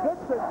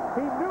Goodson,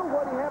 he knew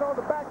what he had on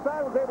the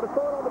backside, was able to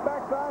throw it on the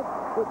backside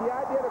with the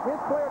idea that if his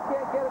player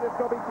can't get it, it's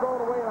going to be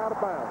thrown away and out of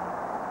bounds.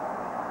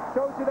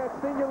 Shows you that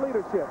senior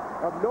leadership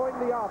of knowing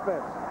the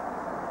offense.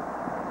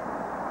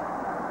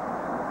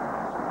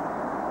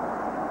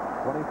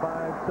 25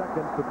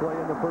 seconds to play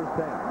in the first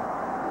half.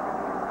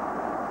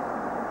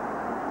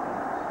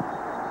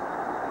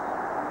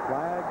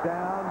 Flag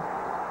down.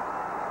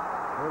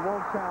 It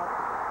won't count.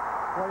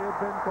 Play had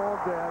been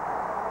called dead.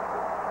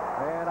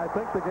 And I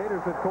think the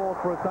Gators had called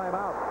for a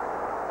timeout.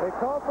 They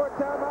called for a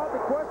timeout. The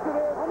question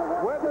is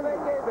whether they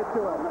gave it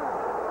to him.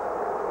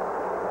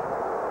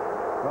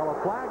 Well,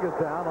 a flag is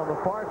down on the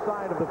far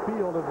side of the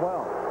field as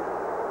well.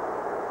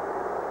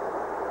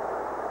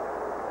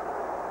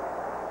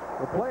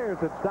 The players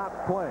had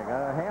stopped playing.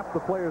 Half the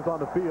players on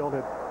the field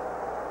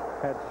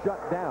had shut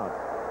down.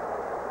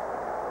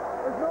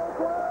 There's no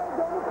flag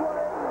on the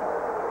play.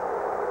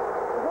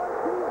 The white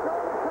team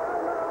called a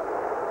timeout.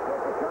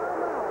 It's a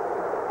timeout.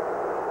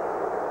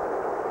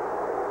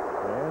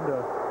 And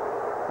the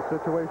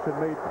situation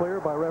made clear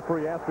by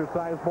referee Astor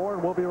Sizemore,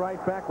 and we'll be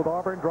right back with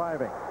Auburn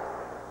driving.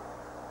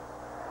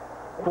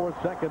 4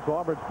 seconds,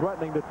 Auburn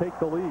threatening to take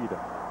the lead.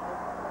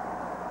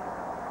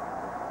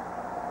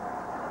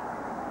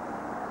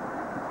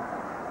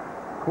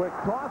 quick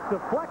toss,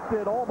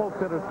 deflected, almost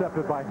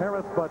intercepted by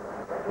Harris, but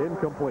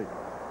incomplete.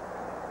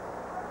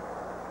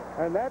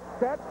 And that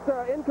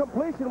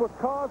incompletion was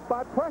caused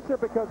by pressure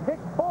because Hicks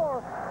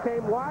 4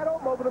 came wide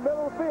open over the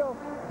middle of the field.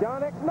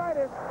 John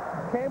X-Nitis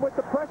came with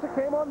the pressure,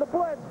 came on the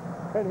blitz.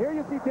 And here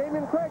you see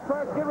Damian Craig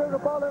tries to get rid of the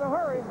ball in a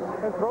hurry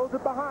and throws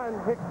it behind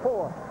Hicks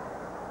 4.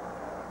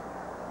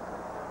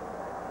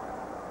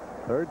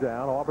 Third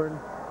down, Auburn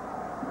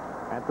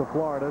at the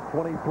Florida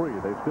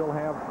 23. They still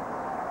have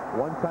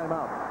one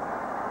timeout.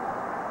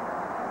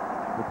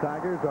 The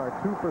Tigers are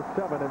 2 for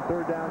 7 in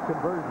third down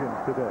conversions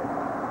today.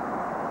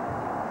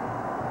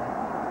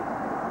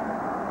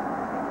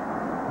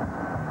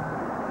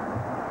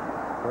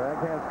 Craig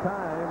has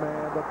time,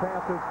 and the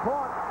pass is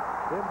caught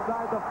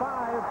inside the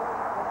 5.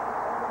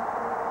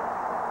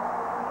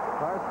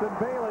 Carson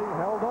Bailey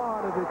held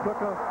on as he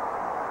took a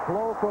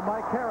blow from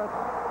Mike Harris,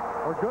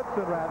 or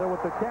Goodson rather,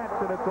 with the catch,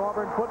 and it's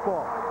Auburn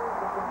football.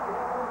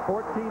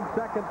 14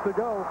 seconds to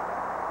go.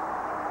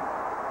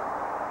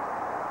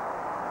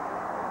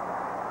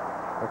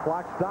 The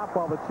clock stopped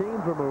while the chains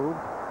were moved.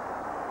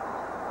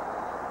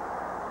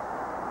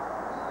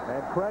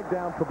 And Craig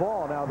downs the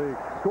ball. Now the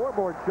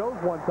scoreboard shows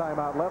one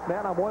timeout left.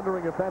 Man, I'm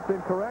wondering if that's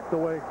incorrect, the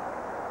way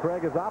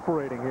Craig is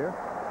operating here.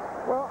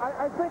 Well,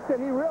 I think that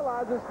he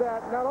realizes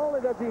that not only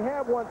does he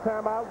have one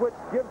timeout, which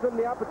gives him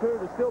the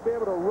opportunity to still be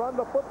able to run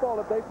the football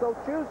if they so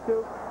choose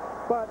to,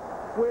 but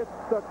with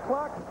the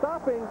clock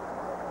stopping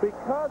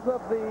because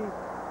of the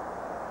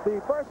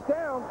first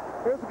down,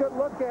 here's a good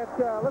look at,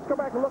 let's go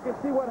back and look and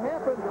see what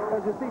happened.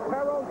 As you see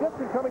Tyrone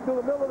Gibson coming through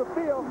the middle of the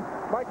field.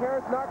 Mike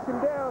Harris knocks him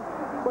down,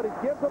 but it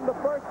gives him the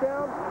first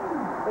down.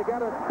 They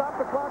got to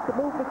stop the clock to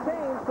move the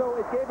chains, so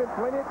it gave him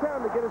plenty of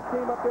time to get his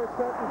team up there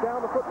set and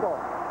down the football.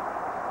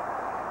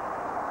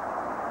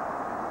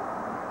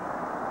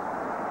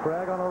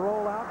 Craig on a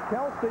rollout.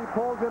 Kelsey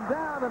pulls him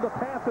down, and the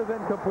pass is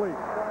incomplete.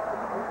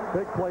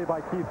 Big play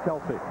by Keith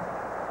Kelsey.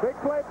 Big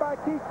play by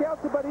Keith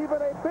Kelsey, but even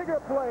a bigger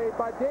play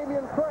by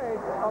Damian Craig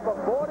of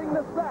avoiding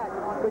the sack,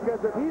 because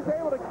if he's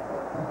able to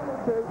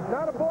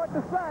not avoid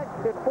the sack,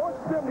 it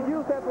forces him to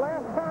use that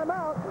last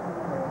timeout,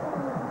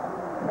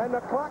 and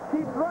the clock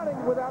keeps running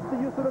without the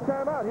use of the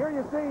timeout. Here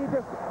you see he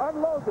just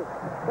unloads it.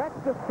 That's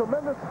just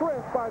tremendous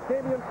strength by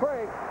Damian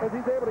Craig as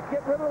he's able to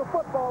get rid of the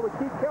football with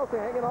Keith Kelsey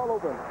hanging all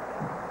over him.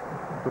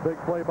 It's a big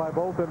play by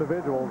both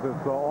individuals as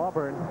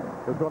Auburn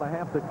is going to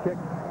have to kick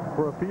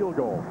for a field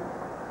goal.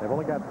 They've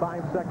only got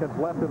 5 seconds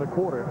left in the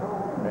quarter,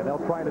 and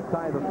they'll try to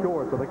tie the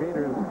score. So the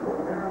Gators,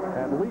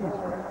 at least,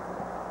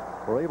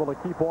 were able to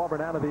keep Auburn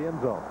out of the end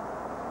zone.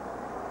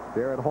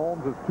 Darren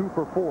Holmes is 2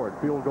 for 4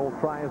 at field goal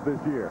tries this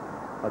year.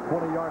 A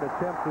 20-yard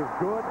attempt is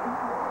good,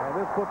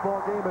 and this football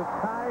game is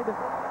tied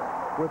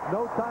with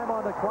no time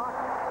on the clock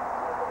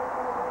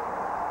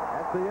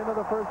at the end of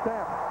the first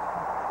half.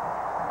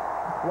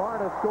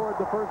 Florida scored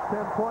the first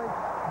 10 points.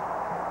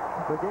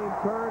 The game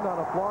turned on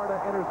a Florida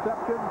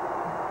interception.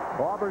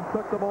 Auburn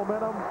took the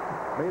momentum,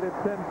 made it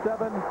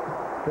 10-7.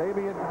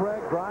 Damian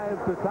Craig drives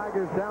the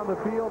Tigers down the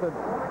field, and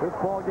this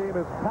ball game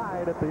is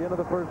tied at the end of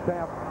the first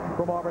half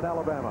from Auburn,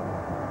 Alabama.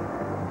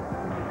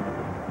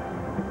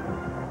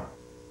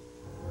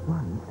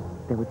 Once,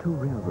 there were 2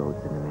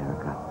 railroads in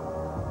America.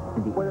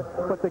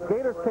 But the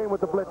Gators came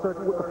with the blitzer.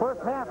 The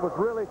first half was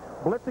really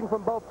blitzing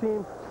from both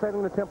teams,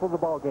 setting the tempo of the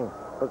ball game.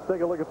 Let's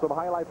take a look at some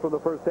highlights from the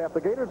first half. The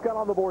Gators got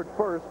on the board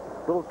first.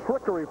 Little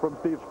trickery from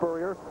Steve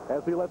Spurrier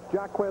as he lets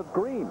Jacquez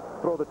Green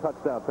throw the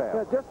touchdown pass.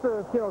 Yeah, just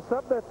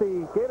something that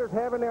the Gators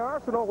have in their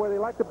arsenal where they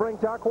like to bring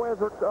Jacquez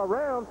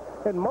around,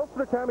 and most of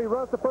the time he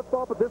runs the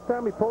football, but this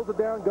time he pulls it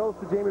down, goes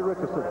to Jamie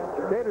Richardson.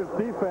 Gators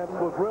defense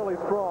was really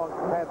strong,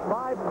 had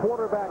 5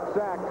 quarterback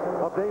sacks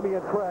of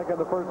Damian Craig in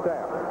the first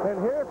half.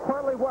 And here's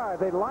partly why.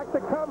 They like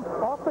to come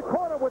off the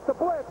corner with the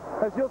blitz,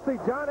 as you'll see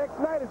John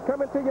X-Nitis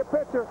come into your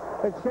picture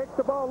and shakes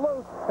the ball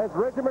loose as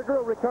Reggie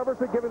McGrew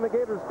recovers it, giving the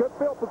Gators good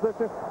field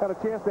position and a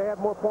chance to add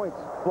more points.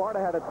 Florida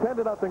had a 10-0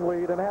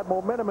 lead and had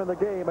momentum in the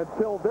game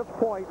until this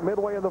point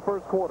midway in the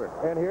first quarter.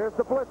 And here's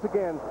the blitz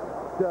again.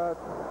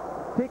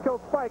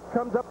 Tico Spike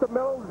comes up the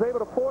middle, is able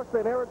to force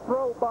an errant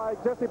throw by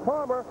Jesse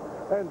Palmer,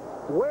 and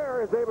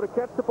Ware is able to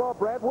catch the ball,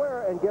 Brad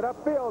Ware, and get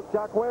upfield.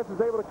 Jacquez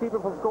is able to keep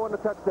him from scoring the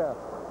touchdown.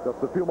 Just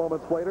a few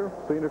moments later,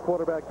 senior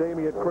quarterback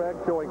Damian Craig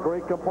showing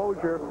great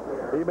composure.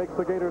 He makes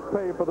the Gators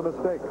pay for the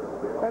mistake.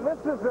 And this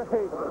is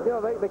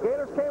the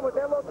Gators came with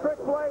their little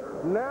trick play.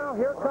 Now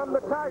here come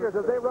the Tigers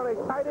as they run a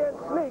tight end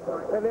sneak,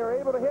 and they're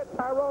able to hit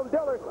Tyrone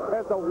Dillard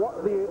as the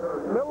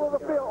middle of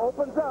the field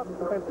opens up,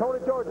 and Tony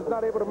George is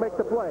not able to make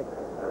the play.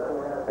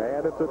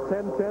 And it's a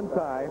 10-10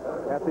 tie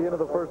at the end of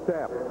the first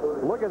half.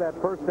 Look at that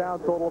first down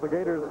total. The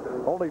Gators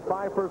only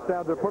 5 first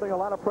downs. They're putting a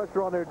lot of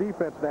pressure on their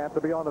defense now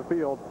to be on the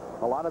field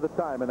a lot of the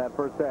time in that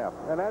first half.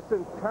 And that's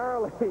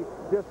entirely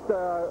just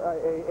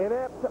an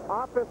inept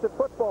offensive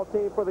football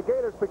team for the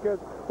Gators, because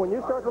when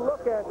you start to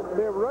look at,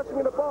 they're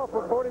rushing the ball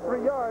for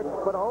 43 yards,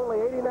 but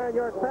only 89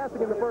 yards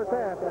passing in the first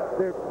half.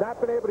 They've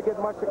not been able to get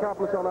much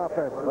accomplished on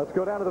offense. Let's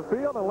go down to the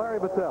field and Larry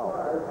Battelle.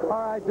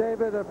 All right,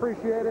 David,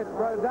 appreciate it.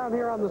 Right down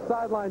here on the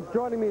sidelines,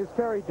 joining me is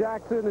Terry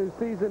Jackson, whose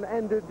season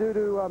ended due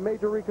to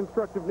major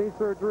reconstructive knee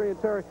surgery.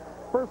 And Terry,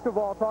 first of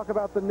all, talk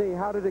about the knee.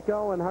 How did it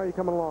go, and how are you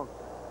coming along?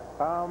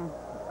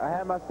 I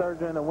had my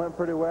surgery, and it went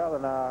pretty well,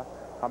 and I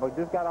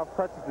just got off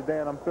crutches today,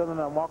 and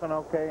I'm walking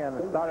okay,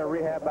 and started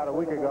rehab about a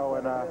week ago,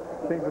 and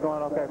things are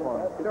going okay for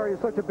me. Terry,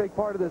 you're such a big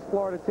part of this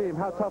Florida team.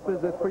 How tough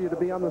is it for you to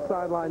be on the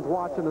sidelines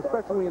watching,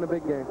 especially in a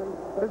big game?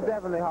 It's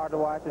definitely hard to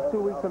watch. It's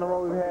 2 weeks in a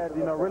row we've had,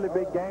 really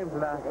big games,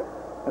 and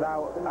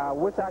I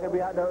wish I could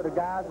be out there with the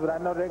guys, but I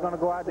know they're going to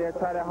go out there and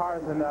try their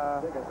hardest and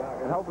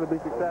hopefully be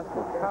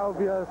successful. How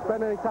have you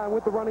spent any time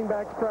with the running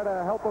backs, try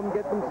to help them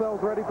get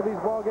themselves ready for these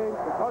ball games?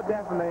 Oh,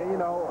 definitely.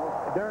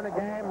 During the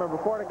game or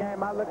before the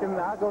game, I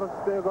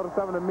still go to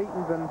some of the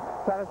meetings and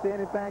try to see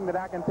anything that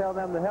I can tell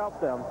them to help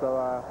them. So,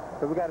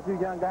 because we got a few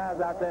young guys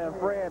out there, and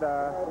Fred,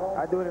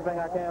 I do anything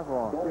I can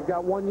for them. You've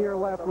got 1 year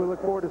left. We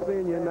look forward to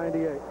seeing you in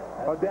 '98.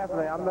 Oh,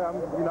 definitely.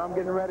 I'm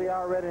getting ready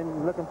already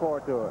and looking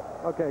forward to it.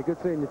 Okay, good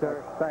seeing you,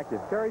 Terry. Thank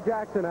you. Terry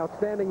Jackson,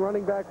 outstanding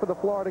running back for the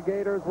Florida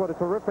Gators. What a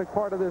terrific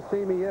part of this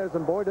team he is,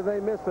 and boy, do they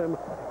miss him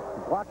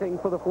blocking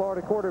for the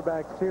Florida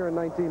quarterbacks here in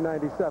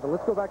 1997.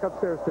 Let's go back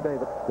upstairs to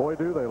David. Boy,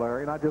 do they,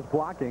 Larry. Not just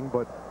blocking,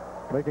 but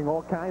making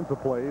all kinds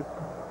of plays.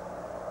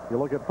 You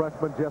look at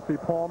freshman Jesse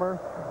Palmer.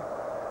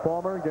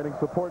 Palmer getting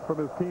support from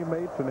his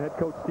teammates and head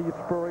coach Steve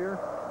Spurrier.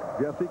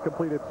 Jesse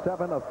completed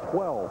 7 of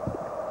 12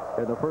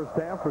 in the first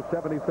half for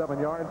 77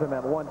 yards and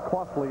that one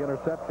costly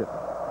interception.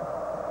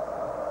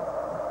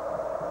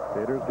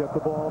 Gators get the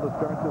ball to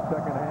start the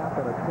second half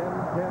and a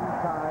 10-10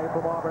 tie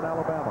from Auburn,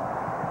 Alabama.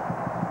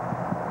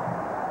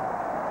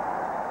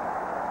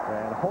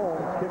 And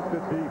Holmes kicks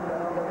it deep.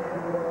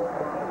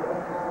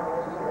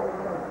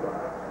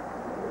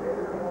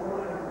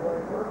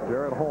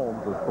 Jared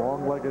Holmes, a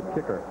strong-legged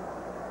kicker,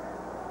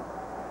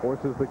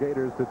 forces the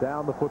Gators to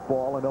down the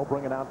football, and they'll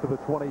bring it out to the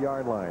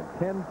 20-yard line.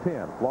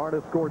 10-10.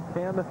 Florida scored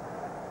 10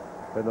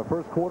 in the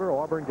first quarter.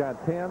 Auburn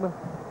got 10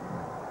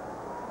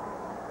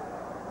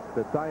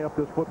 to tie up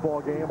this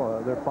football game.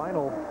 Their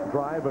final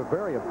drive, a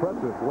very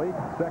impressive late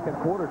second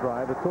quarter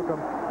drive. It took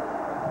them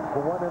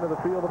from one end of the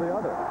field to the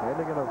other,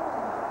 ending in a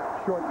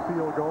short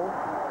field goal.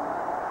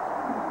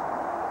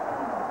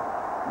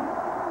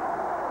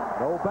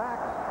 No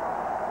backs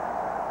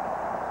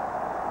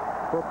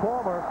for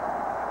Palmer.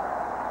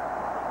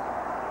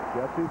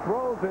 Jesse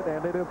throws it,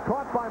 and it is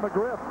caught by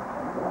McGriff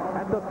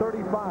at the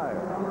 35.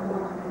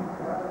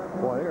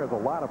 Boy, there's a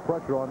lot of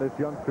pressure on this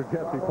youngster,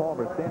 Jesse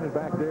Palmer, standing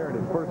back there in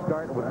his first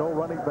start with no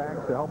running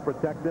backs to help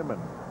protect him,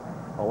 and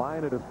a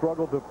line that has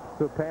struggled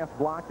to pass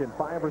block, and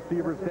 5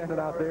 receivers standing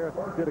out there.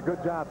 Did a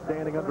good job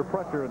standing under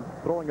pressure and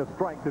throwing a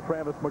strike to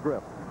Travis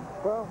McGriff.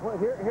 Well,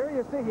 here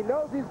you see, he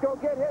knows he's going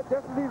to get hit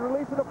just as he's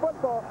releasing the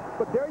football,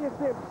 but there you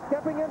see him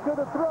stepping into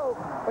the throw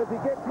as he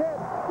gets hit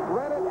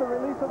right at the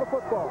release of the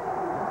football.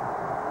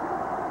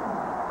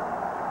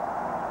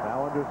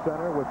 Now under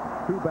center with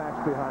 2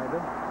 backs behind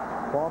him.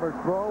 Palmer's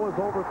throw is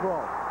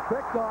overthrown.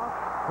 Picked off.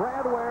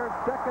 Brad Ware's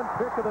second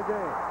pick of the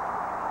game.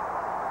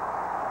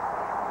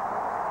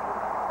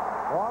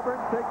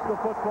 Auburn takes the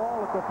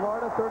football at the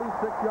Florida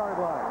 36-yard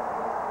line.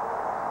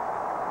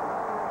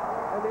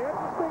 And the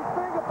interesting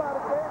thing about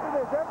it,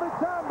 David, is every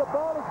time the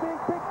ball is being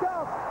picked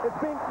off, it's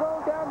being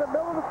thrown down the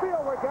middle of the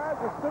field where guys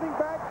are sitting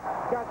back,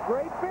 got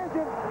great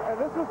vision,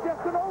 and this was just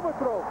an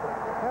overthrow.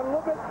 Had a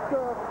little bit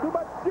too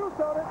much juice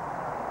on it.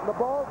 The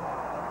ball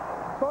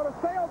sort of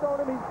sailed on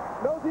him. He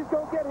knows he's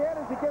going to get hit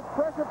as he gets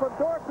pressure from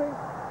Dorsey.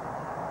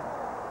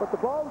 But the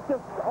ball was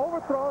just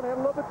overthrown, had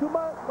a little bit too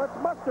much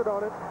mustard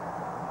on it.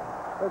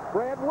 As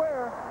Brad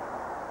Ware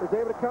is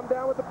able to come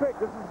down with the pick.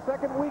 This is the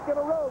second week in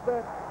a row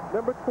that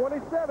number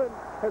 27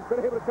 has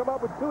been able to come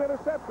up with 2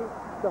 interceptions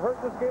to hurt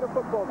this Gator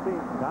football team.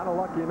 Not a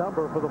lucky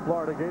number for the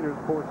Florida Gators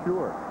for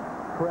sure.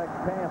 Correct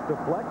pass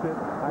deflected.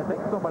 I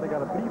think somebody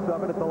got a piece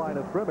of it at the line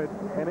of scrimmage,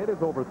 and it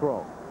is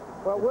overthrown.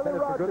 Well, Willie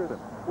Rogers,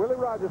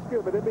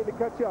 excuse me, didn't mean to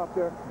cut you off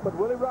there, but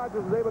Willie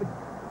Rogers was able to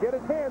get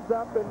his hands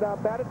up and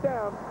bat it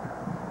down.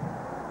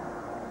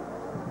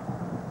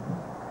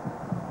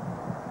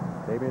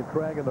 Damian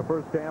Craig in the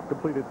first half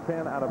completed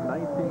 10 out of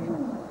 19,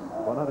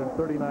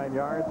 139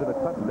 yards and a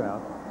touchdown.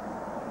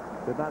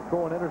 Did not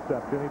throw an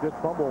interception. He did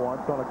fumble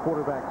once on a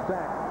quarterback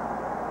sack,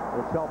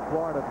 which helped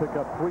Florida pick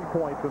up 3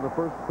 points in the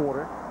first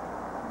quarter.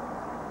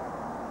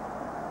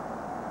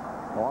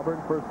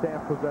 Auburn first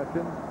half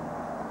possession.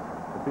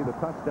 You see the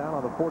touchdown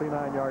on the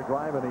 49-yard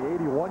drive and the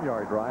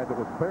 81-yard drive. It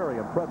was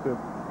very impressive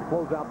to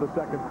close out the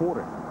second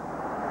quarter.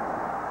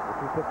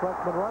 This is the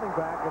freshman running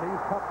back, and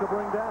he's tough to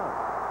bring down.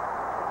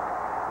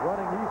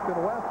 Running east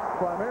and west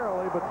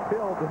primarily, but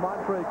still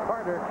DeMontre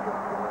Carter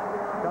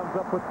comes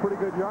up with pretty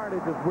good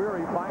yardage as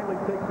Weary finally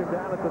takes him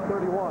down at the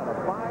 31. A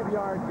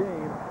 5-yard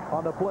gain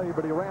on the play,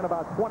 but he ran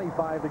about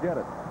 25 to get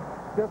it.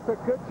 Just a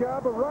good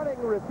job of running,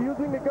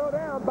 refusing to go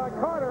down by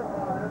Carter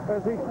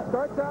as he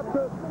starts out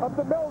up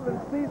the middle and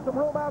sees some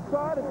room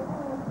outside. And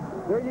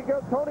there you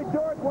go, Tony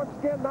George once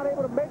again not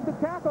able to make the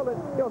tackle.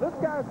 And this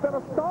guy's been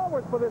a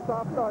stalwart for this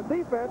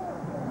defense,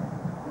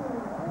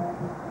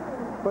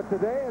 but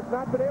today has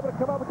not been able to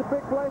come up with the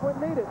big play when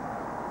needed.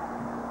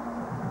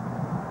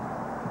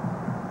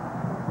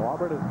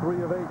 Auburn is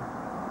 3 of 8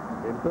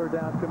 in third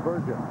down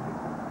conversion.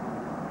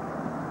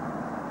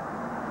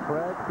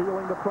 Craig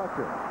feeling the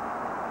pressure.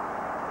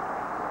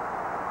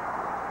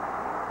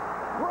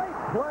 Great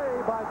play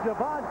by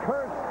Javon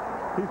Kearse.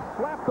 He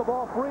slapped the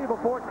ball free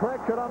before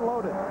Craig could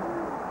unload it.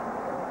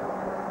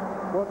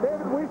 Well,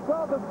 David, we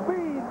saw the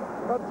speed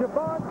of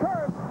Javon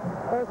Kearse.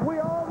 As we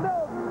all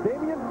know,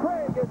 Damian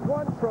Craig is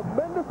one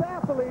tremendous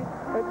athlete,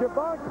 and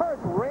Javon Kearse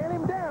ran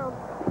him down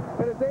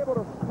and is able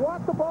to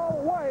swat the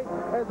ball away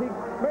as he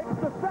makes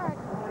the sack.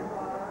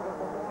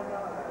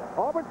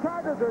 Auburn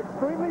Tigers are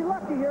extremely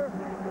lucky here.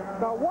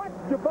 Now watch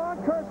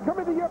Javon Kearse come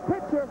into your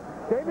picture.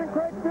 Damian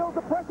Craig feels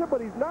the pressure,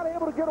 but he's not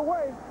able to get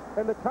away.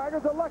 And the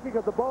Tigers are lucky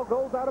because the ball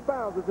goes out of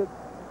bounds as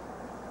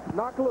it's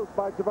knocked loose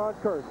by Javon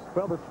Kearse.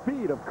 Well, the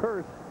speed of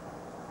Kearse,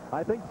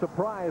 I think,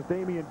 surprised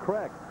Damian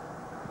Craig.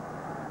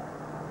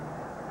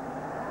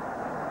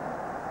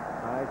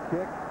 High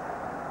kick.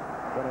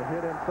 Going to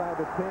hit inside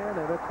the 10,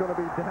 and it's going to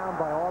be down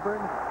by Auburn.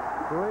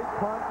 Great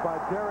punt by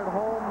Jared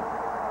Holmes.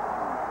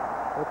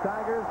 The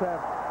Tigers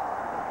have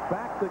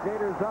backed the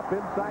Gators up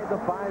inside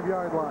the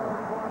 5-yard line.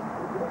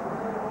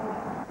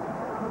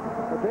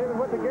 Well, David,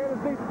 what the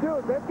Gators need to do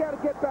is they've got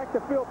to get back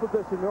to field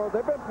position. You know,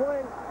 they've been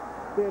playing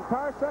the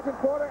entire second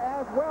quarter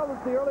as well as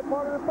the early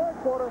part of the third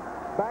quarter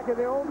back in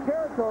their own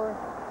territory.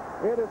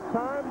 It is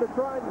time to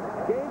try and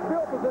gain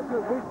field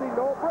position as we see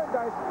Noah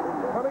Brindise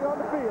coming on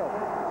the field.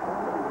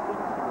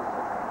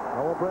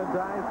 Noah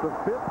Brindise, the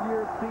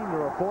 5th-year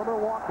senior, a former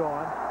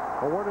walk-on,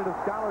 awarded a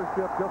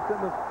scholarship just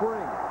in the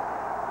spring.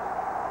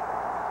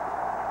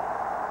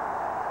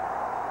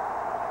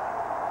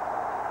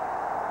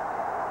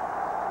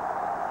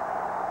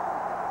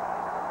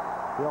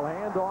 He'll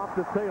hand off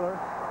to Taylor.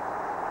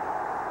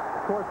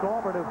 Of course,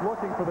 Auburn is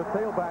looking for the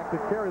tailback to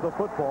carry the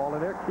football,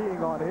 and they're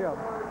keying on him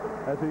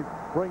as he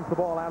brings the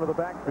ball out of the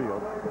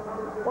backfield.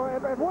 Well,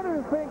 and one of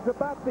the things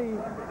about the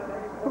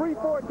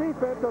 3-4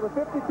 defense, or the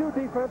 52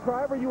 defense,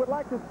 however you would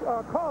like to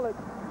call it,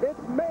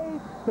 it's made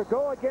to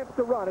go against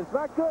the run. It's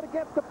not good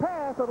against the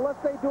pass unless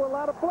they do a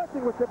lot of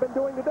blitzing, which they've been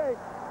doing today,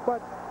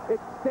 but it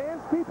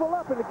stands people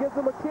up and it gives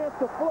them a chance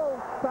to flow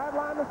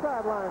sideline to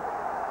sideline.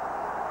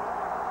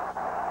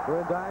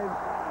 Brindise,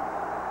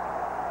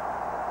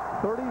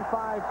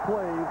 35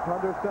 plays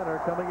under center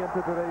coming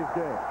into today's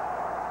game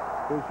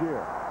this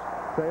year.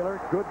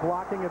 Taylor, good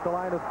blocking at the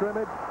line of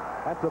scrimmage.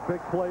 That's a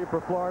big play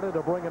for Florida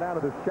to bring it out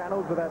of the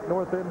shadows of that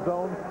north end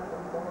zone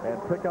and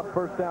pick up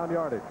first down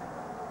yardage.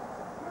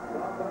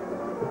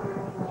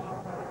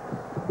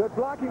 Good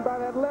blocking by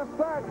that left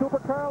side. Cooper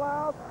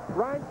Carlisle,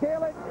 Ryan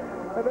Taylor,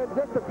 and then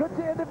just a good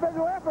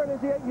individual effort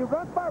as you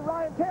run by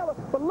Ryan Taylor.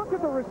 But look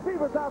at the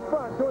receivers out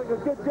front doing a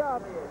good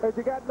job as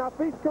you got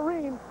Nafis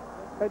Kareem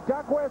and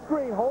Jacquez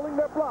Green holding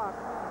their block,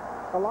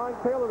 allowing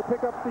Taylor to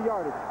pick up the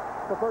yardage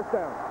for first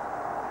down.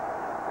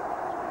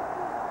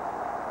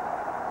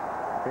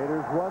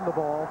 Gators run the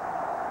ball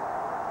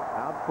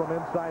out from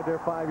inside their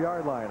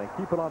 5-yard line and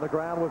keep it on the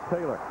ground with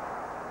Taylor.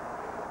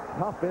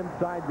 Tough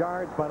inside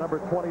yards by number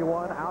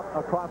 21 out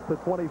across the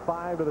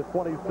 25 to the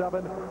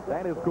 27.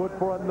 That is good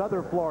for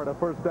another Florida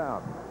first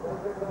down.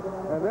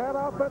 And that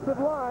offensive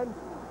line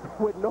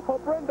with Noah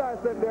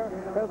Brindise in there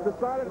has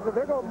decided that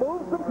they're going to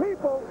move some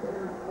people,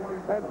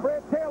 and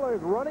Fred Taylor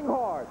is running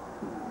hard.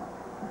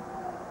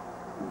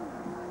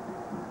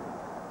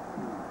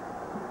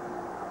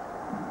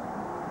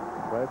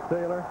 Fred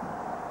Taylor,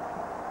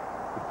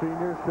 the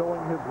senior,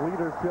 showing his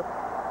leadership,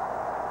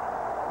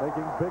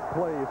 making big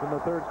plays in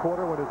the third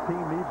quarter when his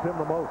team needs him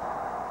the most.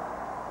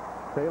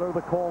 Taylor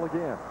the call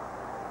again.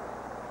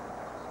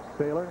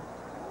 Taylor,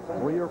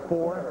 3 or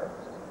 4,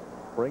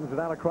 brings it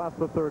out across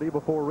the 30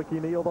 before Ricky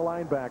Neal, the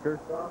linebacker.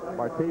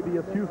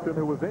 Martavius Houston,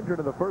 who was injured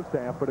in the first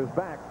half, but is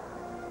back,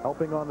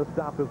 helping on the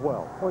stop as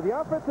well. Well, the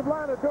offensive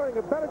line are doing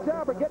a better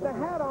job of getting a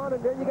hat on,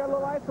 and then you got a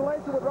little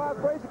isolation with Rod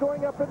Frazier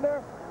going up in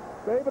there.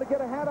 They're able to get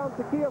a hat on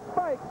Takia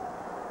Spikes.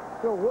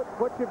 So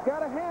what you've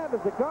got to have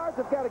is the guards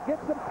have got to get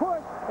some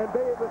push and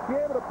be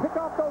able to pick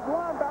off those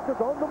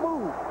linebackers on the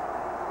move.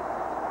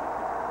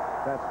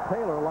 That's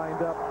Taylor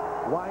lined up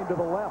line to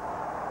the left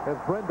as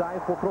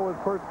Brindise will throw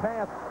his first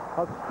pass.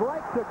 A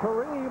strike to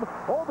Kareem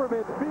over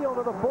midfield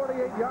to the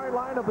 48-yard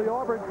line of the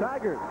Auburn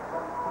Tigers.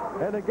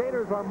 And the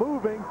Gators are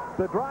moving.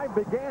 The drive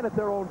began at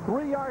their own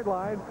 3-yard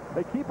line.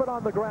 They keep it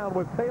on the ground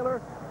with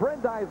Taylor.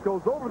 Brindise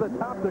goes over the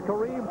top to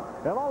Kareem,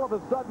 and all of a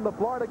sudden the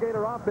Florida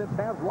Gator offense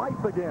has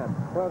life again.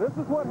 Well, this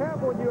is what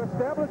happens when you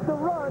establish the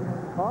run.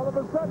 All of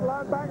a sudden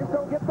linebackers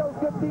don't get those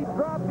good deep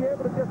drops. You're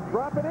able to just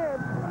drop it in,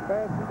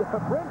 as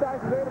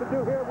Brindise is able to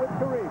do here with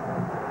Kareem.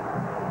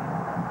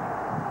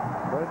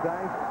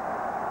 Brindise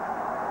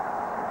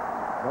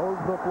knows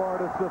the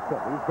Florida system.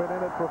 He's been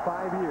in it for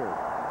 5 years.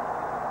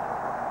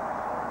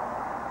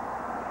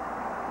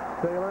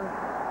 Taylor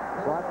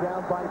brought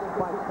down by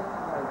Spike.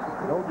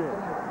 No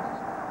gain.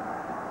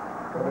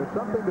 And there's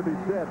something to be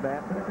said,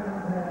 Matt,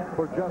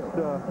 for just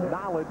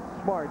knowledge,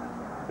 smarts,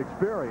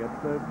 experience.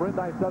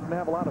 Brindise doesn't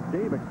have a lot of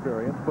game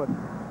experience, but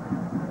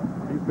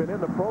He's been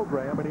in the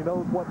program, and he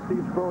knows what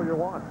Steve Spurrier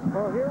wants.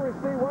 Well, here we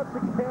see once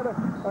again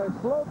a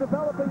slow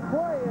developing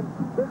play, and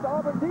this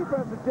Auburn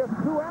defense is just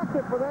too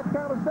active for that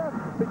kind of stuff,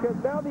 because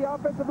now the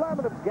offensive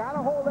linemen have got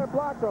to hold their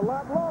blocks a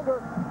lot longer.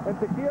 And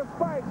Zacchaeus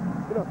Spikes,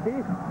 you know,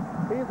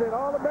 he's an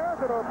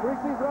All-American or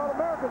preseason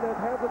All-American that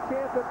has a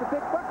chance at the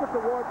Dick Butkus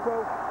Award,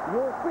 so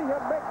you'll see him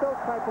make those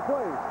type of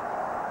plays.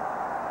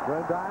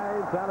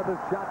 Brindise out of the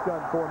shotgun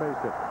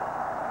formation.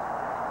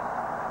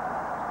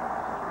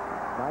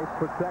 Nice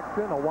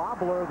protection, a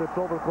wobbler that's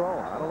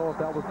overthrown. I don't know if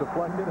that was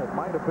deflected. It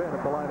might have been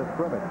at the line of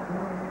scrimmage.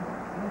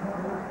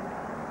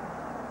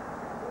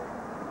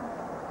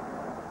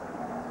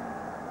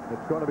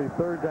 It's going to be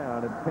 3rd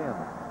down and 10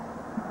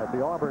 at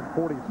the Auburn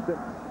 46.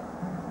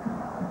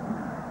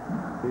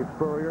 Steve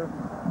Spurrier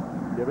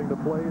giving the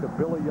play to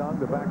Billy Young,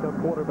 the backup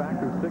quarterback,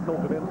 who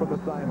signals it in from the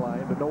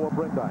sideline to Noah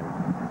Brindise.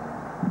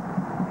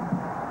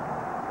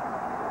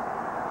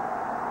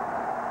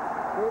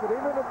 David,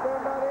 even if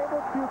they're not able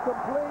to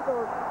complete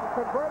or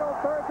convert on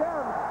 3rd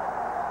down,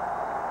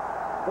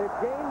 they've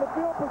gained the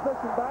field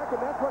position back, and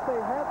that's what they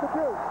had to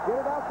do.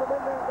 Get it out from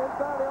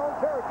inside their own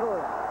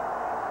territory.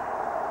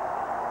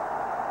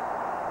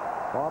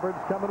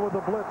 Auburn's coming with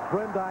a blitz.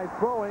 Brindise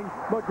throwing.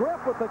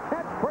 McGriff with the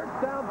catch.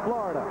 First down,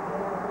 Florida.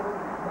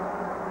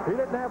 He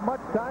didn't have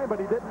much time, but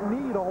he didn't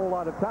need a whole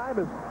lot of time,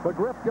 as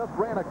McGriff just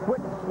ran a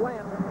quick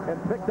slant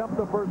and picked up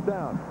the first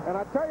down. And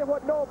I tell you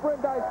what Noah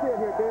Brindise did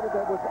here, David,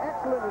 that was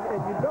excellent, and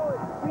you know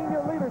it's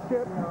senior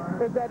leadership,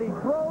 is that he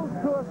throws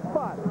to a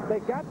spot. They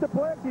got the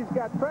blitz. He's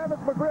got Travis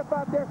McGriff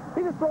out there.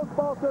 He just throws the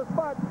ball to a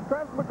spot.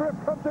 Travis McGriff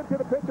comes into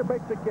the pitch and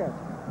makes the catch.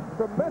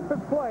 Tremendous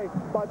play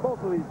by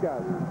both of these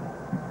guys.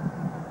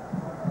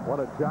 What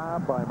a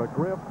job by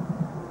McGriff,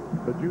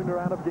 the junior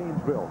out of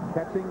Gainesville,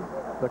 catching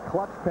the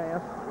clutch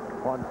pass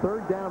on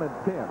 3rd down and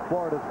 10.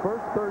 Florida's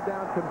first 3rd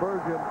down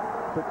conversion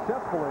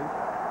successfully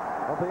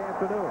of the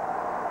afternoon.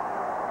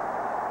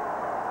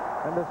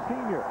 And the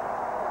senior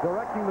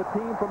directing the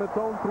team from its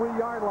own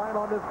 3-yard line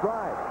on this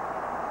drive.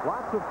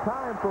 Lots of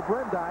time for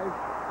Brindise.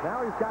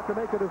 Now he's got to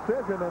make a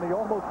decision, and he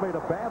almost made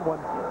a bad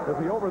one as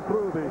he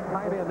overthrew the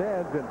tight end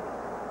edge. And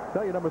I'll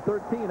tell you, number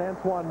 13,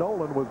 Antoine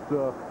Nolan, was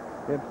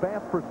in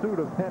fast pursuit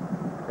of that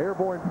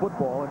airborne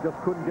football and just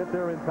couldn't get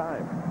there in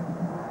time.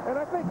 And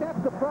I think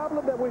that's the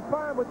problem that we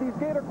find with these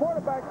Gator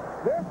quarterbacks.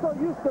 They're so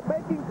used to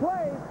making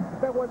plays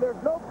that when there's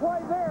no play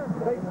there,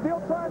 they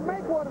still try and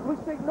make one. As we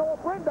see Noah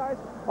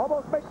Brindise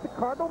almost makes the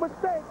cardinal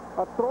mistake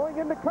of throwing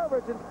into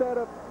coverage instead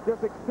of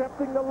just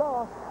accepting the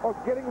loss or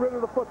getting rid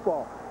of the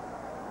football.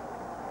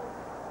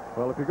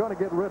 Well, if you're going to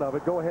get rid of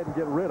it, go ahead and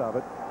get rid of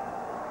it.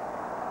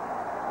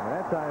 And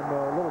that time,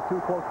 a little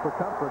too close for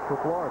comfort for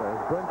Florida,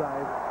 as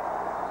Brindise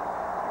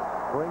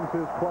brings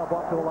his club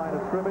up to the line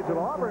of scrimmage, and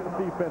Auburn's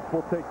defense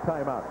will take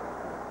timeout.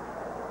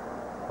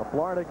 The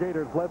Florida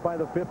Gators, led by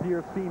the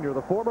 5th-year senior,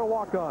 the former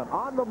walk-on,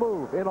 on the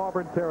move in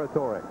Auburn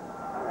territory.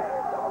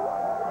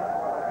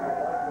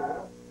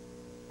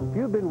 If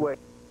you've been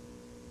waiting.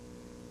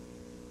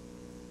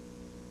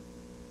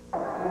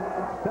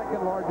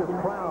 Second largest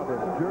crowd in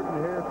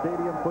Jordan-Hare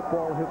Stadium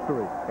football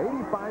history.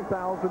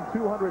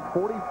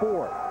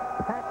 85,244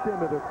 packed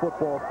into this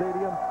football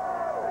stadium,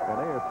 and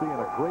they are seeing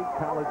a great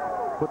college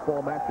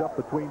football matchup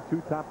between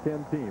two top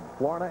 10 teams.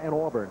 Florida and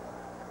Auburn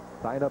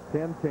tied up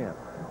 10-10.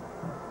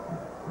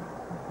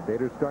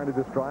 Gators started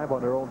this drive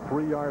on their own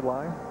 3-yard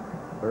line.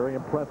 Very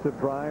impressive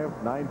drive.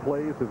 9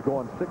 plays, has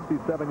gone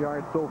 67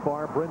 yards so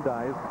far.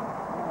 Brindise,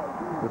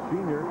 the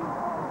senior,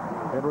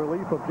 in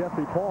relief of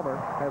Jesse Palmer,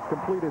 has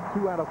completed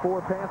 2 out of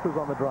 4 passes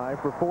on the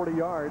drive for 40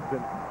 yards,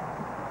 and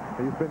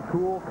he's been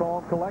cool,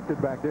 calm,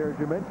 collected back there, as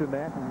you mentioned,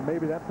 Nat, and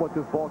maybe that's what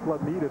this ball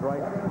club needed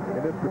right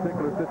in this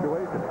particular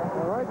situation.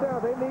 Well, right now,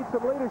 they need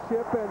some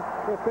leadership, and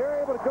if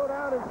they're able to go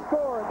down and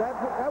score,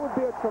 that would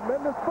be a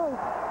tremendous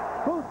boost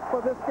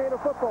for this Gator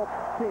football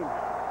team.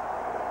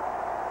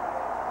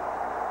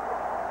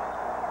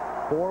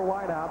 4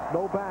 wideouts,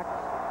 no backs.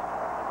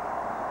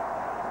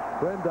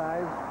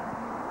 Brindise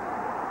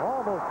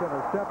almost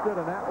intercepted,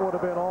 and that would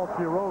have been all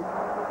she wrote,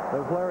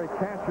 as Larry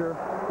Kasher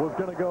was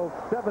going to go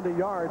 70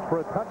 yards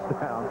for a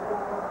touchdown,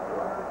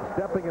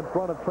 stepping in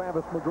front of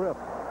Travis McGriff.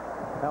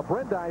 Now,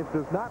 Brindise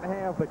does not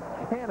have the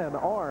cannon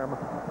arm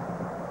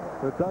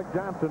that Doug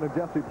Johnson and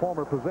Jesse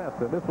Palmer possessed,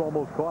 and this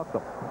almost cost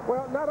them.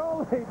 Well, not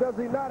only does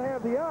he not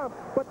have the arm,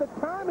 but the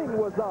timing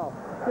was off.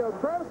 You know,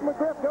 Travis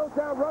McGriff goes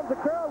down, runs a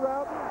curl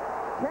route.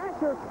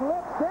 Kasher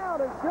slips down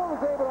and still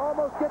is able to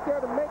almost get there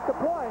to make the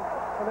play.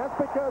 And that's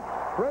because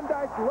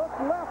Brindise looked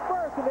left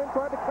first and then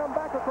tried to come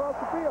back across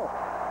the field.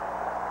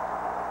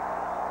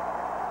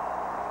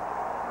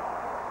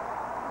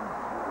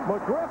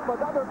 McGriff,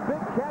 another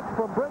big catch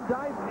from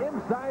Brindise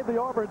inside the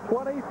Auburn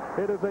 20.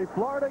 It is a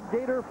Florida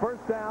Gator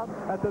first down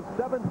at the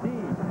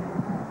 17.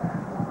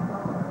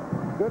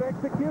 Good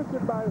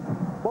execution by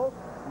both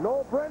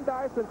Noah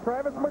Brindise and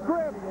Travis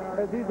McGriff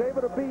as he's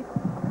able to beat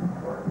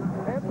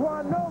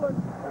Antoine Nolan.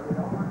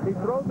 He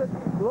throws it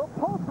a little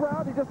post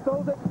route. He just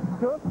throws it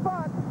to a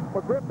spot.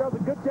 McGriff does a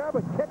good job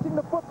of catching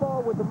the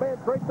football with the man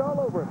draped all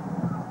over it.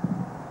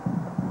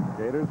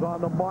 Gators on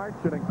the march,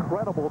 an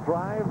incredible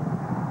drive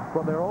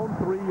from their own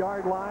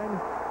 3-yard line.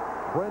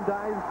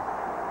 Brindise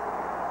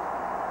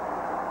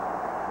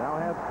now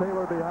has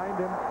Taylor behind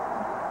him.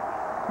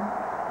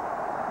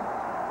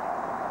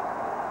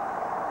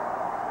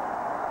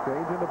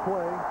 Change into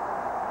play.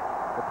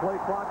 The play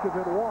clock is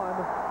at 1,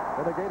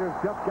 and the Gators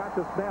just got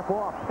to snap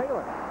off.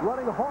 Taylor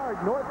running hard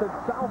north and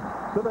south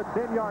to the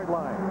 10-yard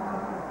line.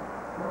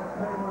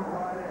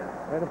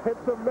 And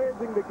it's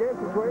amazing the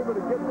Gators were able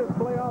to get this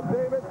play off,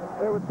 David.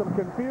 There was some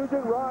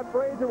confusion. Rod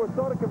Frazier was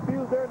sort of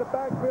confused there in the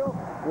backfield,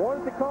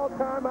 wanted to call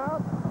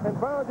timeout, and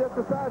finally just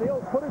decided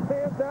he'll put his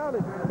hands down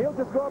and he'll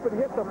just go up and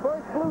hit the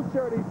first blue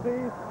shirt he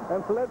sees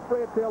and let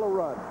Fred Taylor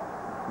run.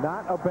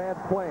 Not a bad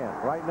plan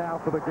right now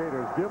for the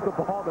Gators. Give the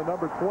ball to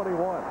number 21,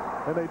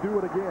 and they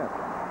do it again.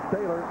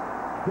 Taylor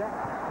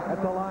decked at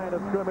the line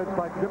of scrimmage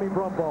by Jimmy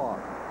Brumbaugh.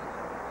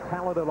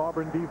 Talented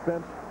Auburn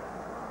defense,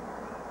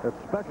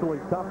 especially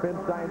tough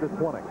inside the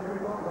 20.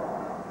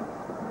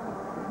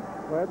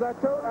 Well, as I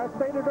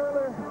stated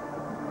earlier,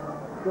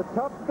 the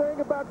tough thing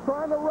about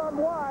trying to run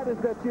wide is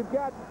that you've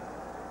got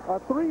a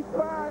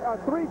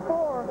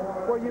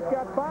 3-4 where you've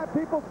got 5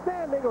 people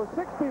standing or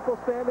 6 people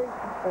standing,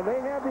 and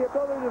they have the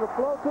ability to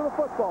flow to the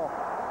football.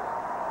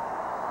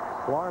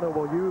 Florida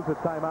will use a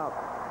timeout.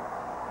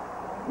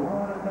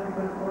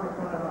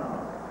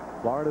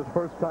 Florida's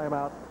first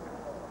timeout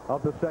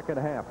of the second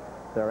half.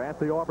 They're at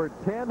the Auburn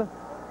 10.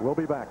 We'll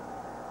be back.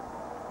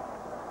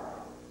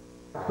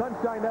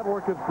 Sunshine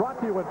Network is brought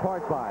to you in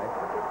part by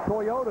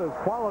Toyota's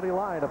quality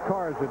line of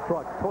cars and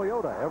trucks.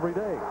 Toyota every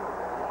day.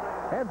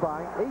 And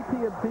by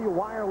AT&T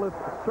Wireless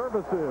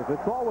Services.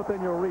 It's all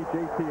within your reach,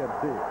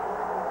 AT&T.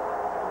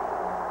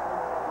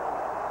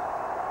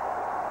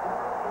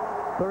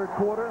 Third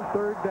quarter,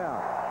 third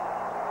down.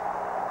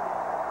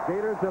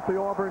 Gators at the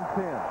Auburn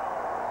 10.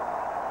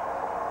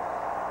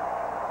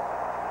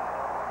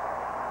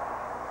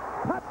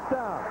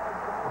 Touchdown,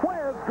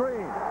 Jacquez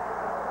Green.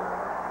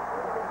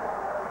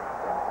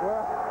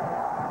 Well,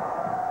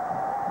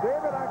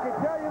 David, I can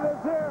tell you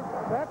this here.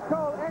 That's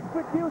called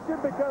execution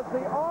because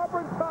the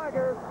Auburn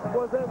Tigers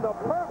was in the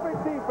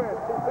perfect defense.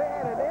 They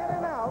had an in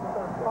and out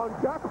on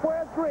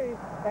Jacquez Green,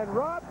 and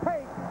Rod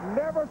Pate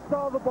never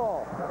saw the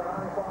ball.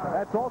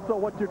 That's also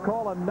what you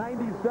call a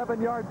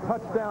 97-yard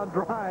touchdown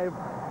drive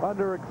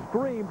under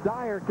extreme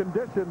dire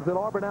conditions in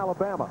Auburn,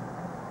 Alabama.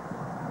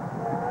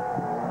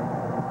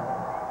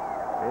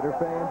 Gator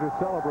fans are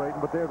celebrating,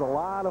 but there's a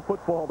lot of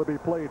football to be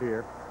played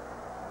here.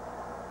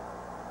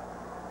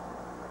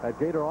 That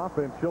Gator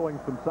offense showing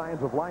some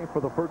signs of life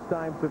for the first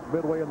time since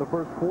midway in the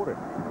first quarter.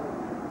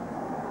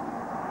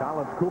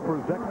 Collins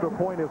Cooper's extra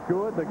point is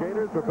good. The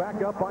Gators are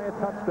back up by a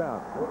touchdown.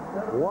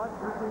 What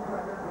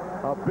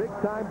a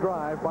big-time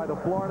drive by the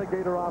Florida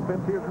Gator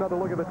offense. Here's another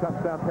look at the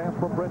touchdown pass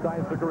from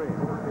Brindise to Green.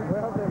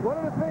 Well, one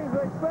of the things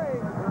they say,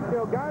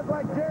 guys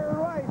like Jerry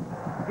Rice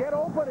get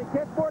open and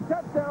catch more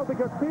touchdowns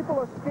because people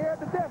are scared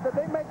to death that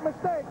they make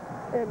mistakes.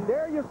 And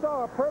there you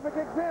saw a perfect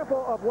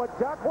example of what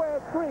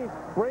Jacquez Green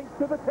brings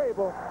to the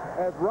table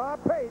as Rob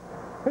Pate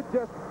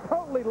just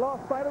totally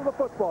lost sight of the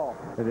football.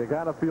 And you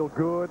got to feel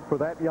good for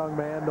that young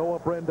man, Noah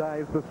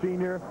Brindise, the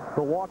senior.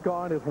 The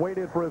walk-on has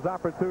waited for his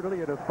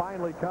opportunity. It has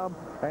finally come,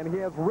 and he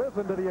has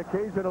risen to the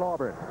occasion at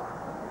Auburn.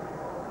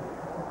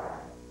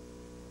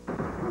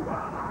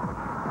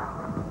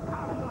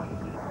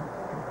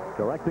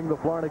 Directing the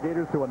Florida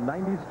Gators to a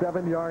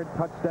 97-yard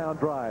touchdown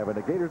drive, and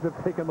the Gators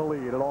have taken the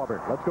lead at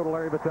Auburn. Let's go to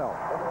Larry Vittel.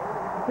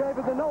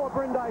 David, the Noah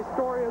Brindise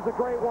story is a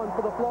great one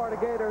for the Florida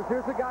Gators.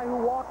 Here's a guy who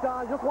walked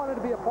on, just wanted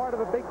to be a part of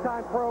a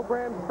big-time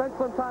program, spent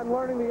some time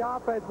learning the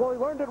offense. Well, he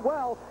learned it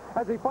well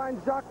as he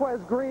finds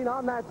Jacquez Green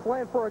on that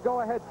slant for a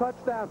go-ahead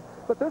touchdown.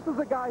 But this is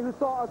a guy who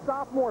saw a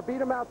sophomore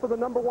beat him out for the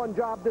 #1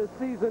 job this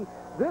season.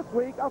 This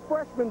week, a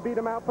freshman beat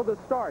him out for the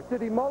start.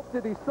 Did he mope?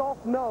 Did he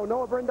sulk? No.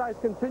 Noah Brindise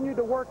continued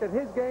to work at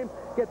his game,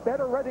 get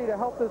better ready to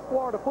help this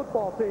Florida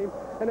football team.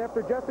 And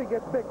after Jesse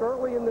gets picked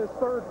early in this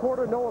third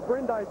quarter, Noah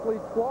Brindise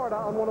leads Florida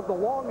on one of the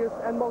longest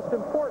and most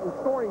important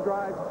scoring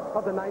drives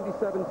of the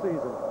 '97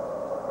 season.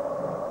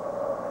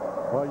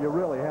 Well, you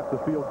really have to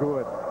feel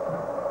good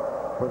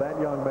for that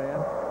young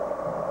man,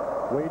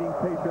 waiting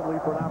patiently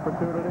for an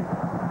opportunity.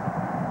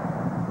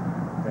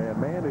 And,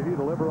 man, did he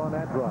deliver on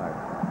that drive.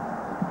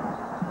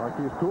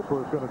 Marquise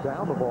Cooper is going to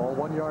down the ball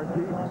 1 yard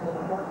deep.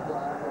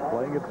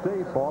 Playing it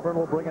safe, Auburn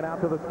will bring it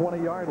out to the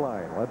 20-yard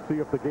line. Let's see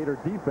if the Gator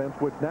defense,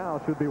 which now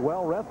should be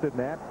well rested,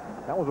 Nat.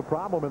 That was a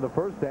problem in the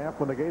first half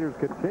when the Gators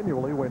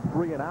continually went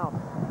 3 and out.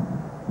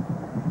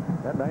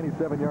 That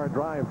 97-yard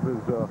drive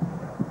is a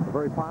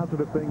very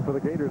positive thing for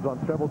the Gators on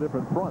several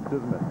different fronts,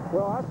 isn't it?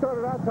 Well, I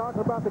started out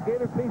talking about the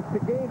Gators need to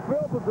gain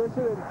field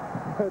position,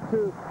 and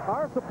to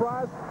our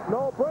surprise,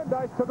 Noah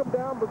Brindise took them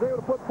down, was able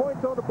to put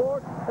points on the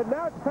board, and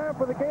now it's time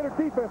for the Gator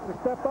defense to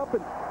step up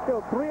and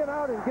 3 and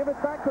out and give it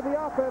back to the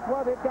offense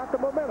while they've got the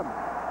momentum.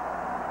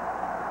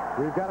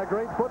 We've got a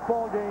great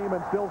football game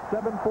and still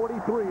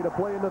 7:43 to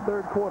play in the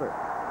third quarter.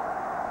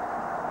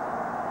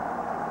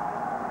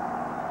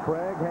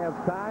 Craig has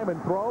time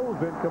and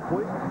throws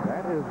incomplete.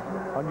 That is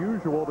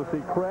unusual to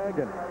see Craig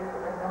and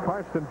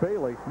Karsten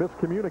Bailey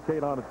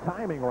miscommunicate on a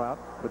timing route,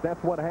 but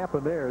that's what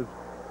happened there. Is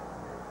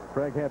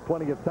Craig had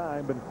plenty of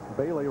time, but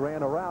Bailey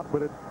ran a route,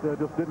 but it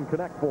just didn't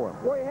connect for him.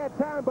 Well, he had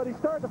time, but he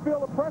started to feel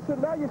the pressure.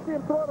 Now you see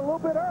him throw it a little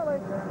bit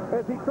early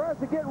as he tries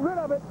to get rid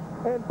of it,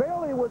 and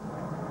Bailey was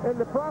in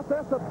the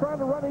process of trying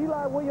to run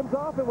Eli Williams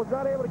off and was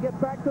not able to get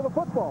back to the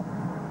football.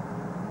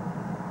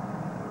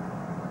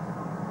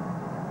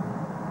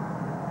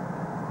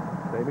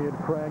 Damian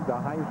Craig, the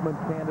Heisman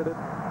candidate.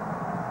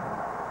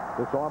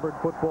 This Auburn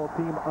football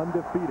team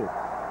undefeated.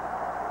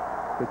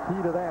 The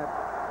key to that,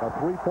 a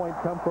three-point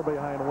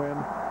come-from-behind win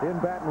in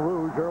Baton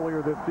Rouge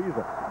earlier this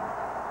season.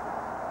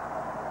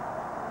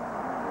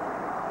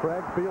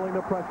 Craig feeling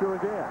the pressure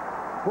again.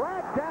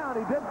 Brat down.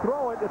 He did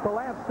throw it at the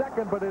last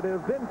second, but it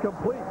is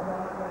incomplete.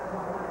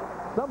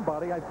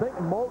 Somebody, I think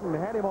Moulton,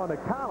 had him on the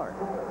collar.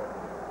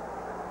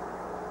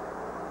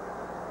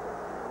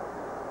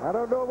 I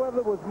don't know whether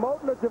it was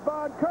Moulton or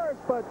Javon Curse,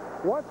 but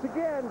once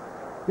again,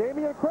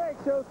 Damian Craig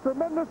shows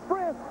tremendous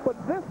strength, but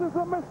this is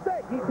a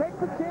mistake. He takes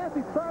a chance.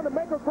 He's trying to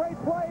make a great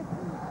play.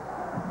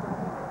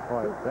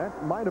 All right,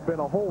 that might have been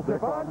a hold there.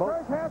 Javon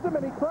Curse has him,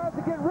 and he tries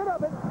to get rid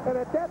of it. And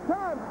at that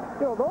time,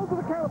 you know, those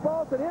are the kind of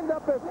balls that end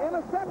up as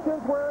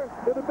interceptions where it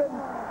would have been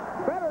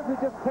better to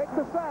just take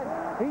the sack.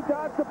 He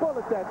dodged the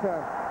bullet that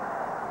time.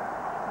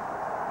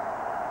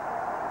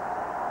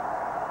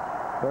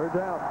 Third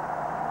down.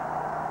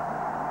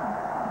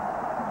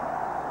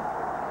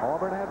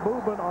 Auburn had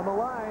movement on the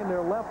line.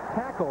 Their left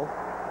tackle.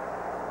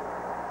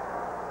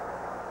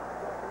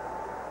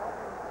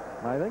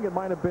 I think it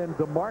might have been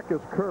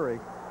DeMarcus Curry,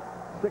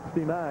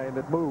 69,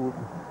 that moved.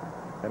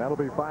 And that'll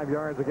be 5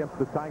 yards against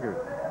the Tigers.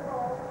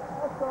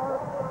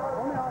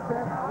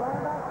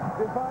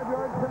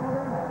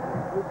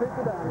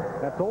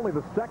 That's only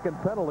the second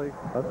penalty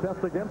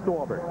assessed against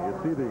Auburn. You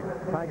see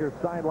the Tigers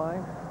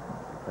sideline.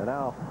 And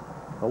now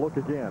a look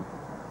again.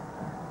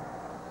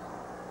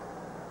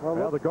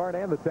 Well, the guard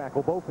and the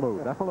tackle both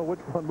moved. I don't know which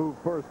one moved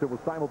first. It was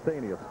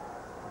simultaneous.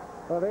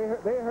 Well, they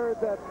heard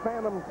that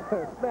phantom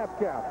snap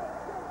count.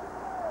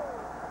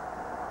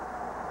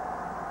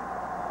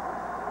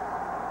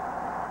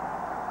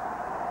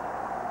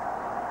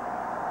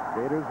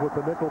 Gators with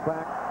the nickel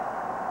back.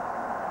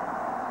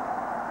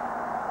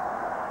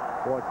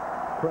 Boy,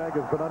 Craig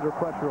has been under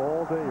pressure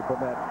all day from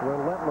that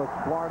relentless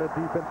Florida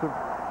defensive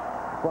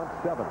front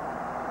seven.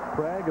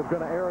 Craig is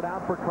going to air it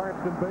out for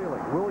Karsten Bailey.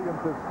 Williams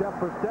is step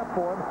for step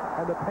for him,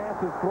 and the pass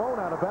is thrown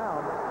out of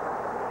bounds.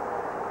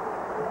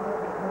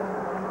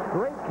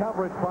 Great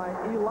coverage by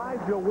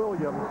Elijah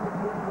Williams.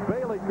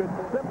 Bailey could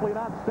simply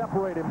not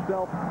separate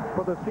himself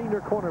from the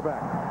senior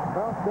cornerback.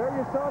 Well, there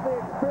you saw the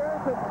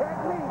experience and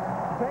technique.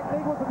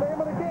 Technique was the name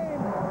of the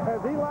game as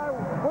Eli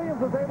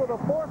Williams was able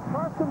to force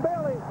Karsten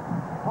Bailey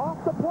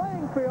off the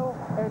playing field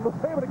and was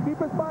able to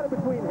keep his body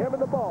between him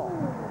and the ball.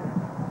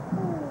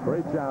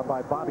 Great job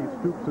by Bobby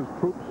Stoops'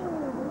 troops.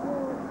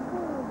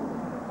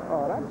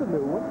 Oh, that's a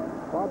new one.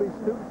 Bobby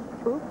Stoops'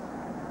 troops.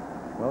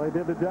 Well, they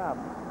did the job.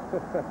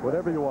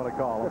 Whatever you want to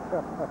call them.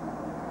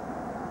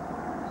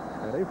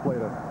 And they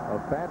played a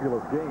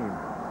fabulous game.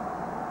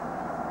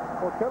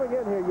 Well, coming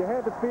in here, you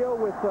had to feel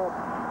with Doug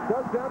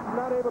Johnson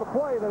not able to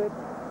play that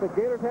the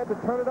Gators had to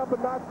turn it up a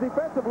notch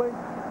defensively.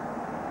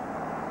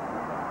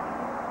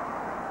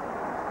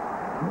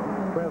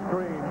 Jacquez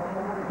Green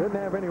didn't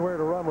have anywhere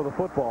to run with the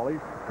football. He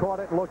caught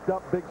it, looked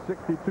up, big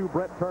 62.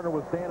 Brett Turner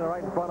was standing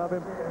right in front of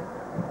him.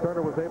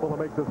 Turner was able to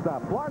make the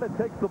stop. Florida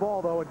takes the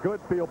ball, though, in good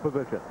field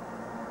position.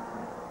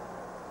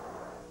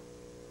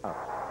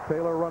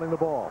 Taylor running the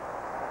ball.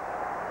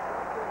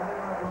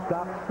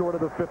 Stopped short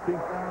of the 50.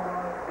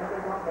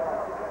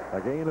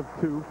 A gain of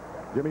 2.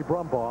 Jimmy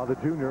Brumbaugh, the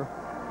junior,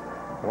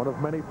 one of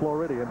many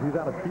Floridians. He's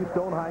out of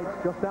Keystone Heights,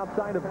 just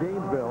outside of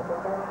Gainesville.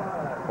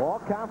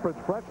 All-conference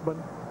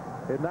freshman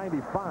in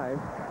 95.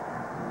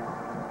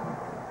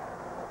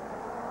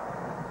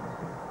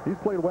 He's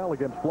played well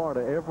against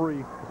Florida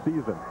every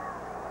season.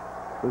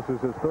 This is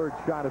his third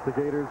shot at the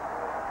Gators.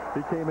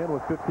 He came in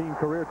with 15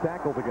 career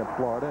tackles against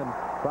Florida and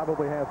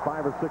probably has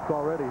 5 or 6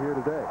 already here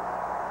today.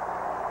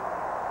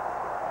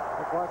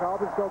 Looks like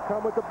Auburn's going to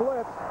come with the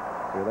blitz.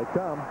 Here they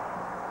come.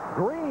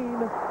 Green,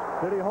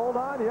 did he hold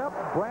on?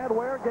 Yep. Brad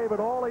Ware gave it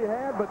all he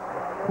had, but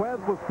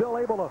Quez was still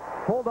able to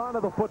hold on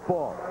to the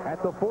football.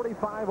 At the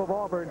 45 of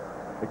Auburn,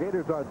 the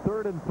Gators are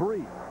 3rd and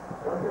 3.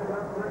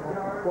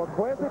 Well,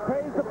 Quez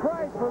pays the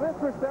price for this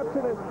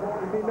reception as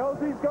he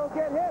knows he's going to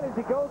get hit as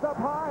he goes up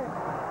high.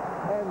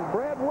 And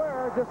Brad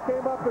Ware just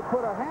came up and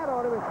put a hat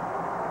on him. And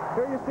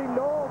here you see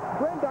Noah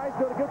Brindise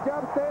doing a good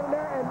job standing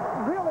there, and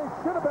really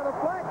should have been a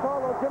flag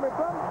call on Jimmy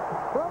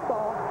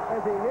Brumbaugh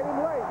as he hit him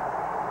late.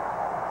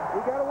 He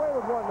got away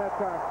with one that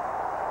time.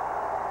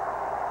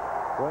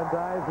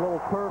 Brindise,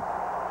 little turf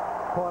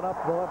caught up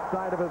the left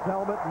side of his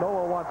helmet.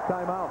 Noah wants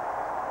timeout.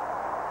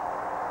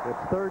 It's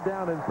 3rd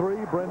down and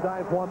 3.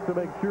 Brindise wants to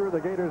make sure the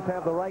Gators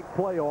have the right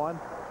play on.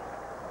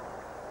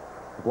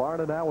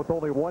 Florida now with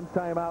only 1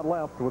 timeout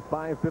left with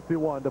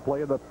 5:51 to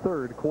play in the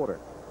 3rd quarter.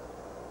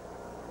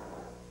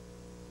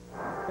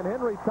 And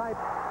Henry-type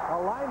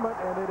alignment,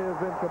 and it is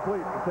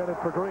incomplete, intended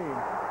for Green.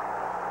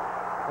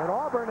 And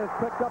Auburn has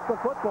picked up the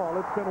football.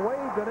 It's been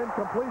waved an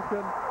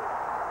incompletion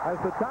as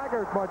the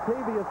Tigers,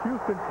 Martavius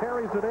Houston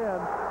carries it in.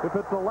 If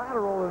it's a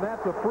lateral, then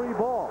that's a free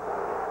ball.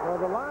 Well,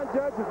 the line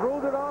judge has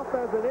ruled it off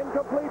as an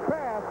incomplete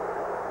pass,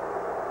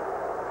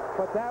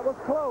 but that was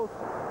close.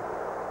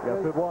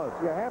 Yes, it was.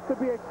 You have to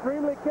be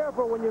extremely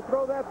careful when you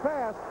throw that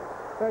pass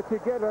that you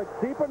get a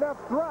deep enough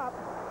drop,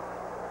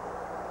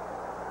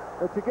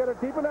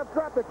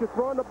 that you're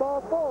throwing the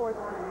ball forward.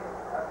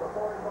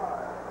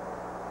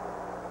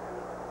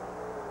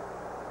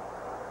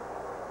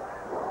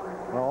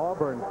 Now,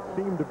 Auburn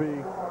seemed to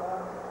be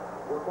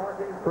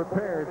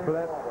prepared for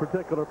that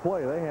particular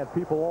play. They had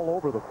people all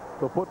over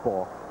the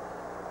football.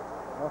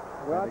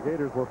 Well, and the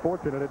Gators were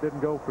fortunate it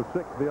didn't go for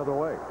 6 the other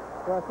way.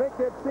 Well, I think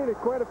they've seen it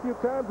quite a few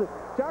times.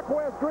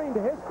 Jacquez Green,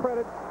 to his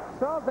credit,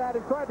 saw that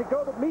and tried to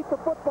go to meet the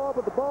football,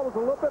 but the ball was a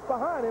little bit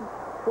behind him,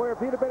 where if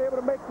he'd have been able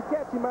to make the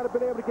catch, he might have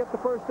been able to get the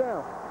first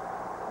down.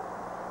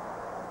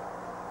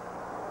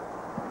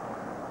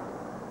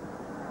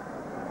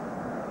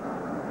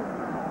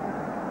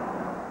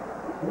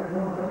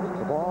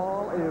 The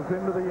ball is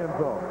into the end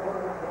zone.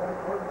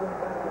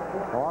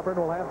 Auburn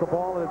will have the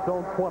ball at its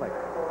own 20.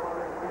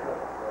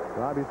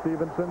 Robbie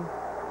Stevenson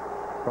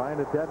trying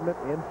to deaden it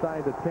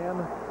inside the 10.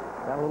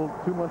 Got a little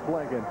too much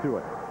leg into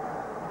it.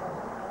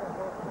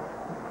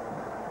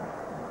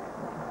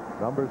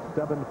 Number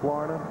 7,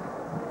 Florida,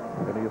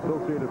 in the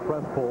Associated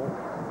Press poll.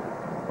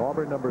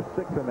 Auburn number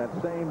 6 in that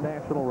same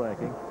national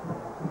ranking.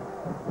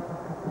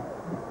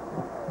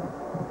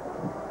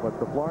 But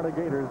the Florida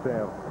Gators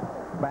have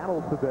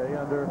battled today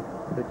under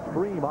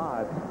extreme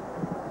odds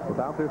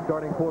without their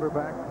starting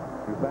quarterback.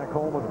 He's back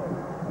home with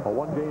a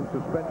 1-game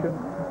suspension.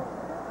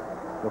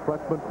 The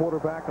freshman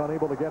quarterback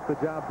unable to get the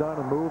job done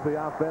and move the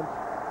offense.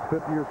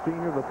 5th-year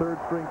senior, the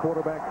 3rd-string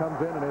quarterback, comes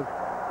in and has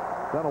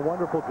done a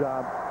wonderful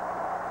job.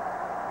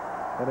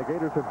 And the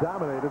Gators have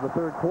dominated the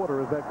 3rd quarter,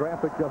 as that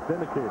graphic just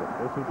indicated.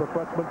 This is the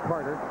freshman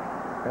Carter,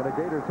 and the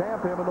Gators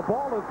have him, and the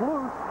ball is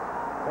loose,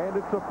 and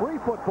it's a free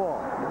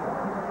football.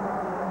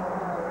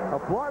 A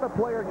Florida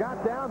player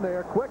got down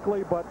there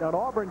quickly, but an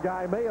Auburn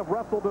guy may have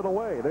wrestled it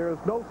away. There is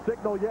no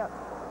signal yet.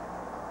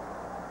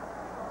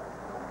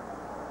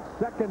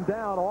 2nd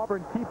down,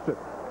 Auburn keeps it.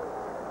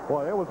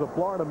 Boy, there was a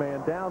Florida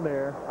man down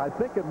there. I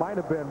think it might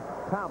have been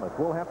Thomas.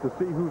 We'll have to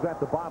see who's at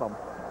the bottom.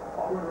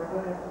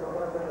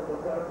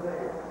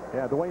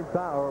 Yeah, Dwayne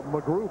or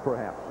McGrew,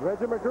 perhaps.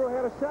 Reggie McGrew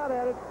had a shot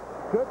at it.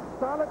 Good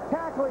solid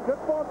tackling, good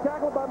form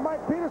tackle by Mike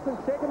Peterson,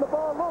 shaking the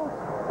ball loose.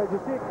 As you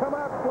see it come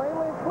out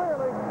plainly and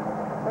clearly.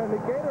 And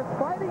the Gators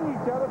fighting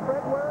each other,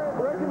 Fred Ware and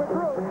Reggie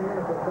McGrew.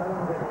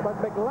 But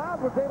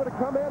McLeod was able to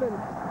come in and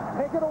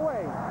take it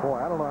away.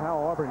 Boy, I don't know how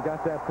Auburn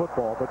got that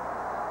football, but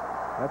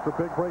that's a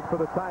big break for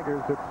the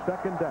Tigers. It's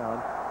 2nd down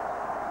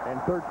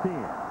and 13.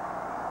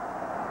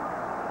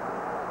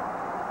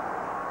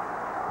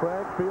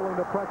 Craig feeling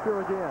the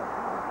pressure again.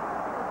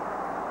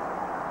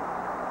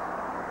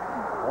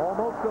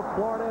 Almost a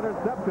Florida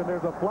interception.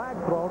 There's a flag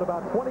thrown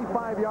about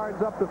 25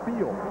 yards up the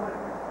field.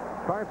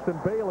 Carson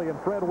Bailey and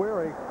Fred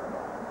Weary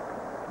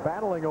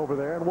battling over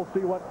there, and we'll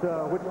see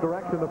which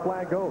direction the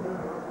flag goes.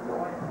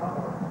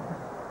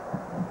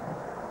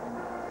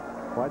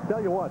 Well, I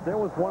tell you what, there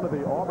was one of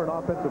the Auburn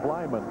offensive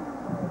linemen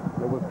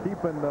that was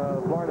keeping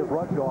Florida's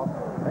rush off.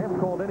 They haven't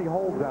called any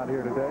holds out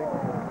here today.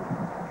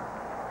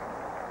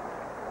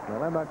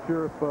 And I'm not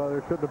sure if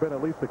there shouldn't have been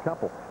at least a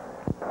couple.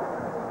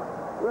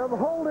 We have a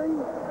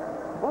holding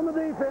on the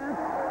defense.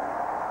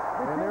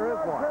 And there is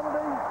one.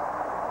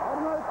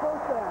 Automatic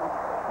first down.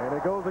 And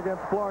it goes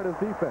against Florida's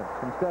defense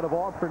instead of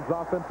Auburn's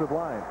offensive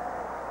line.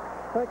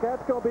 I think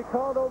that's going to be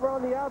called over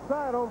on the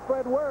outside on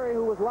Fred Weary,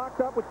 who was locked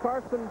up with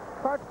Carson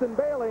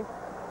Bailey.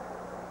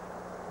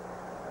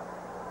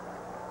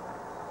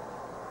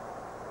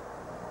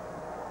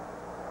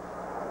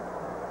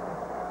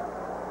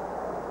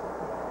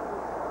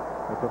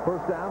 It's a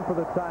first down for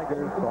the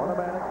Tigers,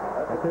 automatic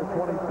at their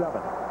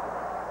 27.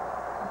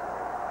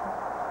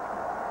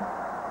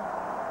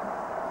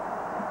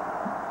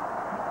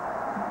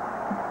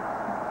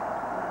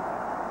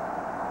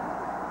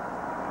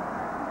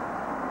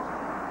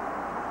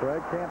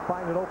 Craig can't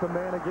find an open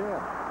man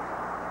again.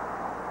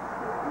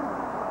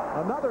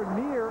 Another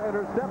near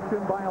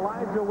interception by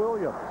Elijah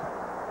Williams.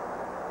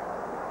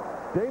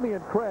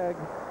 Damian Craig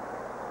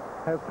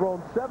has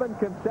thrown 7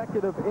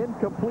 consecutive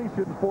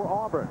incompletions for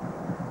Auburn.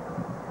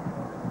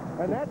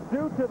 And that's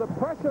due to the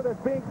pressure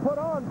that's being put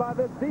on by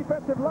this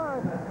defensive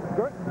line.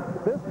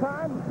 This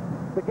time,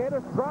 the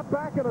Gators drop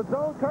back in a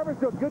zone coverage,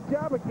 do a good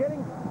job of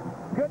getting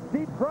good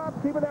deep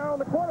drops, keeping an eye on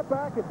the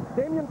quarterback. And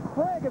Damian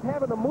Craig is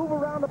having to move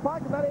around the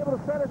pocket, not able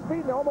to set his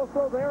feet, and almost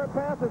throws an errant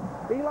pass as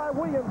Eli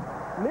Williams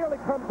nearly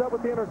comes up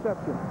with the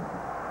interception.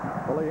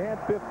 Well, he had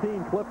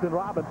 15, Clifton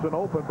Robinson,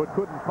 open, but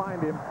couldn't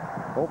find him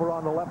over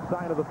on the left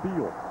side of the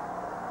field.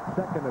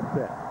 2nd and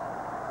 10.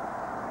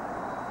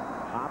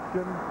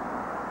 Option.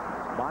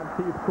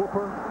 Monteith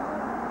Cooper.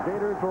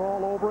 Gators are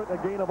all over it. A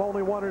gain of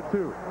only 1 or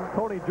 2.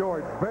 Tony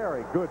George,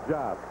 very good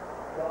job.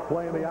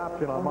 playing the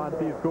option on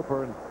Montez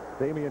Cooper and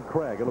Damian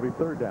Craig. It'll be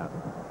third down.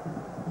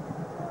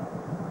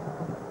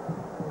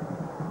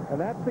 And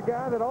that's the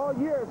guy that all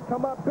year has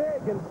come up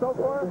big, and so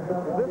far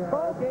this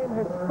ball game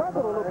has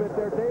struggled a little bit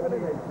there, David.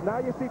 And now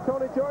you see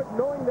Tony George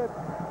knowing that,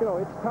 you know,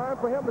 it's time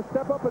for him to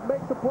step up and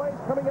make some plays,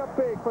 coming up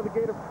big for the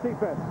Gator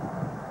defense.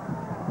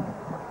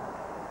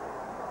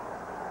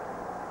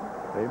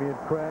 Damian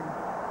Craig.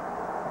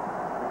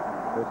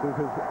 This is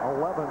his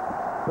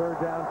 11th third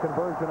down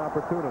conversion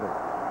opportunity.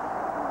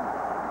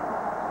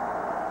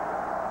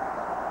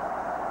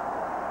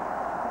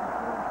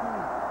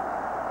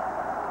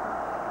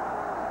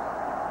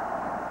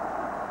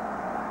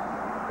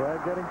 Craig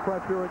getting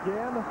pressure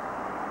again.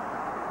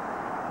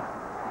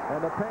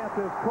 And the pass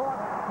is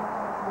caught.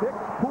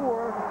 Picked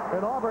poor,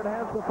 and Auburn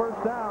has the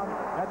first down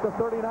at the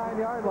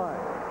 39-yard line.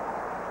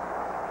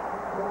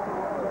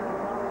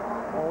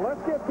 Well,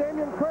 let's give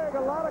Damian Craig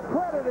a lot of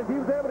credit as he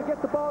was able to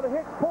get the ball to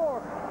Hicks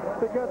Poor,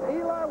 because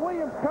Eli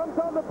Williams comes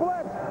on the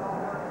blitz.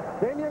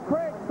 Damian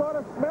Craig sort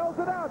of smells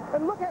it out.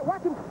 And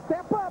watch him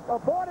step up,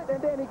 avoid it,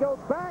 and then he goes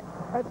back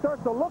and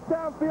starts to look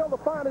downfield to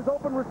find his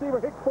open receiver,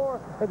 Hicks Poor,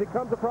 as he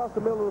comes across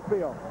the middle of the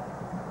field.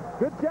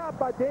 Good job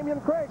by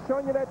Damian Craig,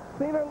 showing you that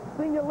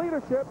senior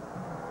leadership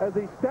as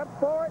he steps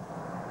forward,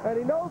 and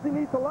he knows he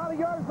needs a lot of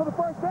yards for the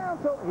first down,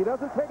 so he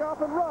doesn't take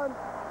off and run.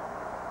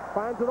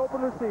 Finds an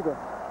open receiver.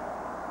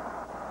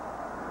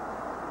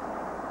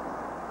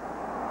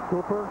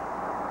 Cooper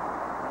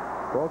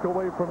broke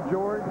away from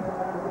George.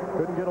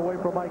 Couldn't get away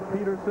from Mike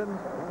Peterson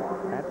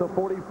at the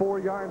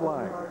 44-yard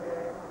line.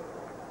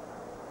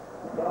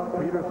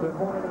 Peterson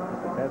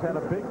has had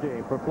a big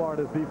game for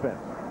Florida's defense.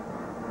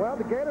 Well,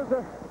 the Gators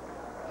are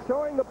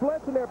showing the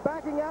blitz, and they're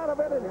backing out of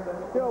it. And,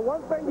 you know,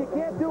 one thing you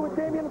can't do with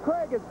Damian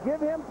Craig is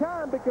give him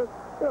time, because,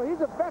 you know,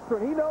 he's a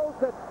veteran. He knows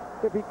that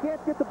if he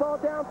can't get the ball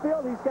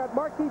downfield, he's got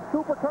Marquise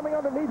Cooper coming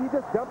underneath. He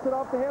just dumps it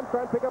off to him,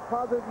 trying to pick up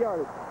positive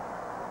yardage.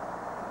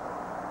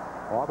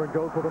 Auburn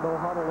goes with a no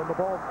huddle, and the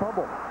ball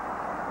fumbled.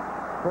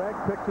 Craig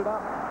picks it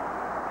up.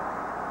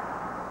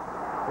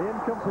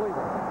 Incomplete.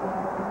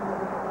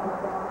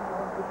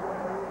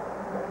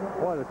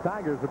 Boy, the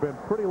Tigers have been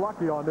pretty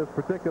lucky on this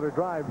particular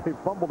drive. They've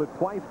fumbled it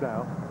twice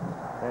now,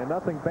 and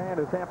nothing bad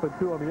has happened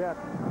to them yet.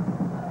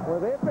 Well,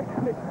 they've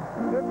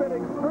been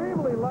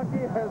extremely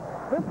lucky as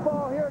this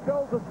ball here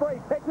goes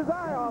astray. Takes his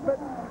eye off it,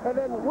 and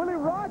then Willie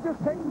Rogers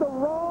takes the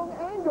wrong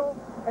angle,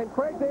 and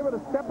Craig's able to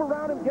step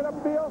around him, get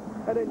upfield,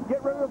 and then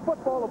get rid of the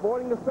football,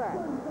 avoiding the sack.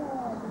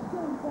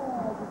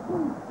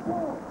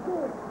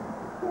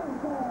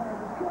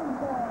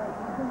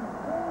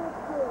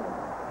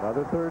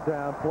 Another third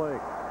down play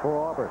for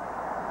Auburn.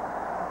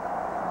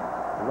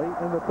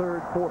 Late in the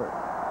third quarter.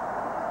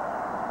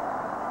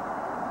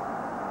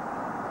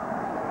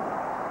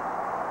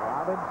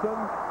 Robinson,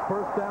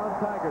 first down,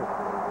 Tigers.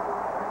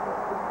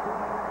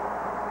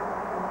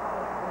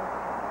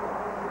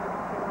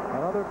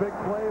 Another big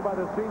play by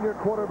the senior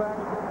quarterback,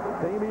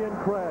 Damian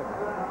Craig.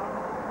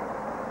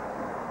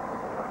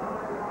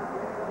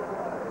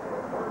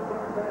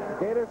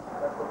 Gators,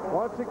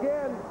 once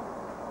again,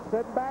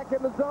 sitting back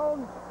in the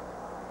zone.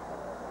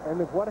 And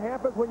what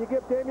happens when you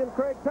give Damian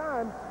Craig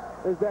time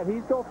is that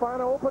he's going to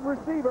find an open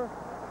receiver.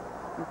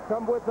 He's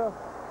come with a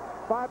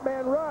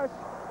 5-man rush.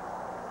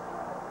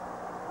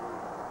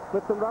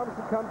 Clifton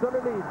Robinson comes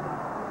underneath.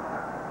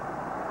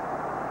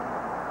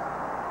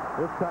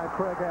 This time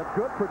Craig has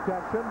good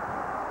protection,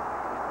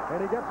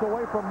 and he gets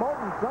away from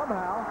Moulton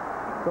somehow.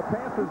 The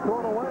pass is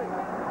thrown away.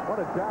 What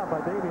a job by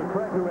Damian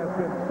Craig, who has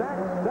been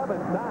sacked 7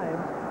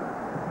 times,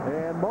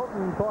 and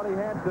Moulton thought he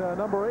had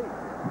number 8.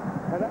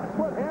 And that's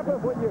what happens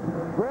when you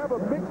grab a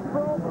big,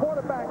 strong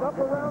quarterback up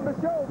around the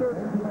shoulder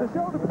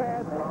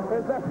pad,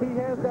 is that he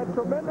has that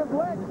tremendous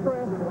leg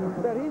strength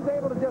that he's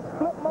able to just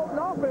flip Moulton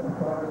off him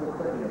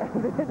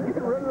and then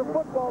get rid of the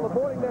football,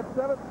 avoiding that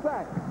 7th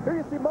sack.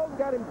 Here you see Moulton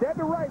got him dead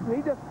to rights, and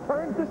he just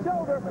turns the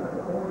shoulder,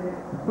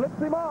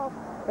 flips him off,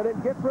 and then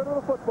gets rid of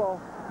the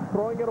football,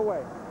 throwing it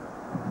away.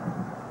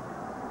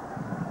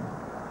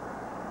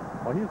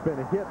 Well, he's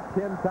been hit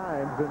 10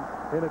 times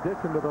in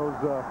addition to those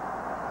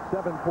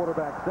 7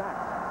 quarterback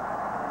sacks.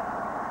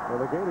 Well,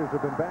 the Gators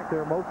have been back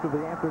there most of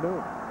the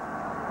afternoon.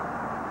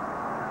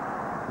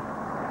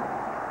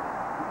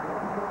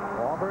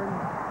 Auburn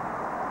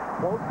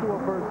close to a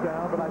first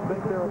down, but I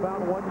think they're about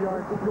 1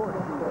 yard short.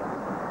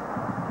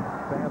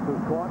 Pass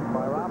is caught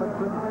by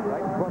Robinson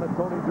right in front of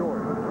Tony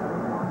George.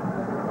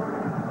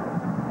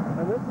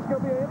 And this is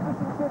going to be an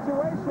interesting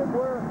situation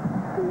where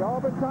the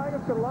Auburn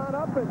Tigers can line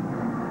up and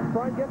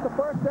try and get the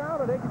first down,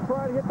 or they can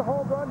try to hit the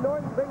home run,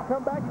 knowing that they can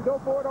come back and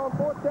go for it on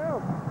 4th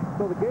down.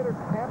 So the Gators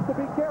have to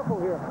be careful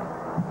here.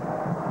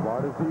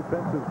 Florida's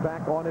defense is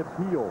back on its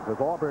heels as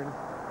Auburn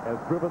has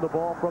driven the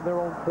ball from their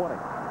own 20.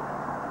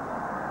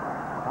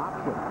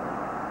 Option.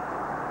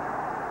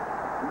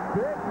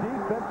 Big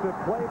defensive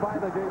play by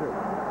the Gators.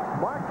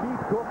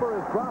 Marquise Cooper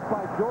is dropped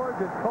by George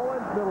and Cohen.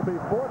 It'll be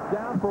 4th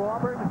down for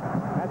Auburn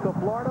at the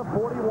Florida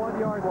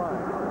 41-yard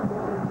line.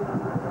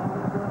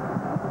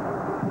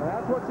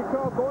 That's what you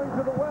call going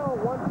to the well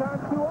one time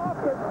too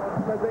often,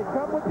 because they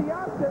come with the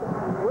option.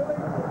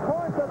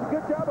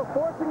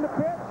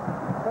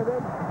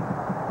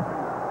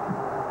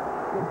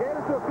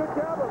 do a good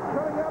job of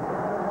coming up.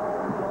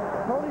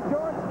 Tony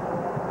George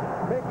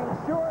making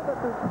sure that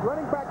the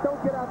running back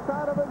don't get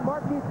outside of him.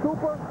 Marquise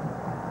Cooper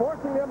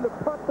forcing them to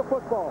punt the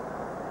football.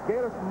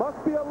 Gators must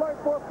be alert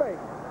for a fake.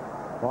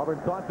 Auburn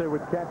thought they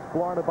would catch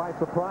Florida by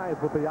surprise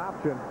with the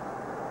option,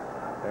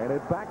 and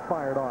it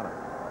backfired on him.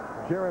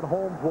 Jared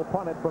Holmes will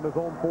punt it from his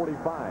own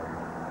 45.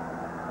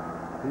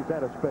 He's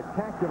had a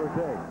spectacular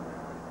day.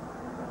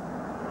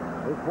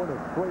 This one is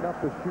straight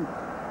up the chute.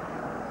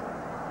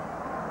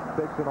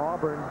 Takes an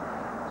Auburn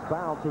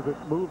bounce as it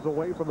moves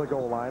away from the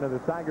goal line, and the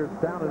Tigers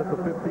down it at the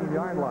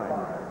 15-yard line.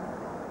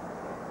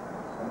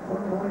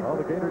 Well,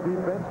 the Gator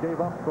defense gave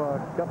up a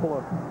couple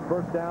of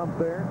first downs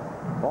there.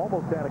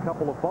 Almost had a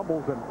couple of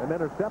fumbles and an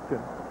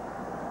interception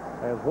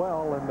as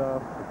well, and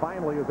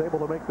finally is able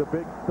to make the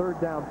big third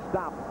down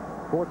stop,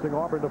 forcing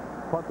Auburn to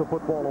punt the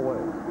football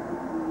away.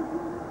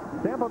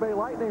 Tampa Bay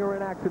Lightning are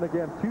in action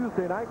again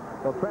Tuesday night.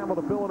 They'll travel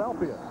to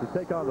Philadelphia to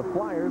take on the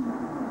Flyers.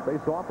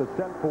 Face-off is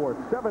set for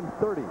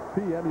 7:30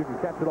 p.m. You can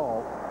catch it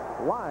all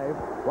live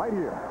right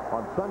here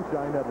on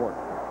Sunshine Network.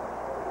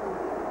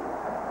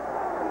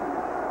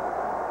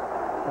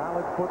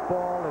 College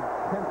football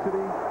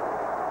intensity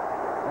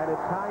at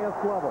its highest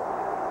level.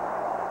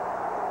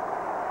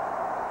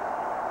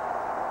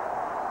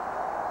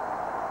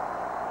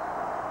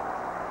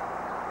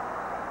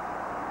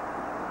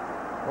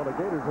 Well, the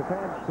Gators have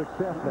had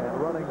success now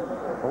running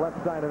the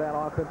left side of that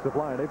offensive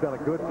line. They've done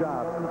a good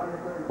job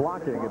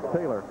blocking. It's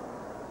Taylor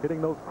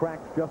hitting those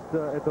cracks just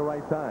at the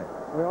right time.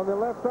 Well, on the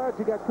left side,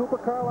 you got Cooper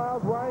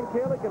Carlisle, Ryan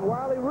Kalick, and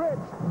Wiley Rich,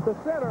 the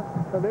center,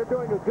 and they're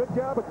doing a good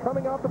job of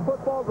coming off the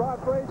football.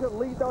 Rod Frazier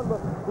lead on the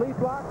lead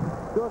block,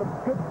 doing a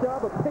good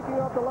job of picking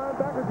off the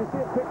linebackers. You see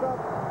him pick up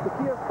the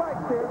key of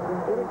spikes here,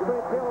 giving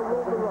Fred Taylor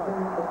room to run.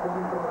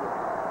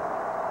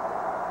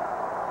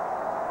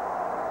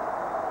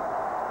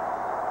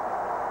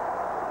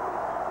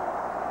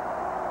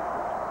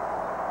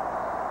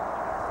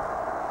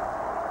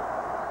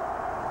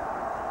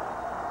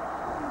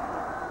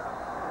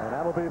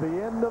 That'll be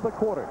the end of the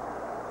quarter.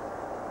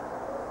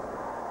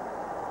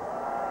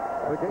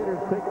 The Gators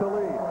take the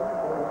lead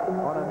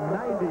on a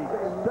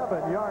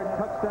 97-yard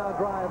touchdown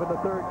drive in the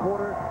third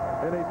quarter,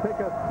 and they take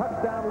a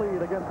touchdown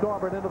lead against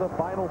Auburn into the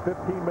final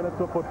 15 minutes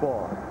of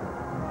football.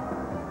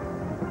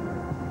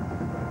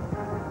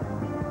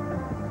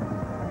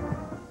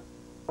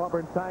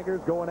 Auburn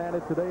Tigers going at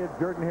it today at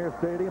Jordan-Hare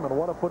Stadium, and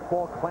what a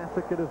football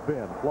classic it has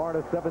been.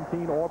 Florida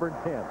 17, Auburn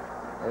 10,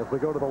 as we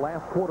go to the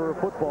last quarter of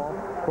football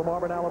from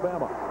Auburn,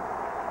 Alabama.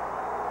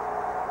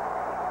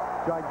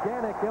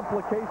 Gigantic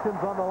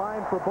implications on the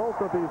line for both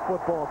of these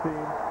football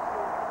teams.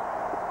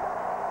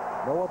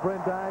 Noah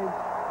Brindise,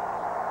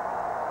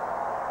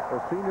 the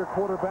senior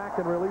quarterback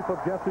in relief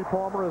of Jesse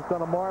Palmer, has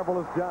done a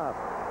marvelous job.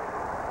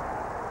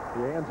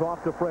 He hands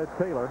off to Fred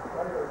Taylor,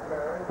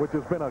 which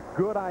has been a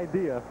good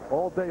idea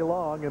all day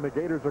long, and the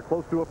Gators are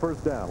close to a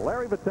first down.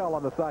 Larry Vitale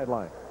on the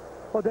sideline.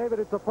 Well, David,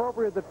 it's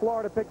appropriate that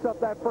Florida picks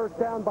up that first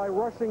down by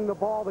rushing the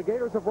ball. The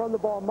Gators have run the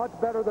ball much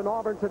better than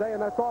Auburn today,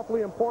 and that's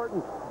awfully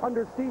important.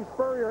 Under Steve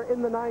Spurrier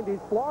in the 90s,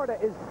 Florida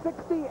is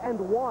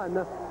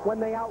 60-1 when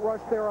they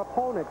outrush their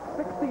opponent.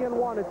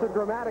 60-1. It's a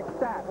dramatic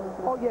stat.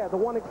 Oh, yeah, the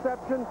one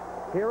exception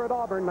here at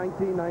Auburn,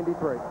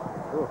 1993.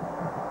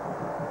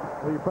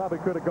 Well, you probably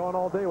could have gone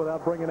all day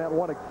without bringing that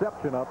one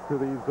exception up to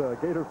these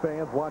Gator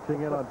fans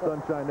watching in on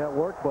Sunshine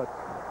Network, but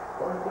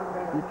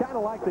you kind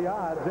of like the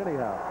odds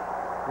anyhow.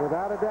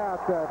 Without a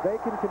doubt, they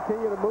can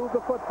continue to move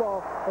the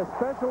football,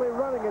 especially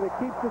running it. It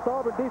keeps this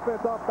Auburn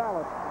defense off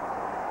balance.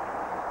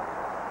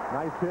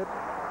 Nice hit.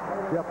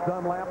 Jeff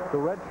Dunlap, the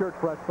redshirt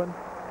freshman.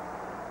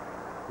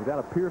 He's out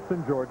of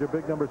Pearson, Georgia,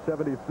 big number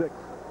 76.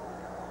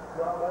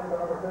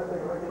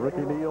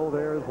 Ricky Neal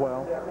there as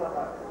well.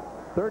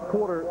 Third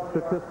quarter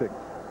statistics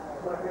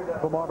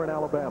from Auburn,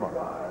 Alabama.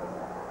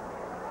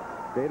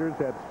 Gators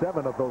had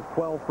 7 of those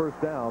 12 first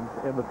downs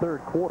in the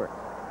third quarter.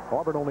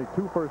 Auburn only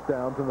 2 first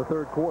downs in the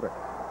third quarter.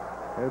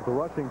 There's the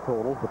rushing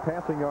totals. The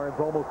passing yards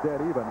almost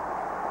dead even.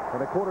 And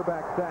the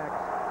quarterback sacks,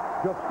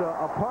 just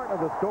a part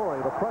of the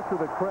story. The pressure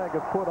that Craig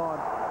has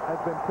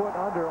been put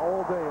under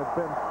all day has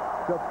been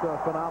just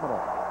phenomenal.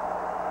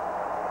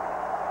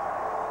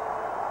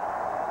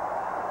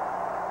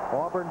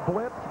 Auburn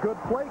blitz. Good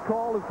play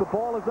call as the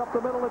ball is up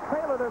the middle of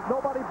Taylor. There's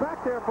nobody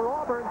back there for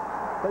Auburn.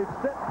 They've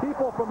sent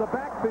people from the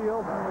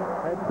backfield,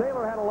 and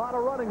Taylor had a lot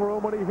of running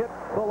room when he hit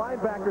the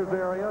linebackers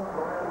area.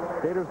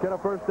 Gators get a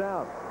first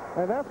down.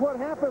 And that's what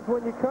happens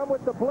when you come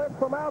with the blitz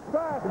from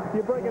outside.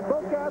 You bring in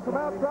both guys from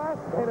outside,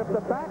 and if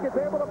the back is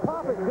able to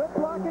pop it, good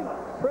blocking.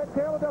 Fred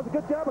Taylor does a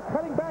good job of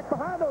cutting back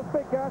behind those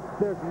big guys.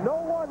 There's no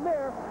one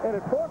there, and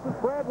it forces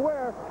Brad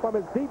Ware from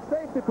his deep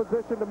safety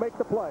position to make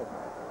the play.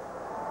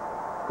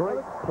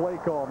 Great play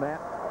call,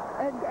 Matt.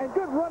 And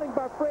good running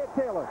by Fred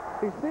Taylor.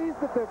 He sees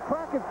that the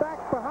crack is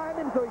back behind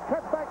him, so he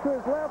cuts back to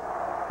his left,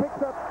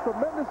 picks up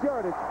tremendous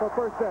yardage for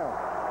first down.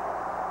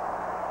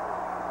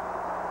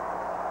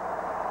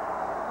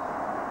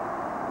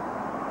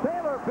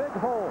 Taylor, big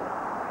hole.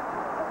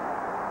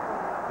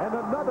 And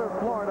another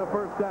Florida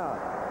first down.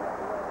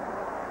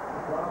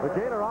 The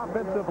Gator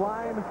offensive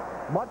line,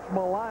 much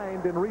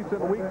maligned in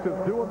recent weeks,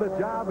 is doing the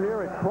job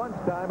here at crunch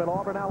time in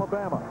Auburn,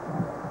 Alabama.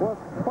 Well,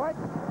 Spike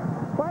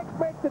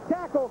makes the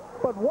tackle,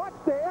 but watch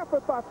the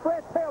effort by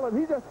Fred Taylor.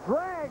 He just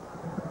drags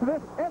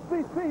this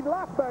SEC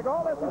linebacker,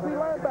 all SEC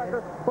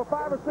linebacker, for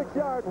 5 or 6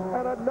 yards,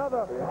 and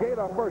another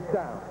Gator first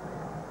down.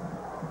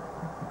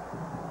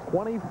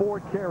 24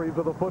 carries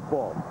of the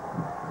football.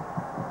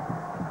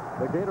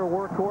 The Gator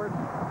workhorse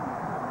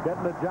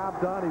getting the job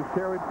done. He's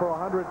carried for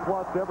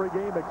 100-plus every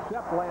game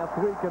except last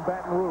week in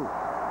Baton Rouge.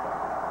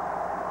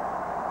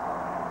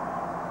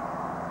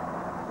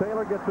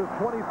 Taylor gets his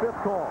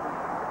 25th call.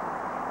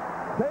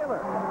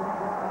 Taylor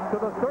to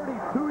the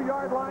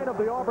 32-yard line of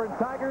the Auburn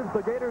Tigers.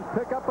 The Gators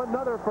pick up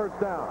another first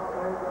down.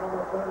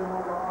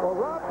 Well,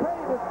 Rob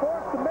Payne is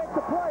forced to make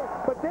the play,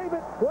 but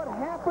David, what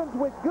happens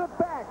with good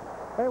backs,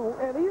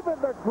 and even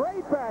the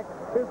great back,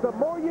 is the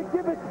more you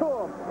give it to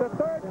them, the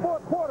third,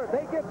 fourth quarter,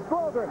 they get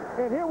stronger.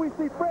 And here we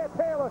see Fred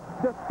Taylor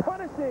just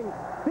punishing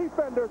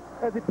defenders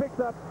as he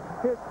picks up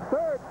his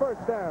third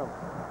first down.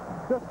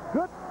 Just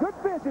good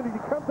vision as he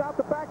comes out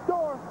the back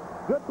door.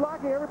 Good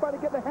blocking, everybody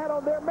getting a hat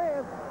on their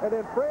man, and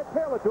then Fred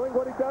Taylor doing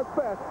what he does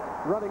best,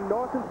 running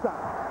north and south.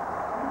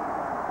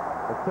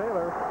 But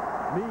Taylor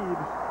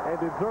needs and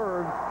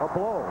deserves a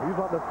blow. He's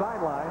on the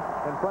sideline,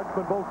 and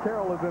freshman Bo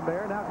Carroll is in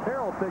there. Now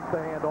Carroll takes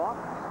the handoff,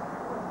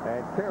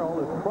 and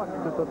Carroll is crushed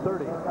at the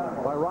 30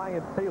 by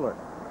Ryan Taylor.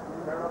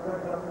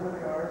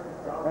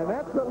 And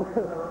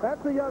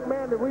that's a young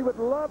man that we would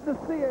love to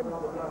see him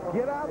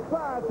get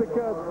outside,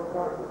 because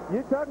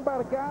you're talking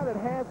about a guy that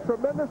has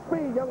tremendous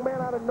speed, young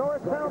man out of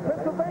Norristown,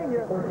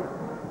 Pennsylvania,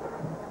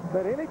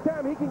 that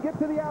anytime he can get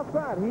to the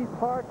outside, he's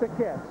hard to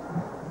catch.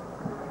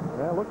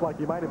 Yeah, it looked like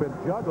he might have been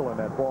juggling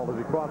that ball as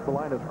he crossed the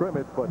line of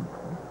scrimmage, but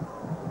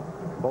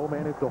Bo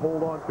managed to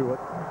hold on to it.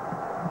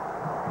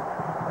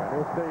 And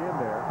he'll stay in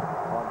there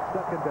on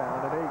second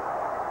down and 8.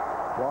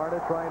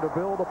 Florida trying to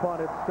build upon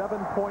its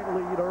 7-point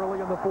lead early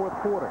in the fourth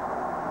quarter.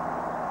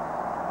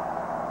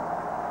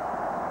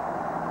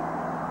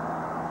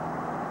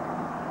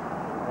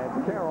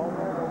 And Carroll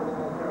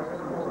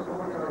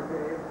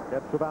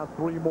gets about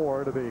 3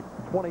 more to the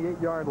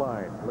 28-yard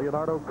line.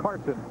 Leonardo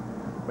Carson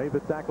made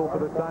the tackle for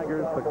the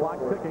Tigers. The clock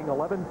ticking,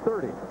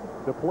 11:30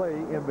 to play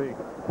in the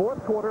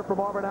fourth quarter from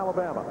Auburn,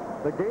 Alabama.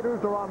 The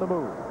Gators are on the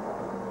move.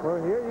 Well,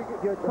 here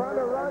you're trying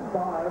to run.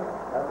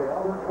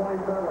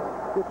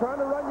 You're trying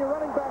to run your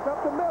running back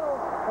up the middle,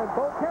 and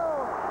Bo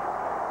Carroll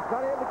not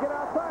able to get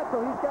outside,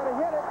 so he's got to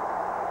hit it.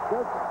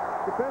 Does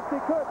the best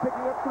he could,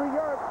 picking up 3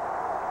 yards.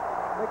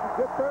 Makes a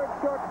good third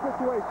short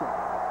situation.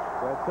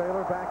 Fred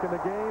Taylor back in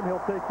the game.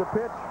 He'll take the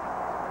pitch,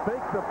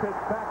 fake the pitch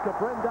back to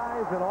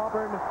Brindise, and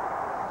Auburn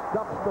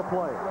stuffs the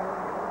play.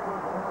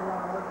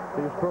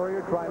 Steve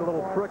Spurrier tried a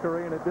little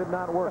trickery, and it did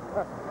not work.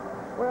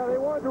 Well, they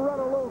wanted to run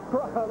a little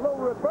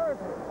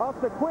reverse off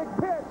the quick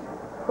pitch,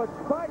 but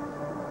Spike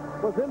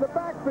was in the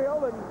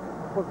backfield and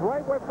was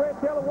right where Fred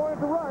Taylor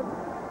wanted to run.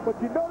 But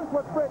you notice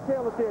what Fred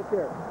Taylor did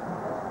there.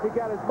 He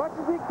got as much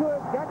as he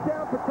could, got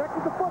down,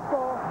 protected the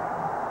football,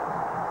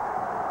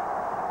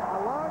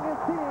 allowing his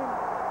team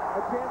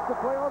a chance to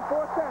play on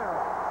fourth down.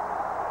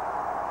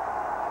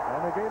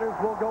 And the Gators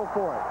will go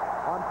for it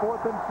on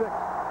 4th and 6.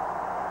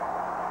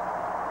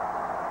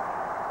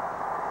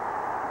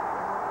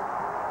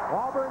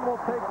 Auburn will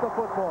take the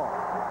football.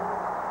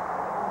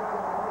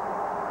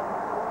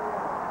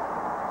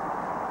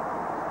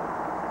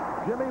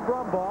 Jimmy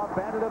Brumbaugh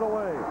batted it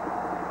away.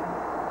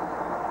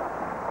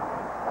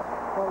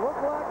 Well, it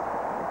looked like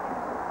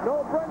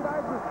Noah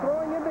Brindise was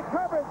throwing into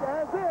coverage,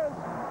 as is.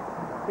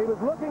 He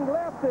was looking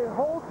left the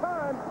whole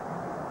time.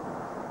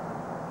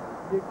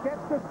 You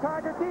catch this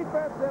Tiger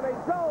defense in a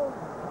zone.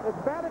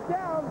 It's batted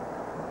down.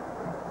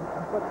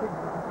 But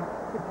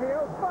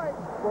Jacquez Green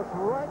was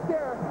right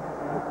there.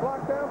 It's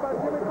blocked down by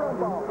Jimmy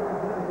Brumbaugh.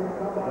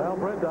 Well,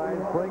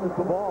 Brindise brings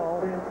the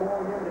ball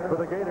for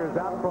the Gators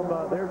out from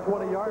their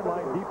 20-yard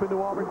line deep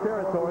into Auburn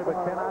territory,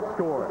 but cannot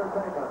score.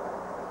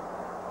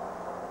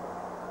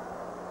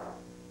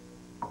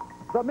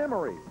 The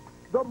memories,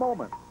 the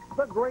moments,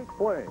 the great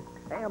play,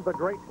 and the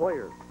great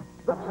players.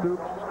 The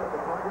Stoops.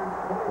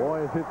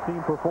 Boy, has his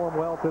team performed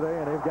well today,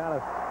 and they've got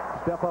to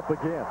step up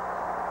again.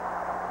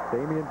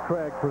 Damian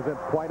Craig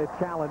presents quite a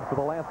challenge for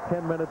the last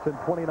 10 minutes and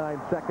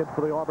 29 seconds for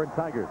the Auburn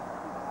Tigers.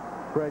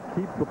 Craig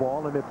keeps the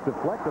ball, and it's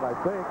deflected, I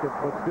think,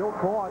 but still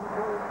caught.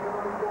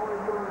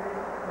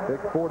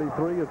 Pick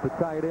 43 is the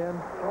tight end.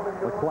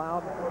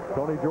 McLeod.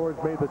 Tony George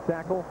made the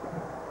tackle.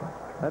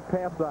 That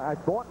pass, I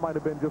thought, might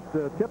have been just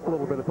tipped a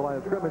little bit at the line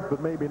of scrimmage,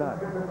 but maybe not.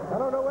 I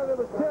don't know whether it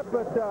was tipped,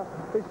 but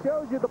it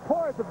shows you the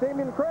poise of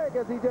Damian Craig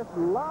as he just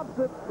lobs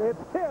it.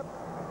 It's tipped,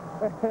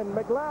 and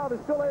McLeod is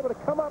still able to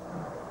come up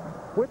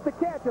with the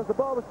catch as the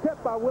ball was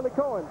tipped by Willie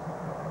Cohen.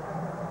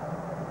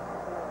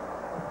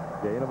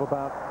 Gain of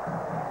about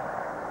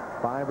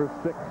 5 or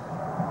 6.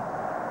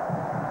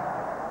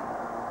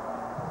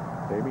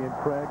 Damian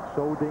Craig,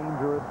 so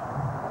dangerous.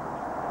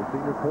 The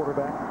senior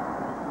quarterback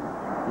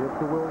gives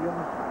to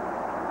Williams.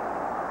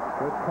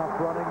 Good tough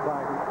running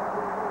by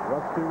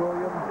Rusty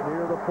Williams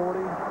near the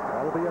 40.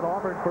 That'll be an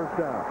Auburn first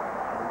down.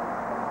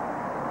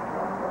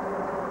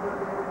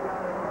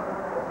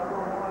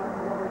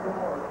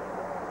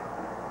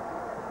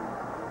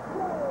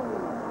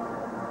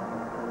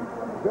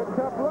 Good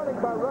tough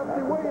running by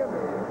Rusty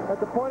Williams at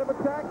the point of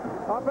attack.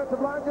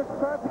 Offensive line just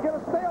tries to get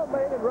a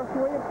stalemate, and Rusty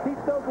Williams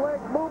keeps those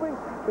legs moving,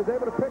 is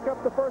able to pick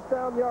up the first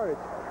down yardage.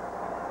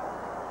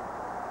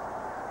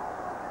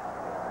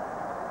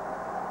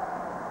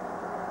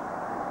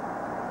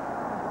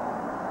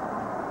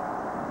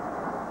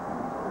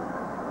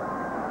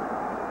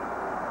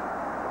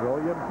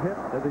 Williams hit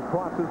as he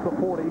crosses the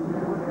 40.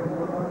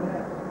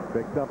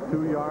 Picked up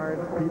 2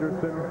 yards.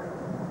 Peterson,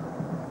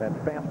 that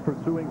fast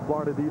pursuing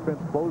Florida defense,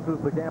 closes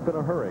the gap in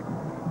a hurry.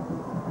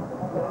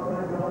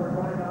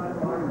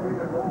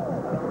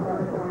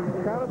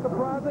 Kind of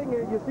surprising.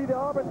 You see the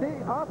Auburn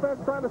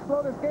offense trying to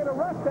slow this Gator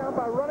rush down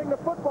by running the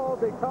football.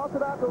 They toss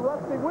it out to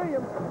Rusty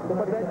Williams,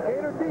 but that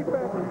Gator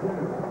defense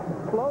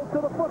flows to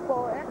the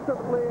football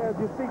excellently as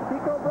you see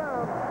Tico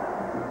Brown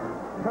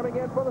coming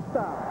in for the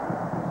stop.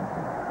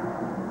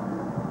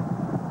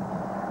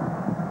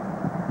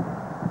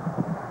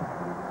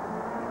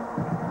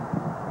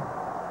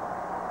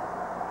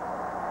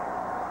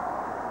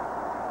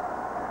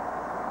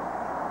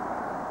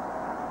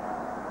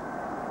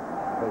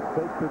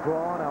 Fake the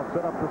draw, now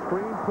set up the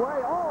screen play.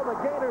 Oh, the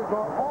Gators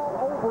are all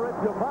over it.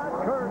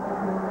 Javon Kurtz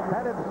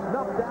had him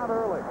snuffed down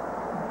early.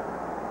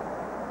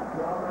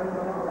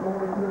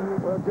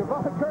 Well,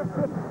 Javon Kurtz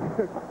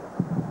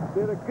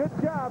did a good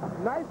job,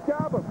 nice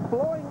job of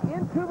flowing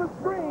into the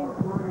screen,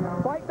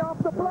 fighting off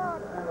the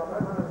block,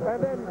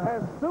 and then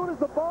as soon as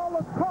the ball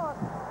is caught,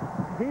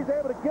 he's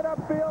able to get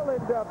upfield,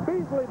 and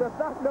Beasley does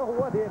not know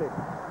what hit him.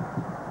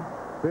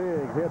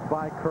 Big hit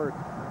by Kurtz,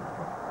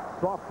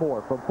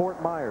 sophomore from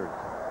Fort Myers.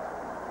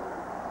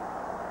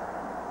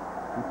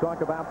 You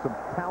talk about some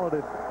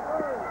talented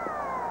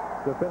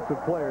defensive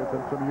players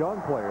and some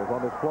young players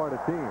on this Florida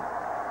team.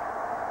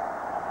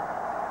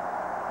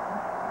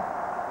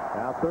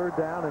 Now 3rd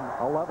down and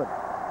 11.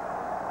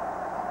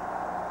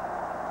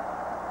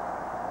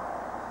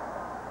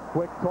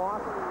 Quick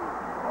toss.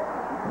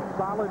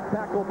 Solid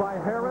tackle by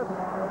Harris.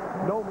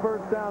 No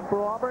first down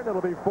for Auburn.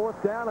 It'll be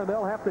 4th down, and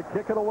they'll have to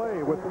kick it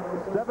away with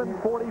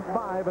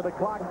 7:45 and the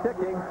clock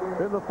ticking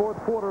in the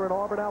 4th quarter in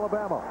Auburn,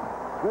 Alabama.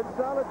 Good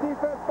solid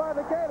defense by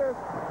the Gators.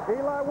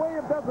 Eli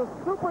Williams does a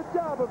super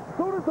job of, as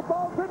soon as the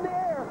ball's in the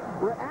air,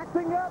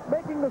 reacting up,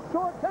 making the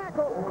short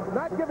tackle,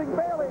 not giving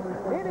Bailey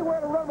anywhere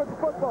to run with the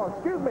football.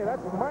 Excuse me,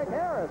 that's Mike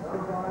Harris.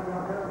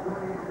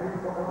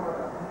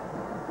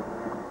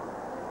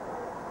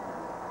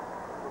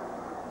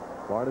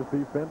 Florida's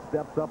defense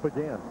steps up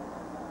again.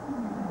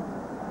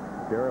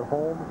 Garrett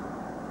Holmes.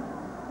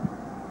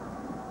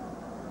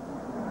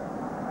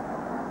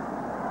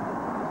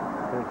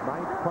 His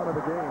 9th punt of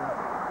the game.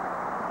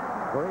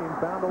 Green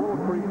found a little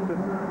crease, and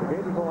the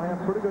Gators will have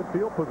pretty good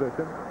field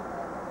position.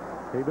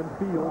 Haven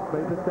Fields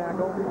made the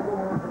tackle.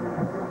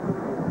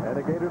 And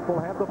the Gators will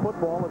have the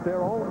football at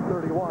their own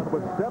 31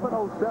 with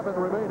 7:07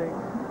 remaining.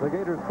 The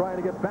Gators trying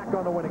to get back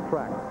on the winning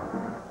track.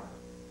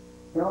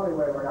 The only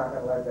way we're not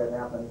going to let that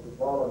happen is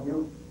for all of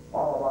you,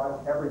 all of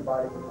us,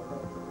 everybody.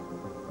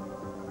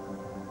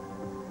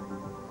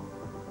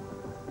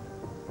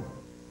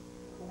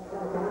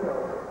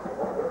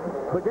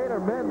 The Gator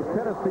men's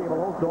tennis team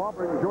will host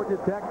Auburn, Georgia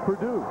Tech,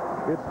 Purdue.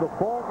 It's the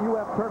Fall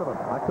UF Tournament,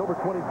 October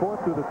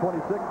 24th through the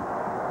 26th.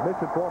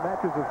 Admission for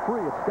matches is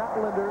free at Scott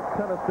Linder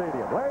Tennis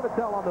Stadium. Larry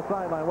Mattel on the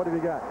sideline. What have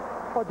you got?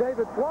 Well,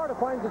 David, Florida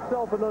finds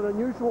itself in an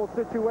unusual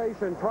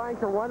situation, trying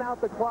to run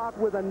out the clock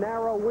with a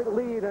narrow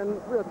lead,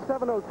 and with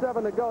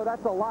 7:07 to go,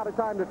 that's a lot of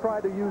time to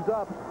try to use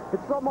up.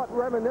 It's somewhat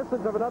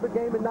reminiscent of another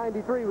game in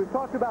 '93. We've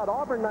talked about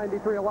Auburn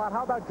 '93 a lot.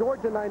 How about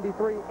Georgia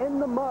 '93 in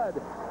the mud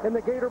in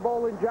the Gator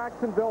Bowl in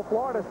Jacksonville?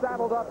 Florida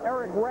saddled up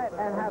Eric Rett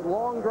and had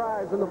long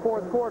drives in the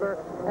 4th quarter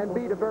and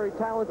beat a very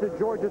talented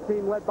Georgia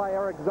team led by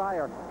Eric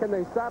Zier. Can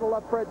they saddle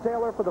up Fred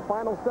Taylor for the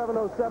final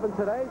 7:07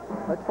 today?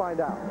 Let's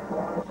find out.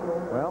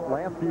 Well,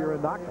 last year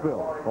in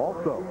Knoxville,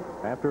 also,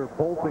 after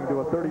bolting to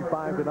a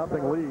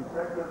 35-0 lead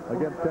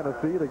against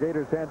Tennessee, the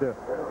Gators had to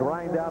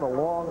grind out a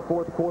long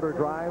 4th quarter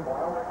drive,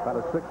 about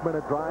a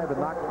 6-minute drive in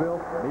Knoxville,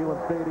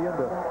 Neyland Stadium,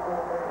 to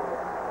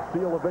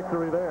seal a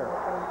victory there.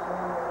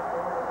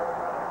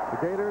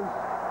 The Gators,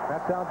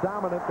 that's how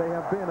dominant they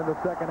have been in the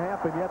 2nd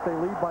half, and yet they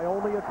lead by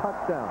only a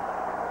touchdown.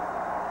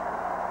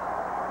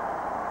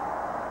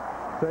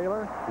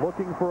 Taylor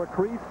looking for a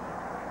crease.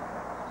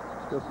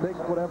 Just takes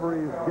whatever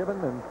he's given,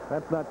 and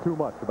that's not too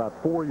much, about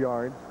 4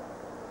 yards.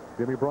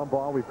 Jimmy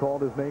Brumbaugh, we've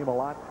called his name a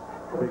lot.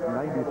 Big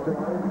 96.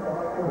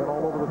 Been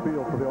all over the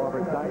field for the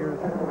Auburn Tigers.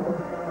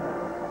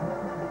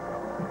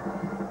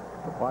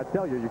 Well, I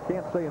tell you, you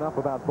can't say enough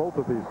about both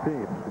of these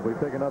teams. If we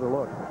take another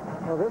look.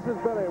 Well, this has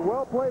been a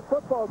well-played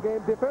football game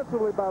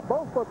defensively by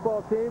both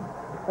football teams,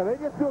 and they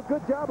just do a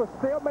good job of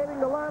stalemating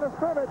the line of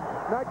scrimmage,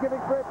 not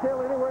giving Fred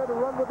Taylor anywhere to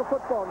run with the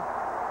football.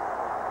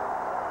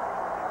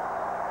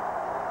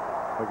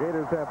 The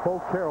Gators have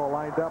Bo Carroll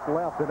lined up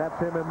left, and that's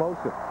him in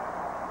motion.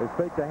 They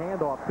fake the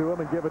handoff to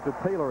him and give it to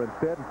Taylor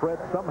instead, and Fred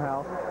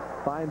somehow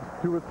finds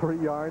 2 or 3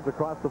 yards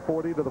across the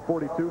 40 to the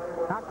 42.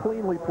 How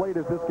cleanly played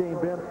has this game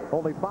been?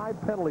 Only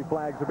 5 penalty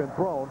flags have been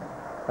thrown,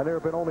 and there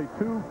have been only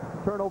 2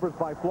 turnovers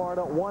by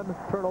Florida, 1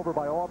 turnover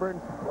by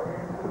Auburn.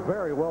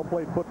 Very well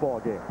played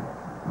football game.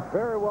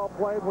 Very well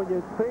played. When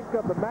you think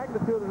of the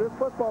magnitude of this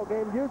football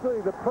game,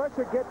 usually the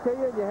pressure gets to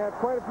you and you have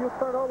quite a few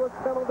turnovers,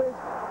 penalties,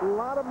 a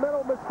lot of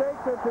mental mistakes,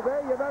 and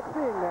today you're not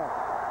seeing that.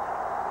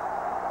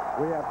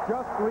 We have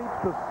just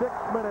reached the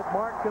 6-minute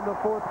mark in the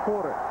 4th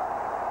quarter.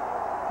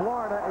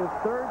 Florida is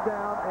 3rd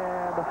down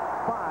and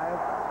 5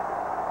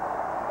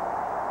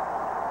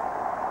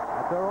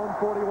 at their own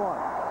 41.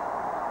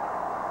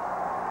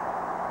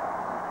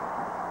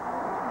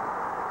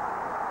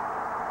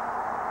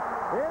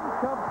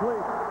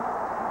 Incomplete.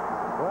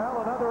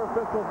 Well, another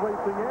official's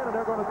racing in, and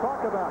they're going to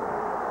talk about it.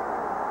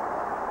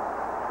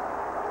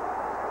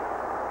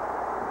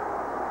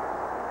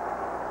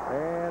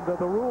 And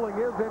the ruling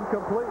is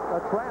incomplete. A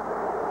trap.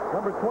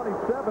 Number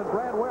 27,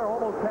 Brad Ware,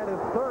 almost had his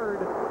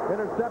 3rd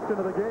interception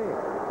of the game.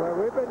 Well,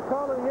 we've been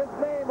calling his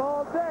name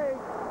all day.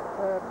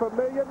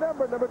 Familiar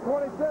number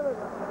 27,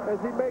 as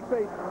he makes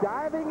a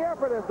diving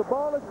effort as the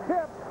ball is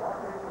tipped.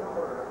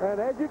 And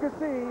as you can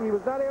see, he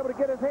was not able to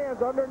get his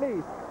hands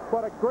underneath.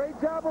 But a great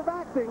job of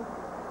acting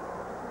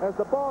as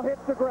the ball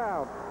hits the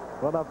ground.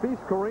 Well, now,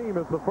 Feast Kareem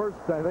is the first,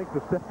 I think,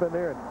 to step in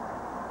there and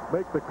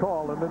make the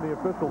call, and then the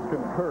officials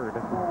concurred.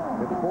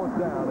 It's 4th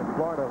down, and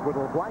Florida would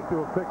have liked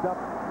to have picked up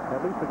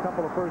at least a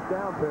couple of first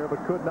downs there,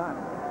 but could not.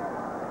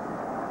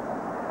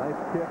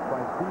 Nice kick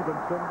by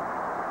Stevenson.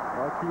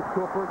 Keith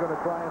Cooper going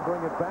to try and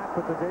bring it back,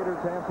 but the Gators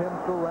have him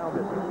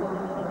surrounded.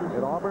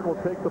 And Auburn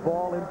will take the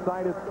ball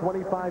inside its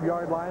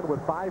 25-yard line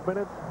with 5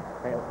 minutes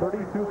and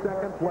 32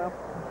 seconds left.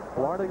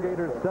 Florida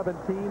Gators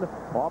 17,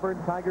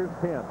 Auburn Tigers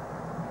 10.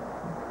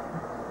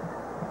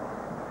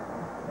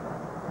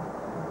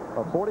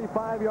 A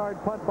 45-yard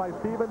punt by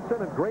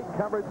Stevenson and great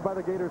coverage by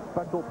the Gators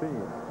special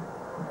teams.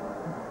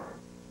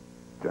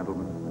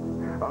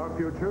 Gentlemen, our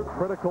future.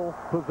 Critical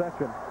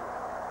possession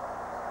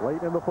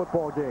late in the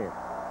football game.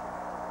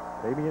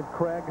 Damian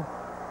Craig.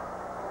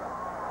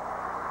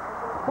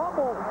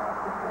 Fumble.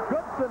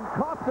 Goodson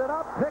coughs it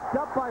up, picked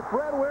up by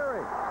Fred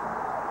Weary.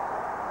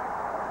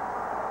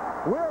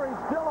 Weary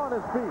still on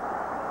his feet.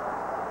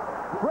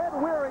 Fred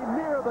Weary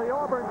near the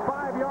Auburn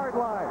 5-yard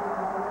line.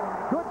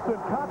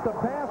 Goodson caught the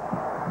pass,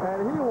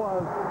 and he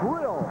was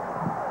drilled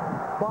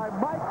by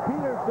Mike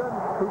Peterson,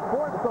 who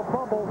forced the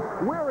fumble.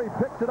 Weary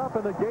picks it up,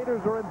 and the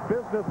Gators are in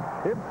business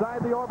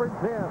inside the Auburn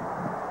 10.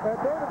 And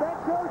David, that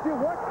shows you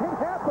what can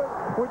happen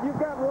when you've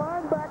got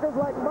linebackers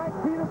like Mike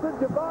Peterson,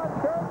 Javon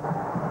Turk,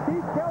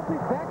 Steve Kelsey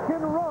that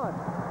can run.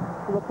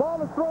 So the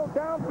ball is thrown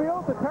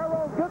downfield to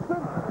Tyrone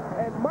Goodson,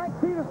 and Mike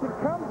Peterson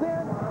comes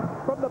in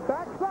from the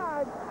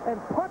backside and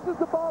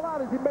punches the ball out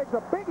as he makes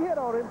a big hit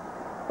on him.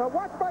 Now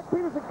watch Mike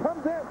Peterson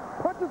comes in,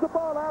 punches the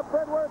ball out,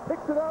 Fred Ware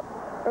picks it up.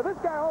 And this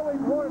guy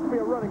always wanted to be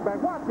a running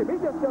back. Watch him. He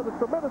just does a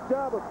tremendous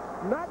job of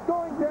not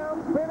going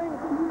down, spinning.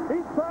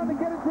 He's trying to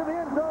get into the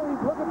end zone. He's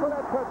looking for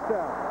that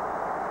touchdown.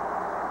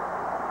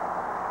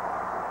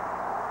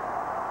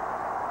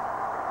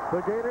 The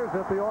Gators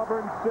at the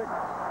Auburn 6.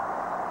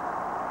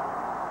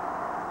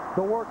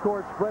 The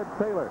workhorse, Fred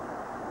Taylor,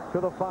 to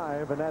the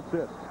 5, and that's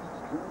it.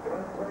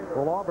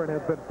 Well, Auburn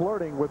has been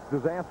flirting with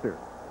disaster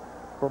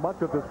for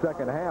much of the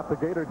second half. The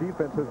Gator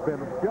defense has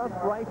been just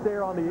right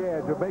there on the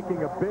edge of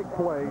making a big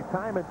play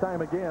time and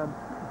time again,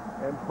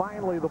 and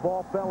finally the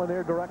ball fell in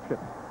their direction.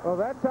 Well,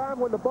 that time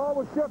when the ball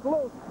was shook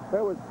loose,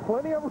 there was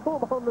plenty of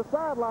room on the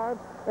sideline,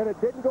 and it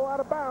didn't go out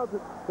of bounds.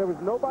 There was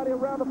nobody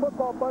around the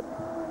football but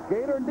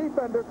Gator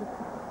defenders.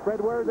 Fred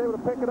Ware was able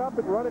to pick it up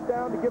and run it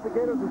down to give the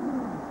Gators a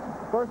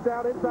first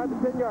down inside the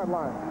 10-yard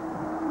line.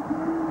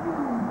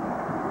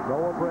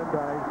 Noah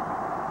Brindise,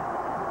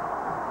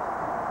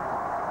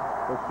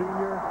 the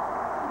senior,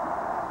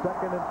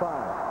 2nd and 5.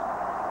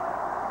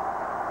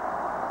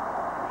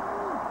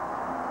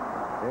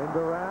 End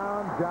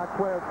around,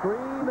 Jacquez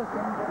Green.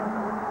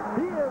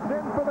 He is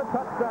in for the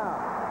touchdown.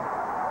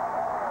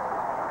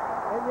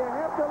 And you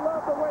have to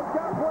love the way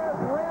Jacquez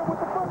ran with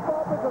the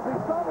football because he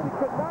saw that he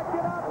could not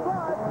get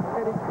outside,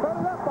 and he cut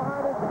it up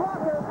behind his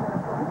blocker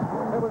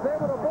and was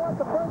able to avoid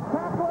the first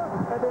tackler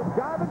and then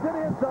dive into the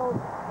end zone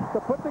to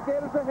put the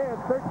Gators ahead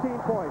 13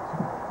 points.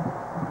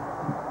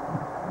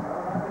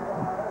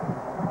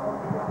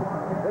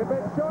 They've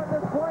been showing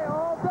this play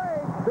all day.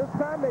 This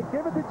time they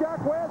give it to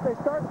Jacquez. They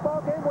start the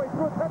ball game where he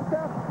threw a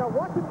touchdown. Now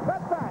watch him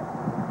cut back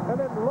and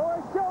then lower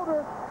his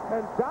shoulder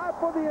and dive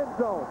for the end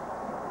zone.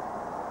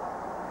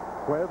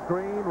 Quez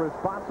Green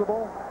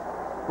responsible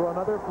for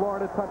another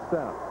Florida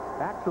touchdown.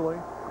 Actually,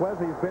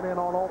 Quezzy's been in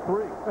on all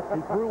 3.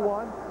 He threw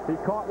one, he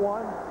caught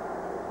one,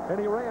 and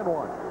he ran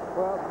one.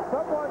 Well,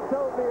 someone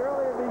told me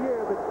earlier in the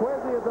year that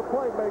Quezzy is a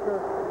playmaker,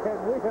 and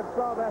we have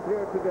saw that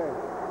here today.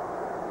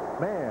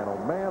 Man, oh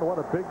man, what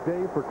a big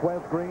day for Quez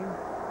Green.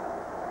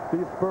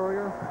 Steve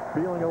Spurrier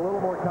feeling a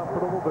little more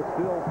comfortable, but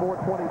still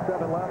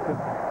 4:27 left, and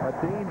a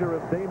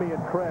dangerous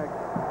Damian Craig.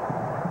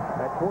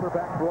 at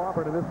quarterback for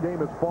Auburn, and this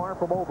game is far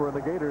from over. And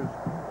the Gators,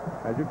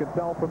 as you can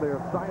tell from their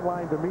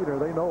sideline demeanor,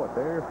 they know it.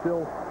 They're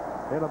still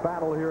in a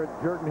battle here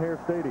at Jordan-Hare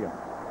Stadium.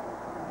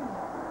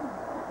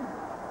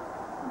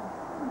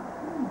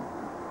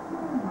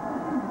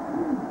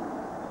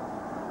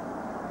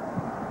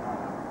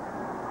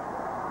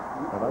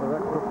 Another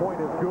extra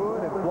point is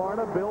good, and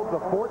Florida builds a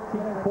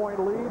 14-point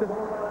lead.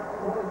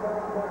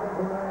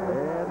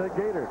 And the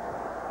Gators,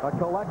 a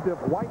collective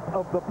wipe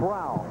of the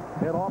brow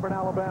in Auburn,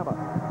 Alabama.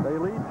 They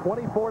lead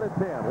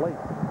 24-10 late.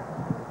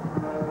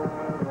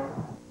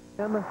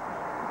 And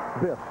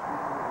this.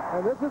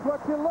 And this is what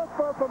you look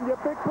for from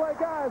your big play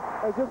guys.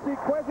 As you see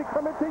Quezzy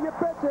come into your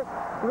pitcher,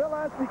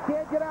 realize he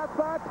can't get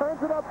outside, turns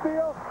it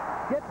upfield,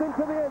 gets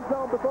into the end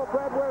zone before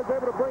Brad Ware is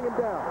able to bring him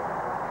down.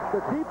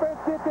 The defense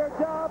did their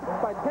job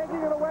by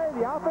taking it away.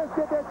 The offense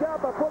did their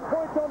job by putting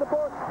points on the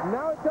board.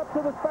 Now it's up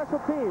to the special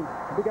teams.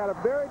 We got a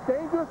very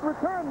dangerous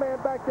return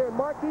man back there,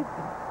 Marquise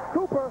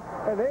Cooper,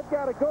 and they've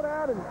got to go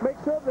down and make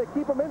sure they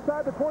keep him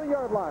inside the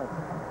 20-yard line.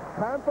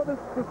 Time for the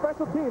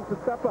special teams to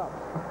step up.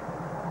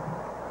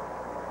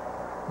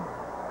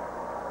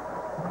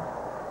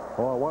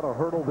 Oh, what a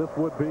hurdle this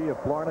would be if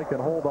Florida can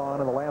hold on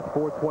in the last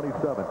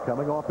 4:27.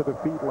 Coming off a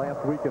defeat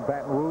last week in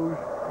Baton Rouge,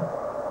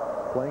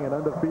 playing an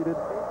undefeated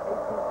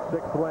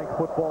 6th-ranked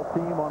football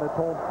team on its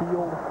home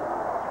field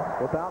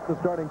without the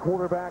starting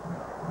quarterback.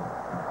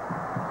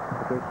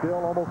 But there's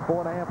still almost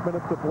 4.5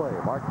 minutes to play.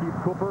 Marquise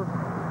Cooper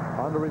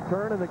on the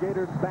return, and the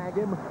Gators bag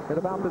him at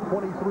about the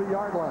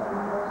 23-yard line.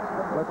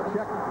 Let's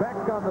check back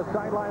on the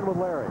sideline with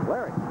Larry.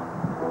 Larry.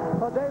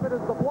 Well, David,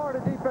 as the Florida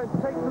defense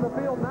takes to the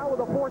field now with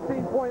a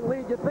 14-point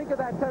lead, you think of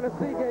that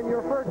Tennessee game you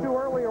referred to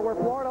earlier where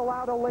Florida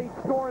allowed a late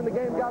score and the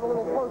game got a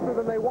little closer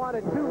than they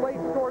wanted. 2 late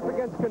scores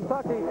against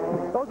Kentucky.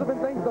 Those have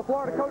been things the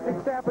Florida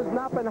coaching staff has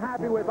not been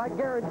happy with. I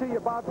guarantee you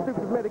Bob Stoops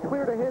has made it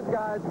clear to his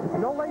guys,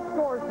 no late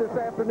scores this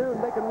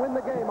afternoon. They can win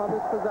the game on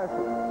this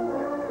possession.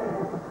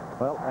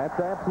 Well, that's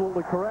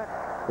absolutely correct.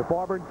 If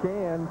Auburn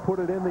can put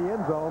it in the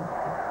end zone,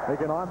 they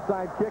can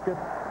onside kick it.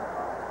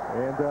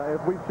 And as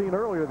we've seen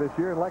earlier this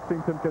year in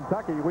Lexington,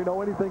 Kentucky, we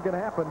know anything can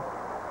happen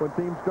when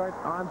teams start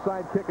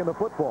onside kicking the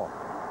football.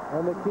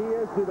 And the key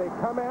is, do they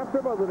come after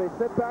them or do they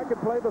sit back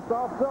and play the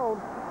soft zone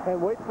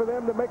and wait for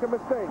them to make a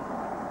mistake?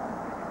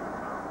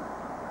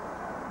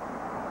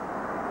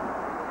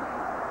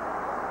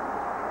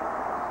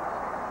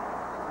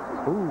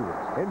 Ooh,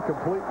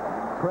 incomplete.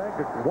 Craig,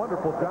 a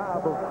wonderful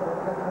job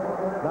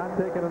of not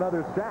taking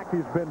another sack.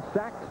 He's been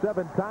sacked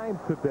 7 times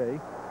today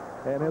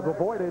and has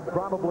avoided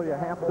probably a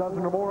half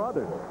dozen or more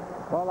others.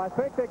 Well, I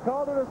think they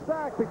called it a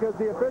sack because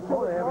the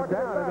official they have it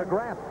down in the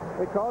grass.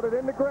 They called it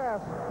in the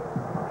grass.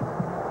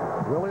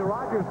 Willie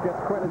Rogers gets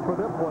credit for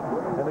this one,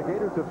 and the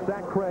Gators have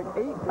sacked Craig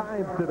 8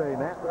 times today,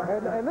 Nat.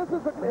 And this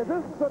is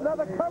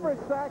another coverage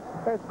sack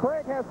as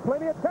Craig has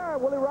plenty of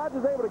time. Willie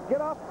Rogers is able to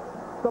get off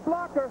the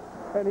blocker,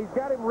 and he's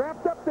got him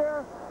wrapped up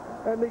there,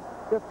 and the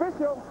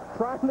official,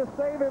 trying to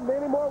save him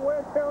any more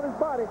wear and tear on his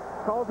body,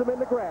 calls him in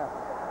the grass.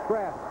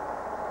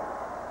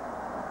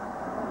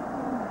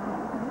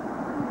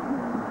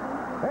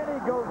 And he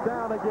goes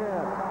down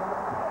again.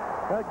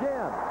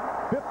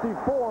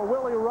 54,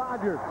 Willie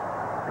Rogers.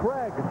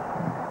 Craig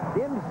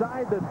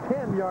inside the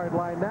 10-yard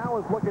line now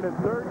is looking at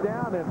 3rd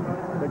down and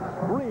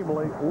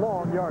extremely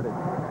long yardage.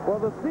 Well,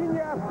 the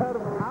senior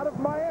out of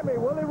Miami,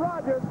 Willie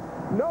Rogers,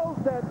 knows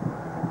that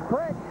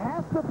Craig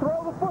has to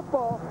throw the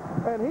football,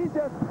 and he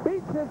just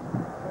beats his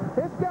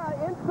guy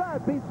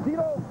inside, beats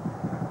Tito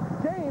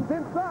James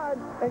inside,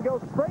 and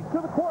goes straight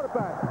to the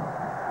quarterback.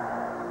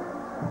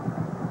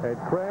 And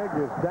Craig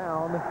is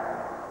down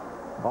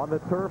on the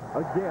turf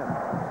again.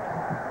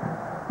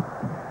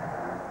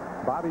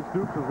 Bobby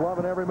Stoops is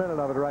loving every minute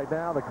of it right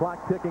now. The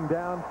clock ticking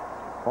down.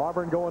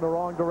 Auburn going the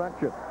wrong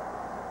direction.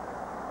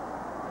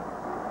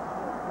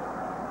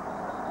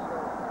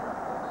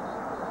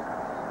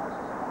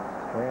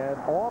 And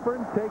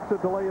Auburn takes a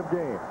delay of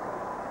game.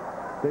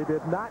 They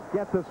did not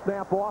get the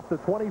snap off. The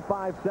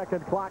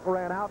 25-second clock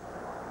ran out.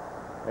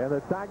 And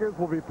the Tigers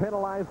will be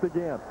penalized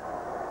again.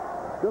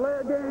 Delay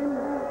of game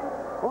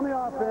on the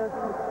offense.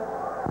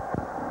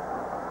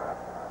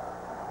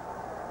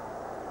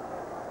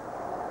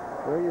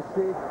 There you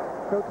see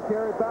Coach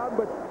Terry Bowden,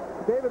 but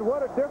David,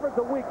 what a difference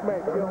a week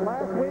makes. You know,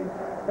 last week,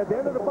 at the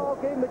end of the ball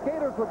game, the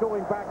Gators were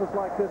going backwards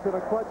like this in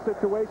a clutch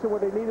situation where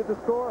they needed to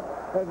score,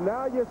 and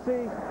now you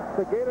see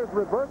the Gators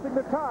reversing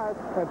the tide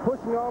and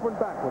pushing Auburn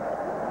backwards.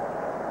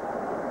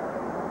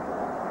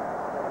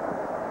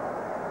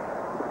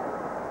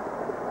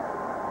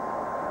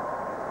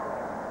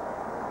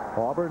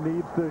 Auburn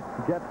needs to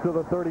get to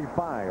the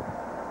 35.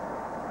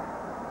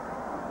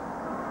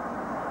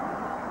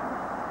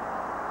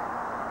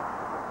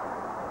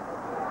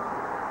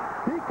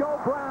 Pico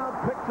Brown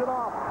picks it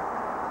off.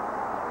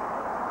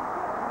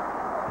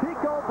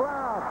 Pico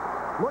Brown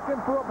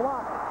looking for a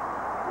block.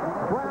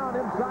 Brown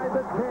inside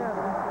the 10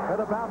 at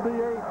about the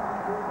 8.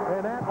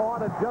 And that ought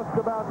to just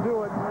about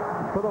do it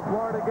for the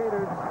Florida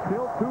Gators.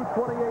 Still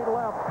 2:28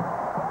 left.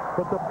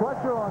 But the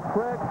pressure on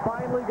Craig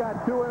finally got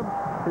to him.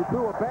 He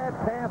threw a bad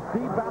pass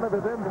deep out of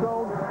his end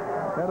zone,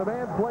 and a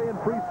man playing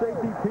free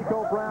safety,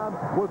 Tico Brown,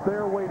 was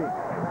there waiting.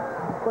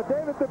 But,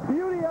 David, the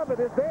beauty of it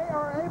is they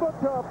are able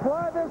to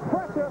apply this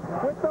pressure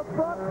with the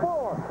front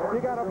four.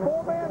 You got a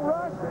four-man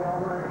rush.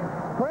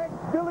 Craig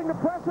feeling the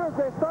pressure as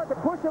they start to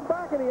push him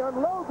back, and he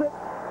unloads it.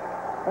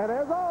 And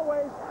as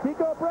always,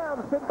 Tico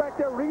Brown is sitting back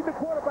there reading the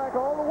quarterback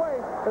all the way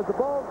as the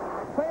ball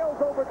sails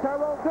over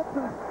Tyrone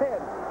Dixon's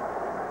head.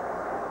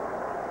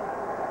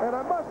 And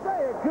I must say,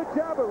 a good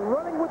job of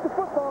running with the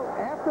football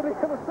after the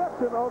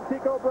interception on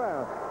Tico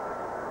Brown.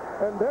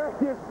 And there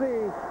you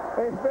see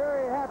a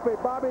very happy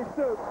Bobby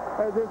Stoops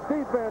as his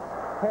defense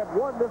have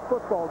won this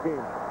football game.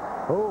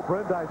 Oh,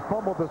 Brindise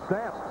fumbled the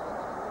snap.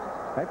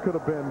 That could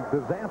have been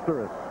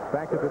disastrous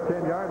back at the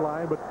 10-yard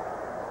line, but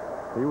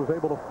he was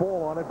able to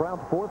fall on it.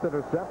 Brown's 4th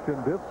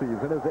interception this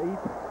season, his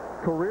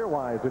 8th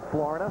career-wise at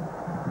Florida.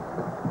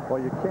 Well,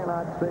 you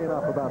cannot say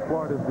enough about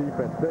Florida's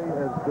defense. They,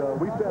 as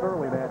we said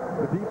earlier,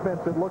 Nat, the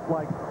defense, it looked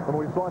like,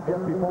 when we saw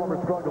Jesse Palmer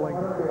struggling,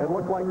 it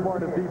looked like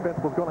Florida's defense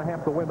was going to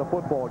have to win the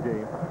football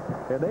game.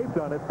 And they've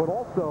done it, but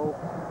also,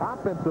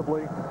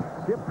 offensively,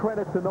 give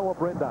credit to Noah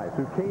Brindise,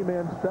 who came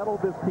in, settled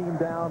this team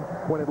down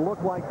when it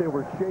looked like they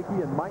were shaky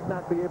and might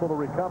not be able to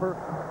recover.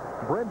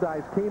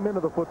 Brindise came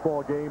into the football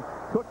game,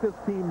 took this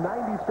team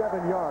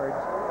 97 yards,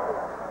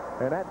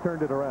 and that turned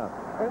it around.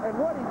 And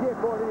what he did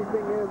more than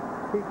anything is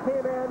he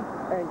came in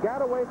and got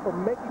away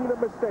from making the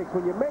mistakes.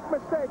 When you make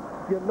mistakes,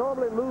 you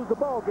normally lose the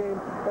ball game.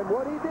 And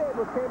what he did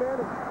was came in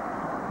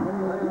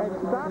and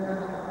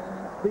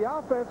stopped the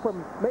offense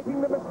from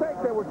making the mistake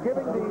that was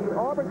giving the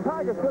Auburn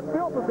Tigers good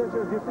field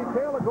positions. You see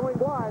Taylor going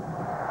wide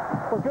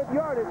for good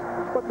yardage.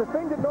 But the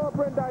thing that Noah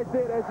Brindise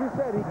did, as you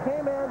said, he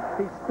came in,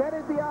 he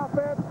steadied the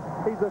offense.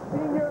 He's a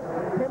senior,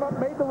 came up,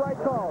 made the right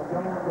call.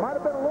 Might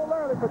have been a little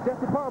early for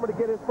Jesse Palmer to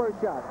get his first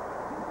shot.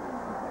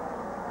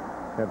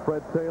 And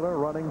Fred Taylor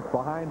running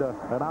behind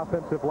an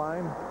offensive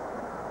line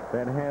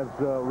and has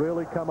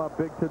really come up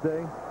big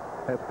today.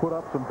 Has put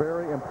up some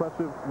very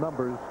impressive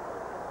numbers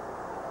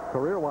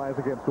career-wise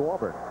against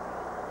Auburn.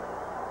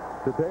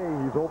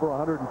 Today, he's over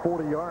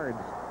 140 yards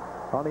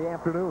on the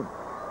afternoon.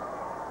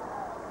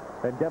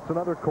 And gets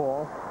another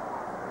call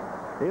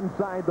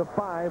inside the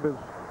 5 as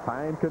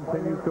time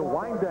continues to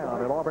wind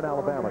down in Auburn,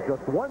 Alabama.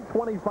 Just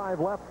 1:25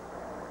 left.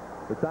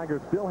 The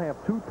Tigers still have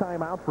 2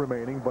 timeouts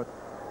remaining, but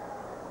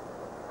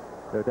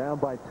they're down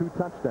by 2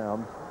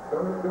 touchdowns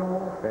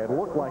and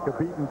look like a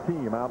beaten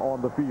team out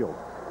on the field.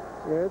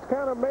 Yeah, it's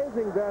kind of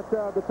amazing that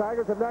the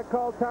Tigers have not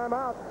called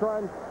timeout to try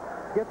and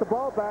get the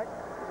ball back.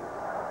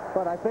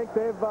 But I think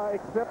they've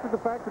accepted the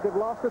fact that they've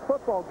lost this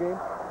football game.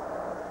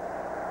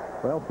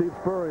 Well, Steve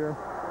Spurrier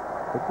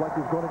looks like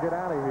he's going to get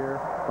out of here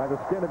by the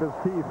skin of his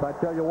teeth. I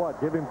tell you what,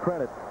 give him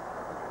credit.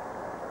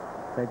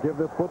 And give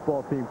this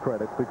football team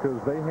credit because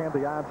they had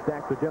the odds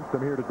stacked against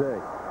them here today.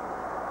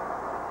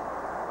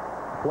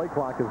 Play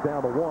clock is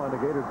down to 1. The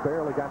Gators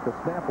barely got the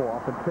snap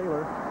off, and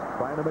Taylor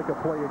trying to make a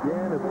play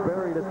again. It's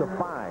buried at the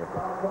 5.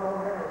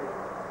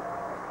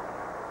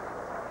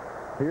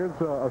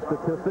 Here's a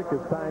statistic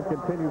as time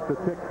continues to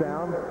tick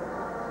down.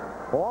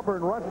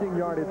 Auburn rushing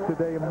yardage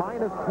today,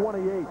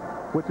 -28,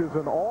 which is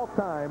an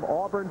all-time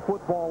Auburn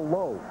football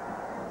low.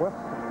 Well,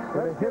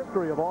 in the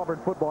history of Auburn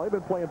football, they've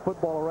been playing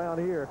football around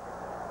here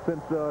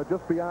since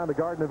just beyond the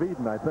Garden of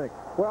Eden, I think.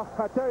 Well,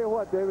 I tell you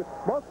what, David,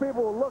 most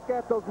people will look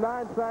at those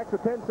 9 sacks or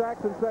 10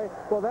 sacks and say,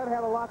 well, that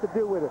had a lot to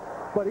do with it.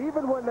 But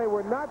even when they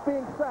were not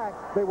being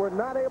sacked, they were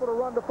not able to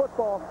run the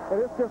football,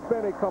 and it's just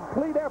been a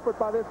complete effort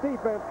by this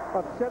defense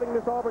of shutting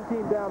this Auburn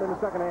team down in the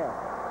second half.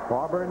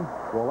 Auburn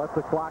will let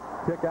the clock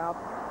tick out.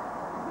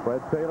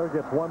 Fred Taylor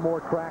gets one more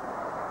crack.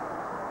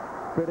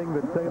 Fitting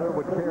that Taylor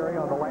would carry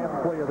on the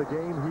last play of the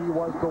game. He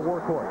was the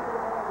workhorse.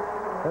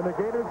 And the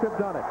Gators have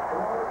done it.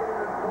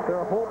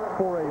 Their hopes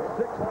for a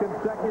 6th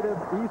consecutive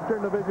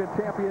Eastern Division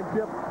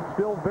championship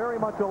still very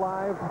much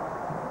alive.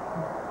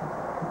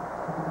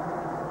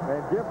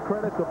 And give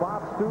credit to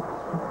Bob Stoops.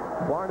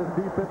 Florida's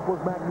defense was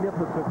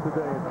magnificent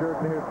today at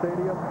Jordan-Hare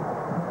Stadium.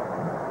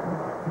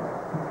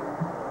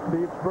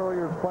 Steve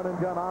Spurrier's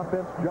fun-and-gun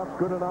offense just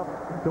good enough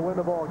to win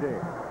the ball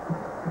game.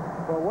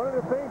 Well, one of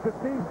the things that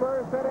Steve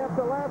Spurrier said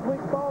after last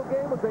week's ball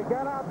game was they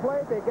got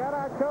outplayed, they got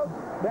outcoached.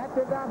 That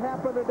did not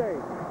happen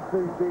today.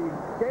 The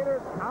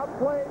Gators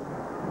outplayed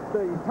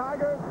the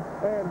Tigers,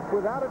 and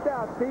without a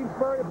doubt, Steve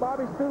Spurrier,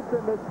 Bobby Stoops,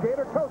 and this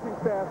Gator coaching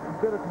staff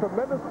did a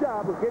tremendous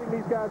job of getting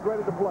these guys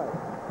ready to play.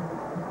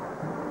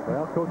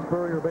 Well, Coach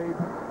Spurrier made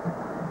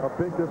a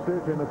big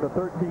decision at the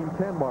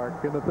 13-10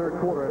 mark in the 3rd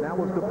quarter, and that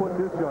was to put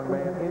this young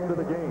man into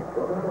the game.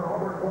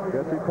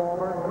 Jesse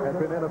Palmer had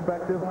been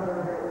ineffective.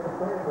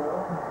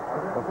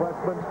 The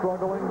freshman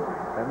struggling,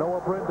 and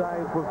Noah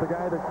Brindise was the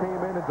guy that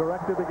came in and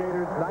directed the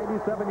Gators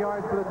 97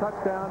 yards for the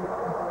touchdown.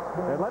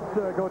 And let's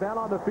go down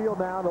on the field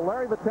now to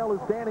Larry Vittel,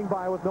 who's standing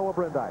by with Noah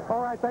Brindise. All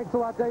right, thanks a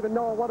lot, David.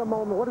 Noah, what a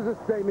moment. What does this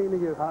day mean to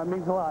you? It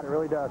means a lot. It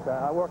really does.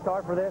 I worked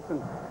hard for this,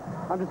 and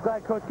I'm just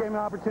glad Coach gave me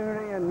an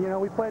opportunity, and, you know,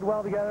 we played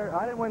well together.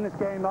 I didn't win this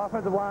game. The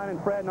offensive line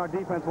and Fred and our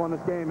defense won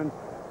this game, and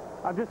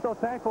I'm just so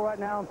thankful right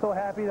now. I'm so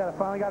happy that I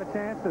finally got a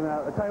chance, and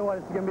I'll tell you what,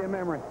 it's going to be a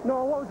memory.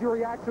 Noah, what was your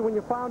reaction when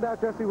you found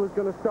out Jesse was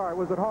going to start?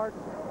 Was it hard?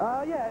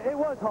 Yeah, it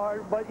was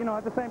hard, but, you know,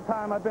 at the same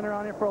time, I've been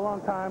around here for a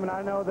long time, and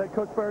I know that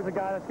Coach Spurrier is a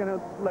guy that's going to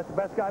let the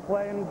best guy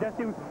play, and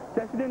Jesse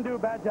didn't do a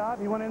bad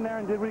job. He went in there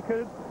and did what he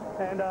could,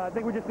 and I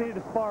think we just needed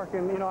a spark,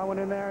 and, you know, I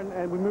went in there,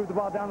 and we moved the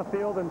ball down the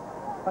field, and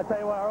I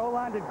tell you what, our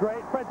O-line did great.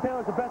 Fred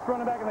Taylor's the best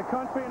running back in the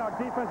country, and our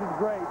defense is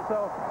great.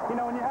 So, you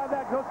know, when you have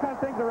those kind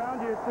of things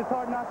around you, it's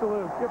hard not to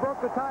lose. You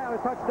broke the tie on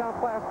a touchdown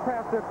pass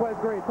to Jacquez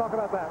Green. Talk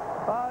about that.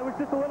 It was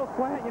just a little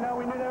slant. You know,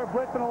 we knew they were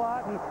blitzing a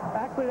lot, and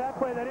actually that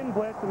play they didn't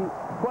blitz, and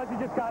Quezzy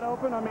just got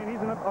open. I mean,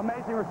 he's an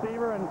amazing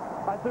receiver, and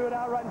I threw it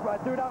out in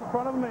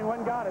front of him, and he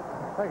went and got it.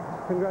 Hey,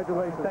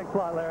 congratulations. Thanks a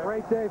lot, Larry.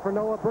 Great day for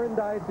Noah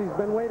Brindise. He's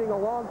been waiting a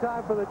long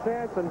time for the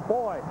chance, and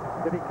boy,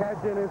 did he cash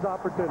in his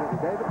opportunity.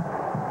 David?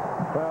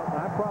 Well,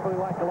 I'm probably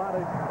like a lot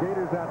of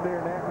Gators out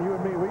there, Nat, and you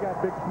and me, we got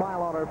a big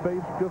smile on our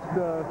face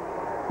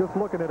just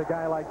looking at a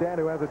guy like that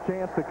who has a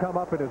chance to come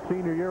up in his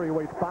senior year. He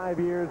waits 5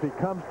 years. He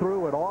comes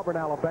through at Auburn,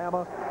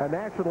 Alabama, a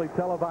nationally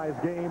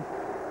televised game.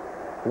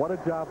 What a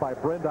job by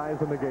Brindise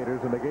and the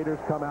Gators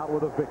come out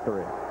with a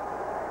victory.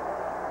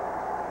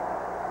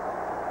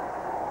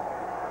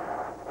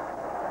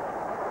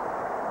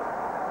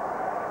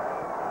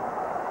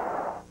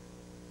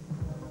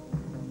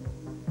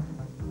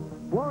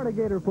 Florida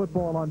Gator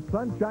football on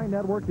Sunshine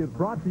Network is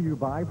brought to you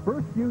by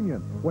First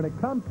Union. When it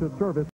comes to service,